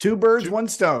 Two birds, one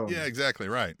stone. Yeah, exactly.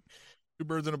 Right. Two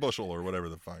birds in a bushel or whatever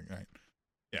the fuck. Right.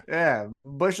 Yeah. Yeah.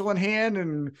 Bushel in hand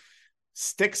and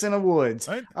sticks in the woods.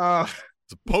 Right.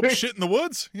 It's a Pope shit in the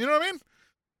woods. You know what I mean?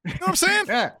 You know what I'm saying?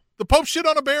 Yeah. The Pope shit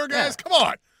on a bear, guys. Yeah. Come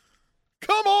on.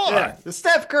 Come on. Yeah. Does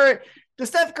Steph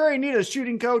Curry need a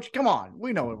shooting coach? Come on.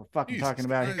 We know what we're fucking talking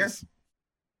about here.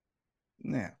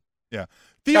 Yeah. Yeah.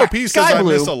 TOP says I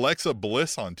miss Alexa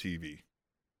Bliss on TV.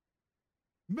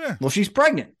 Yeah. Well, she's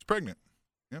pregnant. She's pregnant.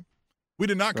 Yeah. We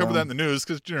did not cover that in the news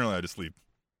because generally I just leave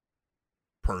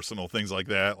personal things like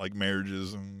that, like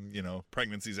marriages and,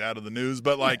 pregnancies out of the news.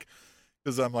 But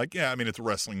because I'm like, yeah, I mean, it's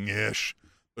wrestling-ish,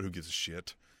 but who gives a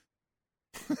shit?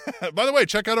 By the way,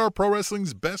 check out our Pro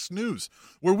Wrestling's Best News,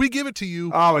 where we give it to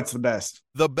you. Oh, it's the best.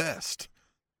 The best.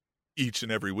 Each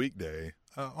and every weekday.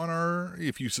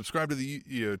 If you subscribe to the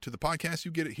podcast,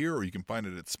 you get it here, or you can find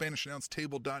it at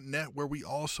SpanishAnnounceTable.net, where we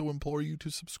also implore you to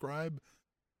subscribe.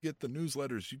 Get the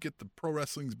newsletters. You get the Pro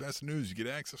Wrestling's Best News. You get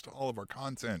access to all of our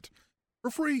content for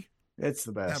free. It's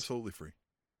the best. Absolutely free.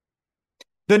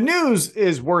 The news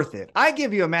is worth it. I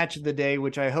give you a match of the day,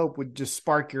 which I hope would just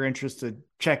spark your interest to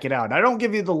check it out. I don't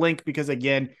give you the link because,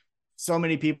 again, so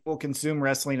many people consume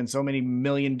wrestling in so many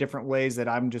million different ways that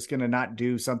I'm just going to not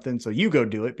do something. So you go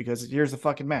do it because here's the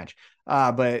fucking match.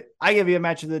 But I give you a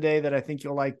match of the day that I think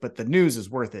you'll like, but the news is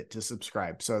worth it to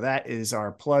subscribe. So that is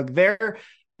our plug there.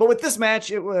 But with this match,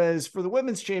 it was for the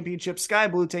women's championship, Sky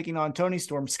Blue taking on Toni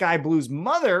Storm. Sky Blue's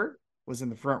mother was in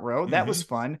the front row. That was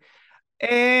fun.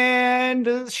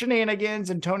 And shenanigans,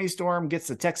 and Toni Storm gets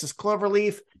the Texas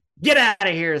Cloverleaf. Get out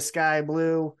of here, Sky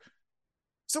Blue.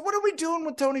 So what are we doing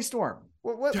with Toni Storm?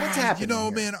 What's happening?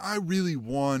 Here? Man, I really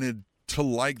wanted to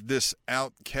like this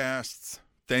Outcasts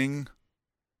thing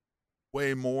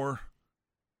way more.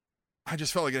 I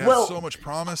just felt like it had so much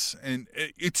promise, and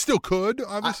it still could.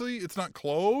 Obviously, it's not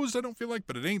closed, I don't feel like,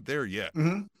 but it ain't there yet.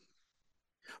 Mm-hmm.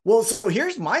 Well, so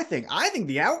here's my thing. I think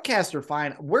the Outcasts are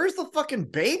fine. Where's the fucking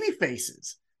baby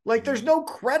faces? There's no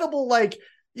credible,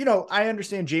 I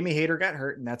understand Jamie Hayter got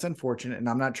hurt, and that's unfortunate, and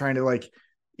I'm not trying to,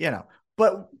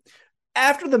 but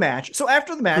after the match,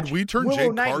 could we turn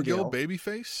Jade Cargill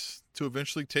babyface to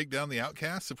eventually take down the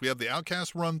Outcasts? If we have the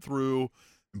Outcasts run through,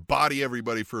 body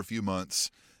everybody for a few months,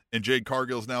 and Jade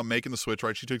Cargill's now making the switch,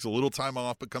 right? She takes a little time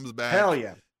off, but comes back. Hell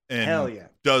yeah. And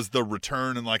does the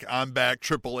return and I'm back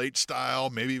Triple H style,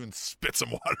 maybe even spit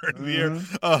some water into the air.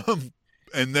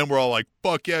 And then we're all like,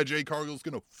 fuck yeah, Jade Cargill's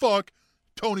going to fuck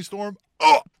Toni Storm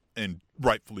up. And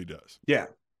rightfully does. Yeah.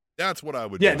 That's what I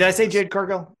would do. Yeah, did I say Jade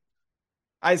Cargill?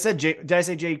 I said, did I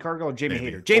say Jade Cargill or Jamie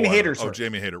Hayter? Jamie Hayter's hurt.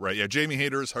 Jamie Hayter, right. Yeah, Jamie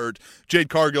Hayter is hurt. Jade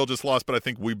Cargill just lost, but I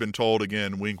think we've been told,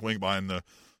 again, wink, wink, behind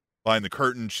the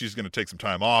curtain, she's going to take some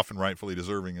time off and rightfully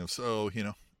deserving of so,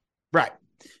 Right.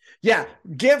 Yeah,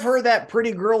 give her that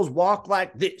Pretty Girls Walk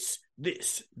Like This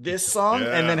song,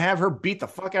 and then have her beat the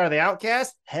fuck out of the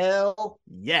Outcast. Hell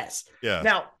yes. Yeah.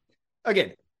 Now,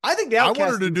 again, I think the Outcast. I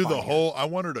want her to do the whole. I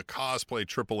want her to cosplay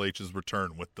Triple H's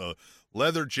return with the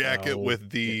leather jacket, with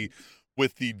the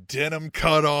denim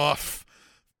cut off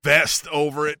vest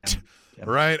over it,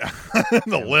 right?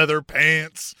 The leather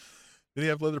pants. Did he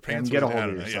have leather pants? Tim, get a hold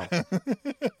of yourself.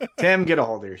 Tim, get a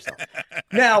hold of yourself.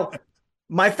 Now,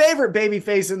 my favorite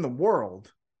babyface in the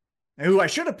world, who I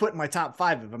should have put in my top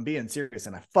 5 if I'm being serious,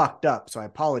 and I fucked up, so I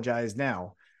apologize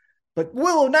now. But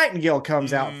Willow Nightingale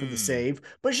comes out for the save,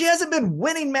 but she hasn't been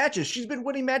winning matches. She's been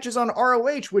winning matches on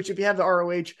ROH, which if you have the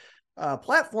ROH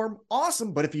platform,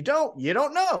 awesome. But if you don't, you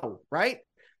don't know, right?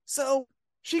 So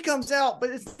she comes out, but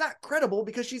it's not credible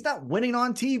because she's not winning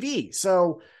on TV.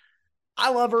 So I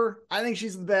love her. I think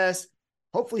she's the best.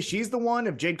 Hopefully she's the one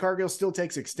if Jade Cargill still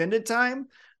takes extended time.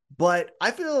 But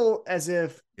I feel as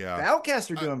if the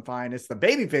Outcasts are doing fine. It's the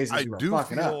babyfaces who are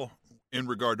fucking up. In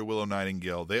regard to Willow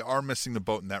Nightingale, they are missing the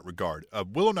boat in that regard.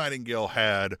 Willow Nightingale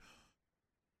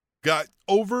got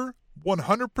over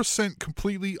 100%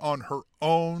 completely on her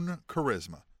own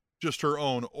charisma, just her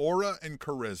own aura and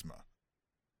charisma.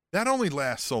 That only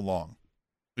lasts so long.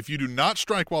 If you do not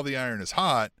strike while the iron is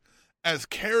hot, as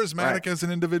charismatic as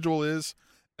an individual is,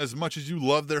 as much as you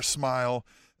love their smile,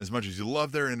 as much as you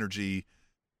love their energy,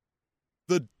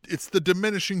 it's the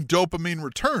diminishing dopamine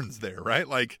returns there, right?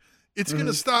 Like, it's going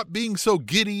to stop being so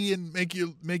giddy and make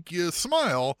you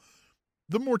smile.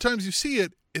 The more times you see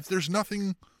it, if there's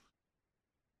nothing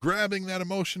grabbing that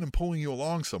emotion and pulling you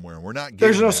along somewhere, and we're not getting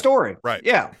there's no story. Right.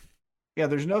 Yeah,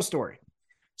 there's no story.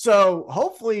 So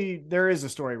hopefully there is a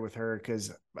story with her,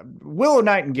 because Willow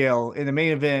Nightingale in the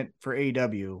main event for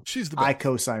AEW, she's the best. I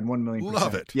co-sign 1,000,000%.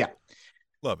 Love it. Yeah.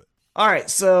 Love it. All right.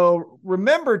 So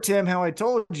remember, Tim, how I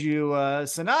told you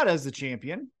Sonata is the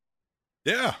champion.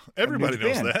 Yeah, everybody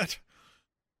knows that.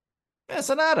 Yeah,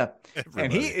 Sonata.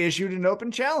 And he issued an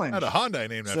open challenge. Had a Hyundai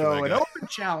named after that So guy. an open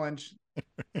challenge.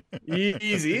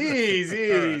 Easy.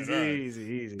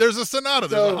 There's a Sonata.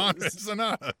 There's a Honda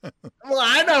Sonata. Well,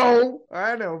 I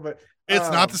know, but it's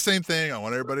not the same thing. I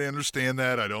want everybody to understand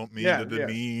that. I don't mean to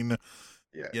demean,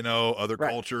 other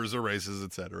cultures or races,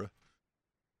 etc.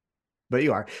 But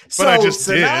you are. But I just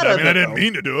Sonata, did. I mean, I didn't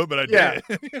mean to do it, but I did.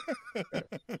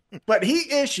 But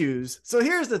he issues. So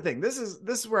here's the thing. This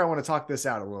is where I want to talk this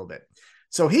out a little bit.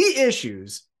 So he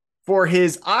issues for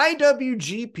his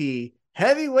IWGP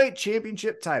Heavyweight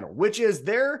Championship title, which is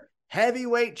their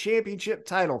heavyweight championship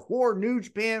title for New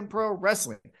Japan Pro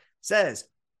Wrestling. Says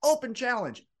open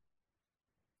challenge.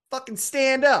 Fucking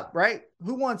stand up, right?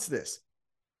 Who wants this?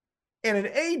 And in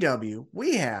AEW,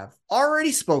 we have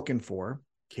already spoken for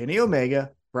Kenny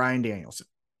Omega, Bryan Danielson.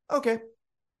 Okay.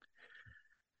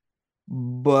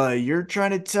 But you're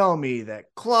trying to tell me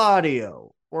that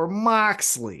Claudio or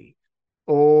Moxley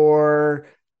or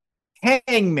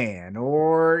Hangman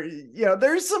or,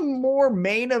 there's some more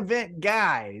main event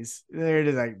guys. They're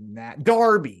just like, nah.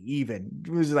 Darby even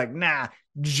was like, nah.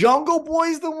 Jungle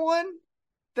Boy's the one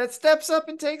that steps up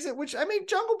and takes it, which, I mean,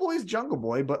 Jungle Boy's Jungle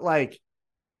Boy, but like,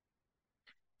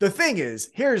 the thing is,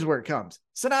 here's where it comes.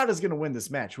 Sonata's going to win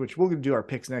this match, which we're going to do our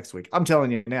picks next week. I'm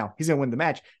telling you now, he's going to win the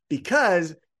match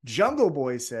because Jungle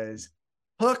Boy says,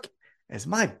 Hook, as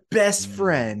my best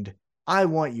friend, I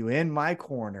want you in my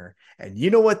corner. And you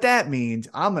know what that means?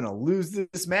 I'm going to lose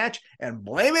this match and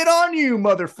blame it on you,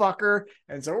 motherfucker.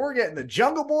 And so we're getting the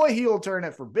Jungle Boy heel turn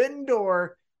at Forbidden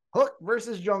Door, Hook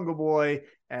versus Jungle Boy,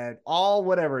 and all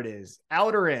whatever it is,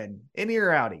 out or in, innie or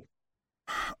outie.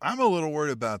 I'm a little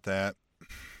worried about that.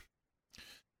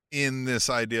 In this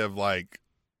idea of like,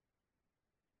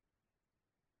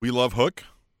 we love Hook.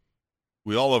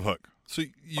 We all love Hook. So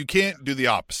you can't do the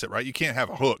opposite, right? You can't have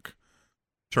Hook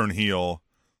turn heel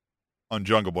on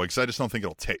Jungle Boy because I just don't think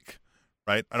it'll take,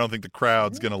 right? I don't think the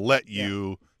crowd's going to let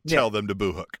you tell them to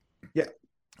boo Hook. Yeah.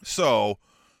 So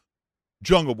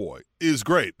Jungle Boy is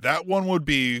great. That one would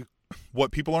be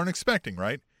what people aren't expecting,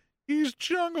 right? He's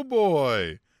Jungle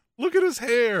Boy. Look at his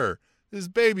hair, his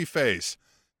baby face.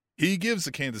 He gives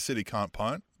the Kansas City comp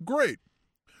punt. Great.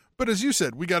 But as you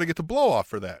said, we got to get the blow off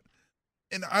for that.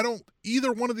 And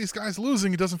either one of these guys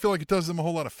losing, it doesn't feel like it does them a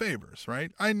whole lot of favors,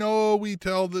 right? I know we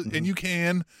tell and you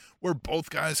can, where both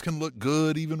guys can look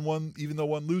good even though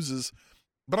one loses.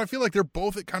 But I feel like they're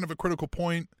both at kind of a critical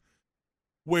point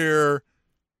where,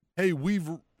 hey, we've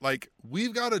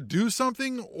got to do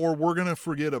something or we're going to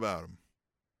forget about them.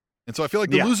 And so I feel like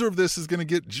the loser of this is going to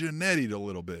get Janetti'd a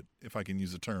little bit, if I can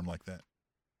use a term like that.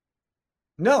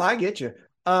 No, I get you.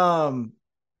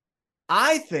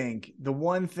 I think the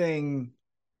one thing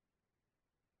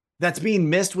that's being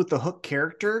missed with the Hook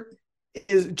character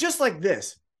is just like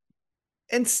this.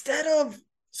 Instead of,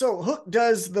 so Hook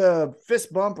does the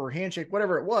fist bump or handshake,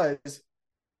 whatever it was.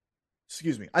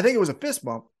 Excuse me. I think it was a fist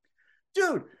bump.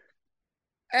 Dude,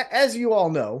 as you all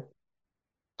know,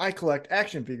 I collect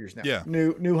action figures now. Yeah.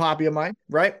 New hobby of mine,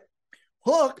 right?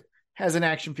 Hook has an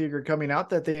action figure coming out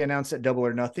that they announced at Double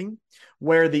or Nothing,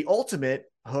 where the ultimate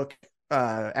Hook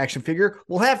action figure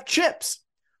will have chips.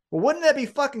 Well, wouldn't that be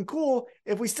fucking cool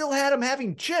if we still had him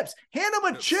having chips? Hand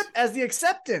him a chip as the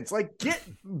acceptance. Like,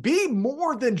 be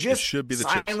more than just should be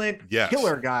the silent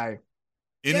killer guy.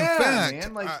 And in fact,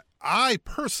 man, like, I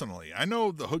personally, I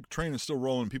know the Hook train is still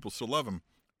rolling, people still love him.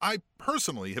 I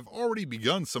personally have already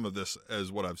begun some of this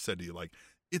as what I've said to you. Like,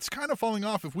 it's kind of falling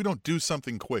off if we don't do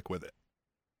something quick with it.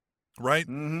 Right?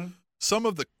 Mm-hmm. Some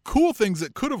of the cool things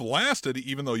that could have lasted,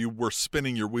 even though you were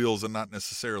spinning your wheels and not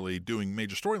necessarily doing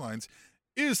major storylines,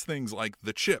 is things like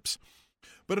the chips.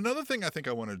 But another thing I think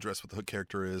I want to address with the Hook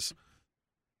character is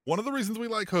one of the reasons we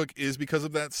like Hook is because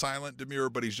of that silent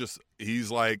demure, but he's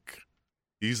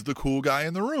the cool guy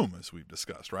in the room, as we've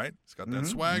discussed, right? He's got that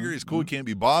swagger. He's cool. He can't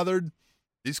be bothered.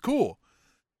 He's cool.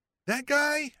 That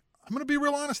guy, I'm going to be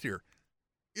real honest here,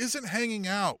 isn't hanging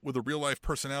out with a real-life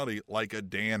personality like a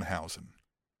Danhausen.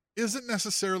 Isn't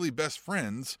necessarily best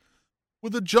friends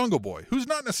with a Jungle Boy, who's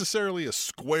not necessarily a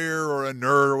square or a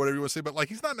nerd or whatever you want to say, but like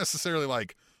he's not necessarily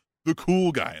like the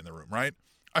cool guy in the room, right?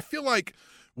 I feel like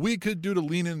we could do to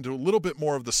lean into a little bit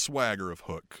more of the swagger of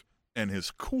Hook and his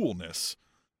coolness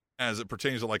as it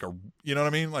pertains to like a, you know what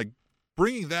I mean? Like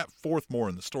bringing that forth more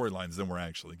in the storylines than we're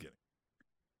actually getting.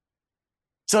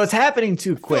 So it's happening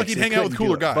too quick. Like he'd hang out with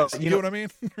cooler guys. You know what I mean?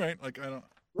 Right? Like I don't.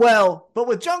 Well, but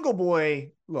with Jungle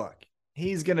Boy, look,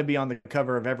 he's going to be on the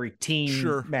cover of every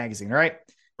teen magazine, right?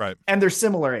 Right. And they're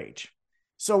similar age.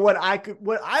 So what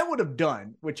I would have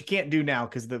done, which you can't do now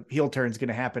because the heel turn is going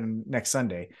to happen next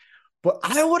Sunday, but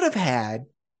I would have had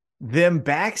them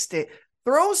backstage.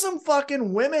 Throw some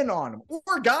fucking women on them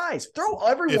or guys. Throw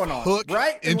everyone on Hook them,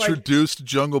 right? Introduced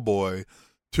Jungle Boy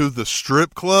to the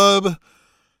strip club.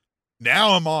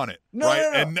 Now I'm on it,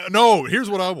 right? No, here's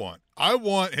what I want. I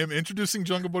want him introducing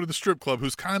Jungle Boy to the strip club,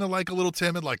 who's kind of like a little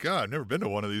timid, like, I've never been to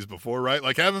one of these before, right?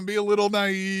 Like, have him be a little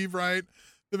naive, right?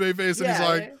 The babyface, and he's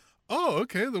like, oh,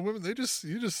 okay, the women, you just,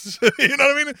 you know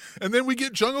what I mean? And then we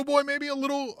get Jungle Boy maybe a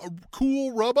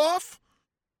cool rub-off.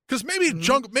 Because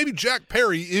maybe Jack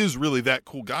Perry is really that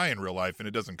cool guy in real life, and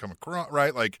it doesn't come across,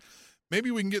 right? Like,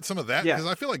 maybe we can get some of that, because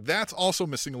I feel like that's also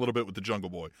missing a little bit with the Jungle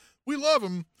Boy. We love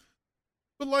him.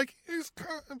 But like he's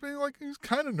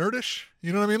kind of nerdish,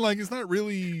 you know what I mean? Like he's not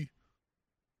really.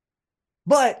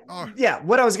 But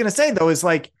what I was gonna say though is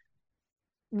like,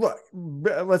 look,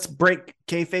 let's break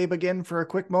kayfabe again for a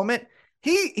quick moment.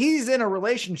 He's in a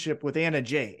relationship with Anna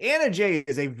Jay. Anna Jay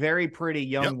is a very pretty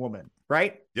young woman,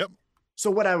 right? Yep. So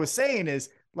what I was saying is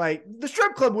like the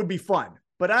strip club would be fun,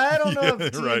 but I don't know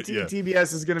if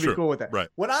TBS is gonna be cool with that. Right.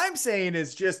 What I'm saying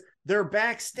is just they're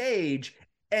backstage.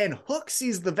 And Hook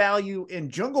sees the value in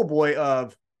Jungle Boy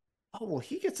of, oh, well,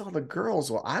 he gets all the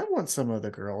girls. Well, I want some of the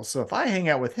girls. So if I hang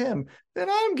out with him, then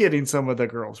I'm getting some of the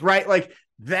girls, right? Like,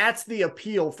 that's the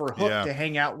appeal for Hook to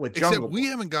hang out with Jungle Boy. We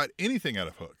haven't got anything out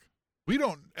of Hook. We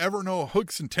don't ever know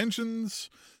Hook's intentions.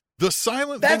 The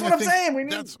silent That's thing, what I'm saying. We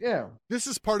need, This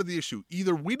is part of the issue.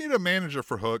 Either we need a manager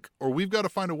for Hook, or we've got to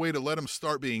find a way to let him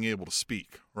start being able to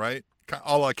speak, right?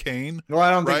 A la Kane. Well,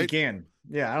 I don't think he can.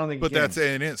 Yeah, I don't think. But that's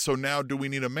it. So now, do we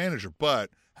need a manager?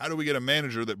 But how do we get a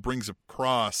manager that brings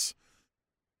across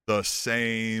the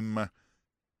same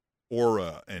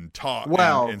aura and talk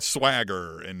and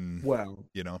swagger and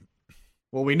you know?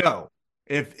 Well, we know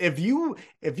if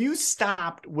you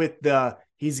stopped with the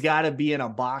he's got to be in a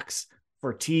box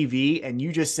for TV and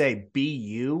you just say be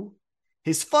you,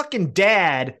 his fucking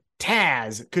dad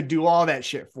Taz could do all that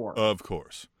shit for him. Of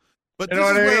course, but this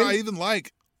is where I even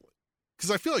like.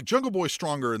 Because I feel like Jungle Boy's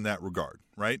stronger in that regard,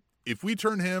 right? If we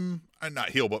turn him, not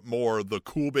heel, but more the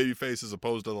cool baby face as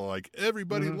opposed to the like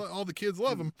everybody, all the kids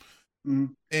love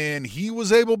him. And he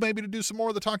was able maybe to do some more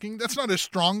of the talking. That's not his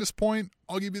strongest point.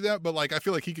 I'll give you that. But like, I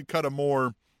feel like he could cut a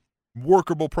more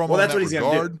workable promo in that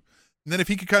regard. And then if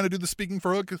he could kind of do the speaking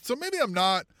for Hook. So maybe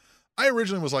I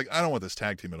originally was like, I don't want this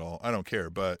tag team at all. I don't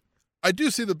care. But I do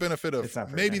see the benefit of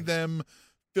maybe them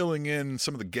filling in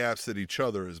some of the gaps that each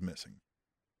other is missing.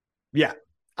 Yeah,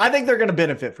 I think they're going to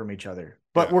benefit from each other,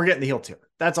 but we're getting the heel too.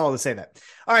 That's all to say that.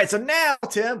 All right, so now,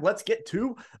 Tim, let's get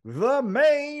to the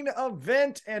main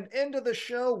event and end of the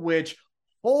show, which,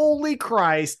 holy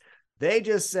Christ, they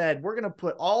just said, we're going to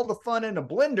put all the fun in a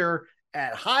blender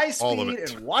at high speed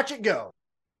and watch it go.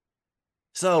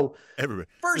 So, everybody,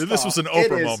 first this off, was an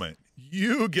Oprah moment.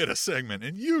 You get a segment,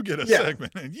 and you get a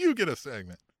segment, and you get a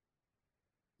segment.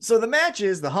 So the match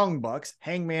is the Hung Bucks,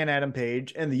 Hangman Adam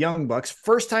Page, and the Young Bucks,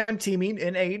 first time teaming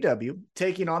in AEW,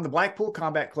 taking on the Blackpool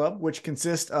Combat Club, which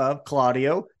consists of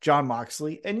Claudio, Jon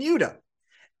Moxley, and Yuta.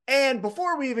 And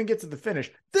before we even get to the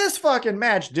finish, this fucking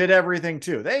match did everything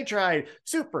too. They tried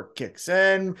super kicks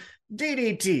and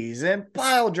DDTs and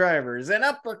pile drivers and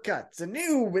uppercuts and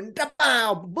noob and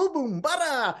da-bow, boom, boom,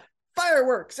 bada,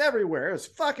 fireworks everywhere. It was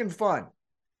fucking fun.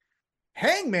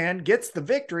 Hangman gets the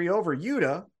victory over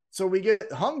Yuta. So we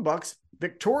get Hung Bucks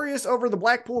victorious over the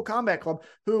Blackpool Combat Club,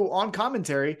 who on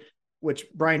commentary,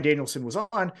 which Bryan Danielson was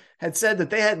on, had said that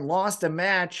they hadn't lost a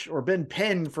match or been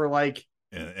pinned for like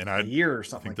a year or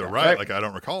something. I think they're right. Like, I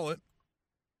don't recall it.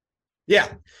 Yeah.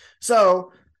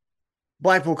 So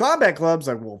Blackpool Combat Club's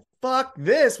like, well, fuck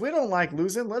this. We don't like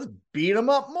losing. Let's beat them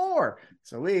up more.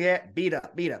 So we get beat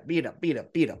up.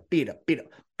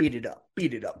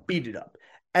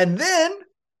 And then,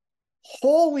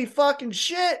 holy fucking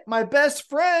shit, my best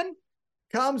friend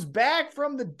comes back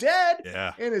from the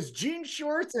dead in his jean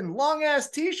shorts and long ass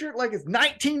t-shirt like it's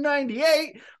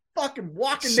 1998, fucking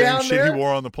walking down there. Same shit he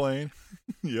wore on the plane.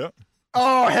 Yep.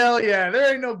 Oh, hell yeah.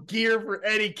 There ain't no gear for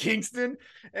Eddie Kingston.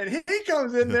 And he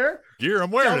comes in there. Gear,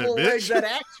 I'm wearing it, bitch.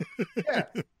 That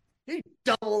action. He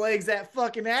double legs that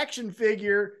fucking action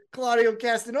figure, Claudio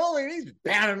Castagnoli, and he's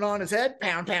pounding on his head.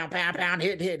 Pound, pound, pound, pound,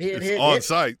 hit. On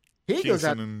site. He Kingston goes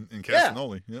out. And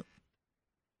Castagnoli. Yep.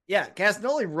 Yeah,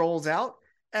 Castagnoli rolls out.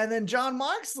 And then Jon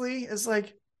Moxley is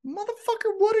like,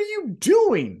 motherfucker, what are you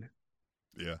doing?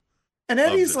 Yeah. And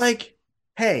Eddie's like,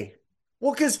 hey,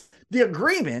 well, because the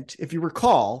agreement, if you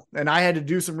recall, and I had to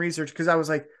do some research because I was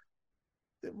like,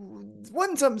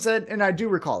 when something said, and I do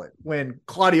recall it, when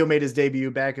Claudio made his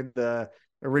debut back in the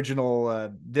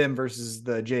original them versus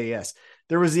the JAS,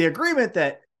 there was the agreement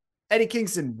that Eddie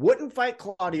Kingston wouldn't fight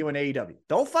Claudio in AEW.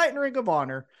 Don't fight in Ring of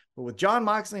Honor, but with Jon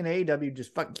Moxley in AEW,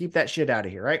 just fucking keep that shit out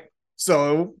of here, right?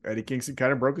 So Eddie Kingston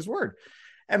kind of broke his word.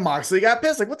 And Moxley got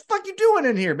pissed. Like, what the fuck you doing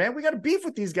in here, man? We got to beef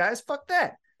with these guys. Fuck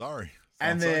that. Sorry.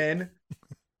 And then,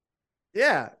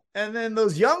 and then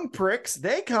those young pricks,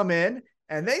 they come in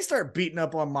and they start beating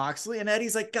up on Moxley. And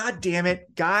Eddie's like, God damn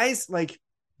it, guys. Like,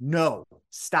 no,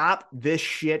 stop this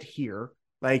shit here.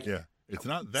 Like, yeah, it's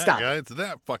not that guy. It's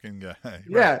that fucking guy.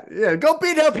 Right. Yeah. Go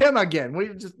beat up him again. We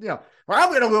just, or I'm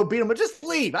going to go beat him, but just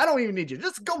leave. I don't even need you.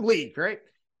 Just go leave. Right.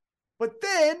 But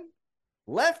then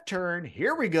left turn.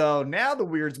 Here we go. Now the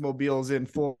Weirdsmobile's in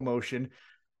full motion.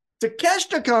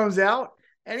 Takeshita comes out.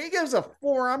 And he gives a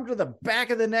forearm to the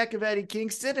back of the neck of Eddie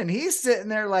Kingston. And he's sitting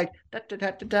there like,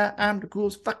 I'm the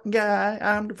coolest fucking guy.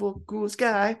 I'm the coolest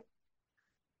guy.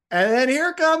 And then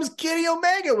here comes Kenny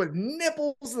Omega with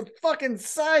nipples the fucking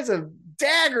size of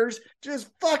daggers. Just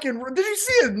fucking, did you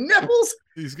see his nipples?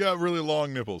 He's got really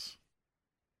long nipples.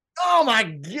 Oh my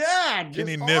God.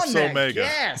 Kenny nips Omega.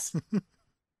 Yes.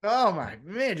 Oh my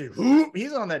man, just,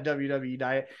 he's on that WWE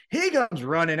diet. He comes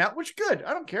running out, which good.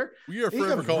 I don't care. We are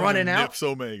forever calling him Nips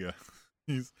Omega.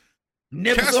 He's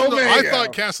Nips Omega. I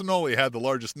thought Castagnoli had the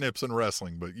largest nips in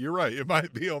wrestling, but you're right. It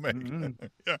might be Omega. Mm-hmm.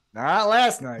 Yeah. Not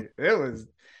last night. It was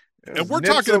and we're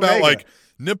talking about like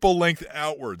nipple length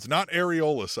outwards, not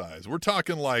areola size. We're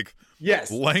talking like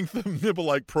length of nipple,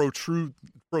 like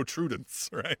protrudence,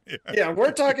 right? Yeah,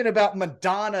 we're talking about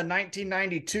Madonna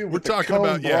 1992 with we're talking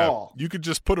about brawl. You could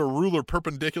just put a ruler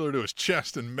perpendicular to his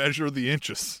chest and measure the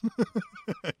inches.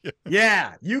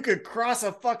 Yeah, you could cross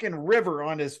a fucking river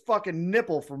on his fucking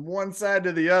nipple from one side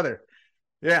to the other.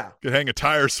 Yeah. Could hang a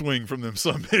tire swing from them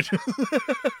some bitches.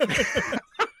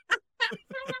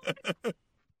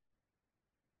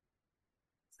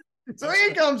 So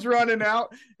he comes running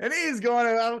out, and he's going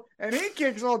out, and he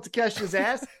kicks old Takeshi's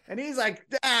ass, and he's like,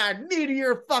 knee to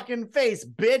your fucking face,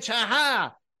 bitch, haha.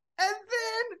 And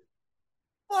then,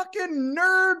 fucking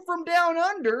nerd from down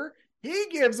under, he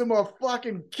gives him a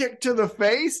fucking kick to the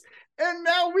face, and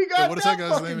now we got what is that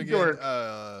guy's name again?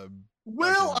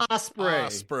 Will Ospreay.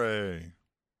 Ospreay.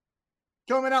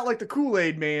 Coming out like the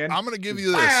Kool-Aid man. I'm going to give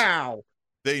you this. Wow.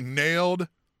 They nailed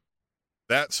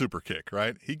that super kick,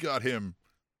 right? He got him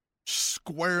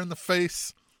square in the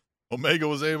face. Omega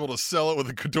was able to sell it with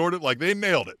a contorted. Like, they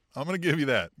nailed it. I'm going to give you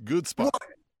that. Good spot. Well,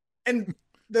 and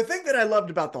the thing that I loved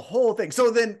about the whole thing.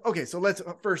 So then, okay, so let's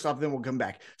first off, then we'll come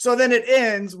back. So then it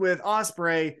ends with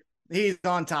Ospreay. He's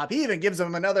on top. He even gives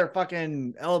him another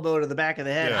fucking elbow to the back of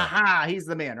the head. Yeah. Aha, he's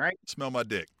the man, right? Smell my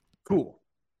dick. Cool.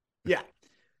 Yeah.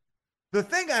 The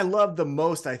thing I love the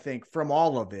most, I think, from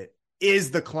all of it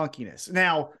is the clunkiness.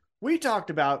 Now, we talked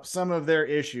about some of their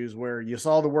issues where you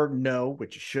saw the word no,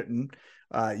 which you shouldn't.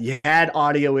 You had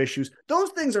audio issues. Those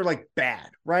things are like bad,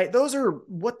 right? Those are,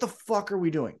 what the fuck are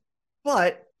we doing?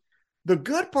 But the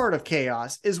good part of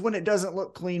chaos is when it doesn't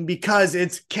look clean because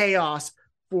it's chaos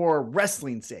for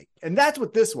wrestling's sake. And that's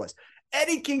what this was.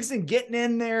 Eddie Kingston getting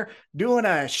in there, doing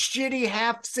a shitty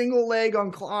half single leg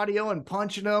on Claudio and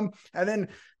punching him, and then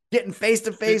getting face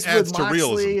to face with Moxley.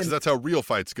 Realism, because that's how real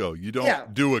fights go. You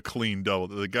don't do a clean double.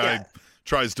 The guy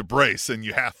tries to brace and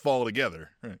you half fall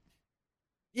together. Right.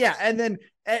 Yeah, and then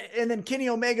Kenny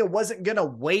Omega wasn't gonna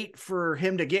wait for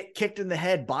him to get kicked in the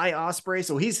head by Ospreay,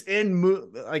 so he's in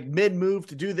mid move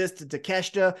to do this to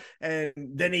Takeshita, and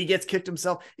then he gets kicked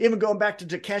himself. Even going back to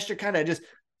Takeshita, kind of just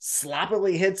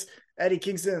sloppily hits Eddie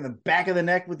Kingston in the back of the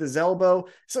neck with his elbow.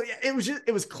 So yeah, it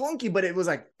was clunky, but it was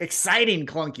like exciting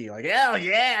clunky. Like, hell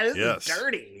yeah, this is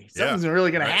dirty. Something's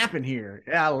really gonna happen here.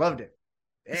 Yeah, I loved it.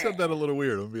 You said that a little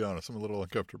weird. I'll be honest. I'm a little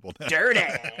uncomfortable now. Dirty.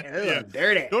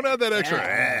 Dirty. Don't add that extra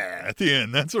at the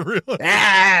end. That's a real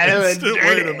instant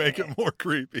way to make it more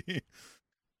creepy.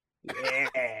 Yeah.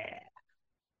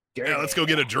 Yeah, let's go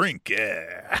get a drink.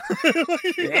 Yeah.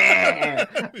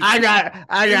 I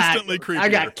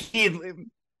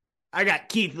got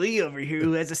Keith Lee over here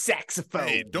who has a saxophone.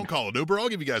 Hey, don't call an Uber. I'll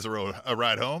give you guys a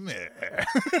ride home.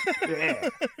 Yeah.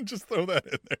 Just throw that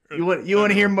in there. You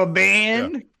want to hear my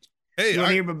band? Yeah. Hey, you want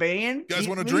to hear my band? You guys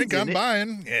want a drink? I'm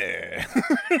buying. Yeah.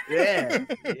 Yeah.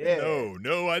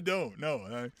 No, I don't.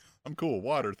 No, I'm cool.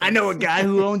 Water. Thanks. I know a guy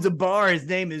who owns a bar. His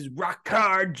name is Rock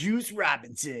Hard Juice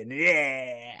Robinson.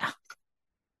 Yeah.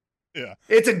 Yeah.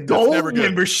 It's a gold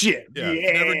membership. Yeah.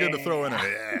 It's never good to throw in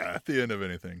at the end of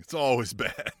anything. It's always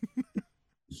bad.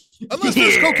 Unless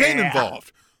there's cocaine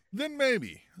involved. Then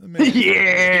maybe.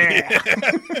 Yeah.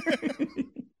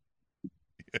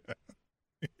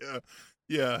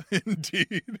 Yeah,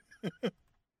 indeed.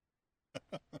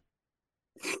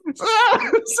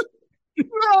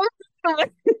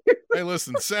 Hey,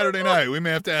 listen, Saturday night, we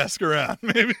may have to ask around.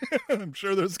 Maybe. I'm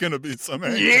sure there's going to be some.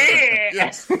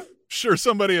 Yes. Sure,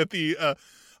 somebody at the,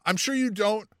 I'm sure you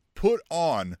don't put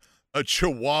on a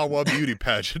Chihuahua beauty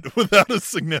pageant without a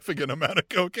significant amount of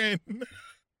cocaine.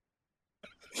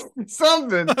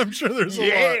 Something. I'm sure there's a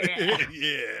lot.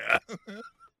 Yeah.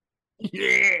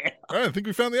 Yeah. All right, I think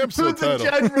we found the episode title.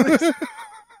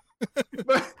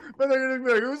 But they're going to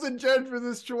be like, who's the judge for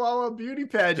this Chihuahua beauty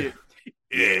pageant?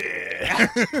 Yeah.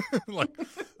 Like,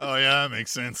 oh, yeah, that makes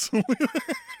sense. This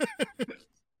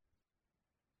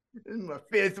is my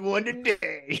fifth one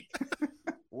today.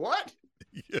 What?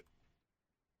 Yeah.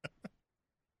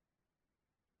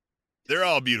 They're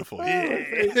all beautiful. Yeah.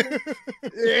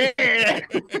 Yeah.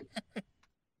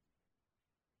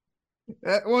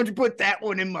 Why don't you put that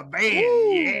one in my van?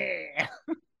 Woo. Yeah.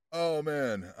 Oh,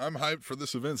 man. I'm hyped for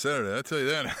this event Saturday. I tell you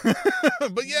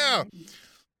that. But yeah.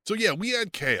 So, yeah, we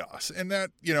had chaos. And that,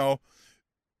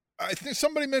 I think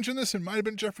somebody mentioned this. It might have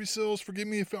been Jeffrey Sills. Forgive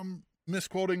me if I'm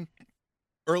misquoting.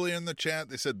 Early in the chat,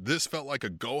 they said this felt like a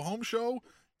go-home show.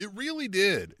 It really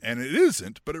did. And it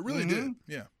isn't, but it really did.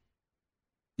 Yeah.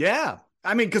 Yeah.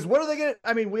 I mean, because what are they going to...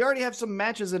 I mean, we already have some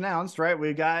matches announced, right?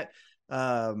 We got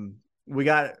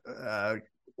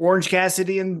Orange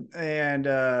Cassidy and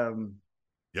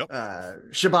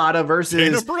Shibata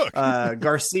versus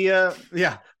Garcia.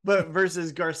 Yeah. But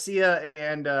versus Garcia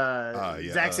and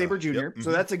Zack Sabre Jr. Yep.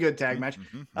 So that's a good tag match.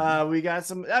 We got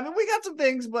some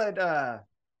things, but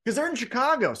because they're in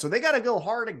Chicago, so they got to go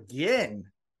hard again.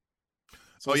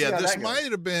 So this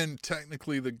might have been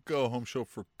technically the go-home show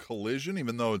for Collision,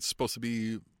 even though it's supposed to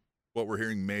be what we're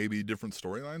hearing, maybe different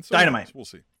storylines. So Dynamite. We'll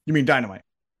see. You mean Dynamite?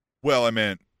 Well, I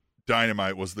meant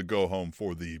Dynamite was the go-home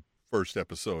for the first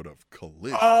episode of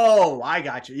Collision. Oh, I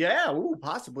got you. Yeah,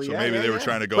 possibly. So maybe they were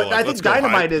trying to go. But I think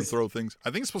Dynamite is throw things. I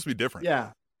think it's supposed to be different.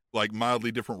 Yeah, like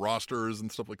mildly different rosters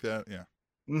and stuff like that. Yeah.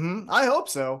 I hope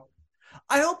so.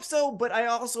 But I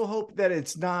also hope that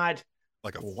it's not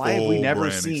like a. Why have we never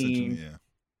seen? Extension?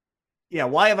 Yeah.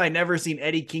 Why have I never seen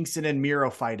Eddie Kingston and Miro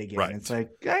fight again? Right. It's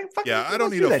like, I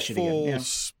don't need a full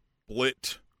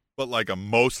split, but like a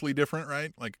mostly different,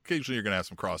 right? Like occasionally you're gonna have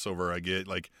some crossover. I get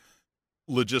like.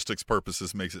 Logistics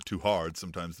purposes makes it too hard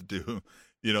sometimes to do,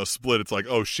 split. It's like,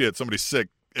 oh shit, somebody's sick.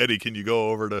 Eddie, can you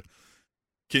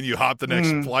hop the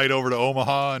next flight over to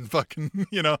Omaha and fucking,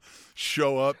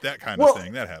 show up? That kind of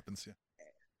thing. That happens. Yeah.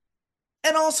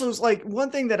 And also it's like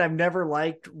one thing that I've never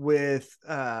liked with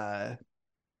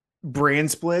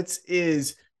brand splits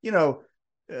is,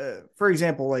 for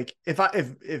example, like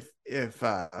if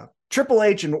Triple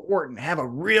H and Orton have a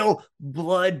real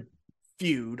blood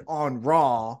feud on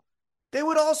Raw, they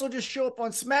would also just show up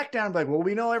on SmackDown and be like, well,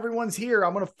 we know everyone's here.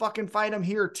 I'm going to fucking fight them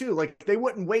here too. Like, they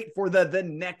wouldn't wait for the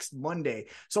next Monday.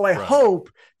 So I hope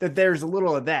that there's a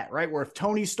little of that, right? Where if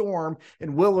Tony Storm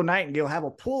and Willow Nightingale have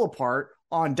a pull apart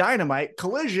on Dynamite,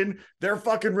 Collision, they're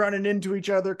fucking running into each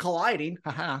other, colliding,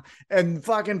 and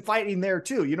fucking fighting there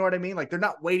too. You know what I mean? Like, they're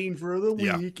not waiting for the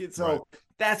week. So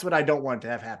that's what I don't want to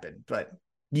have happen. But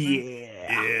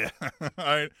yeah. All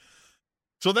right.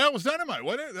 So that was Dynamite,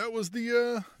 wasn't it? That was the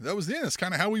end. That's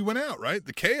kind of how we went out, right?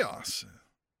 The chaos.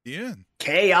 The end.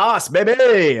 Chaos,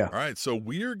 baby. All right. So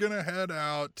we're gonna head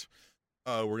out.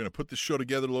 We're gonna put this show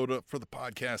together, load up for the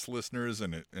podcast listeners,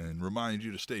 and remind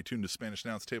you to stay tuned to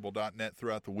SpanishAnnounceTable.net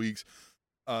throughout the weeks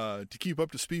to keep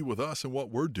up to speed with us and what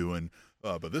we're doing.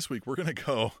 But this week we're gonna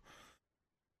go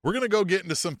get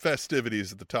into some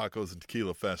festivities at the Tacos and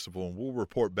Tequila Festival, and we'll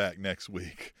report back next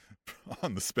week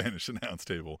on the Spanish Announce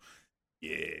Table.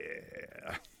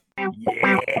 Yeah.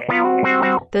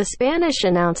 The Spanish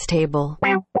Announce Table.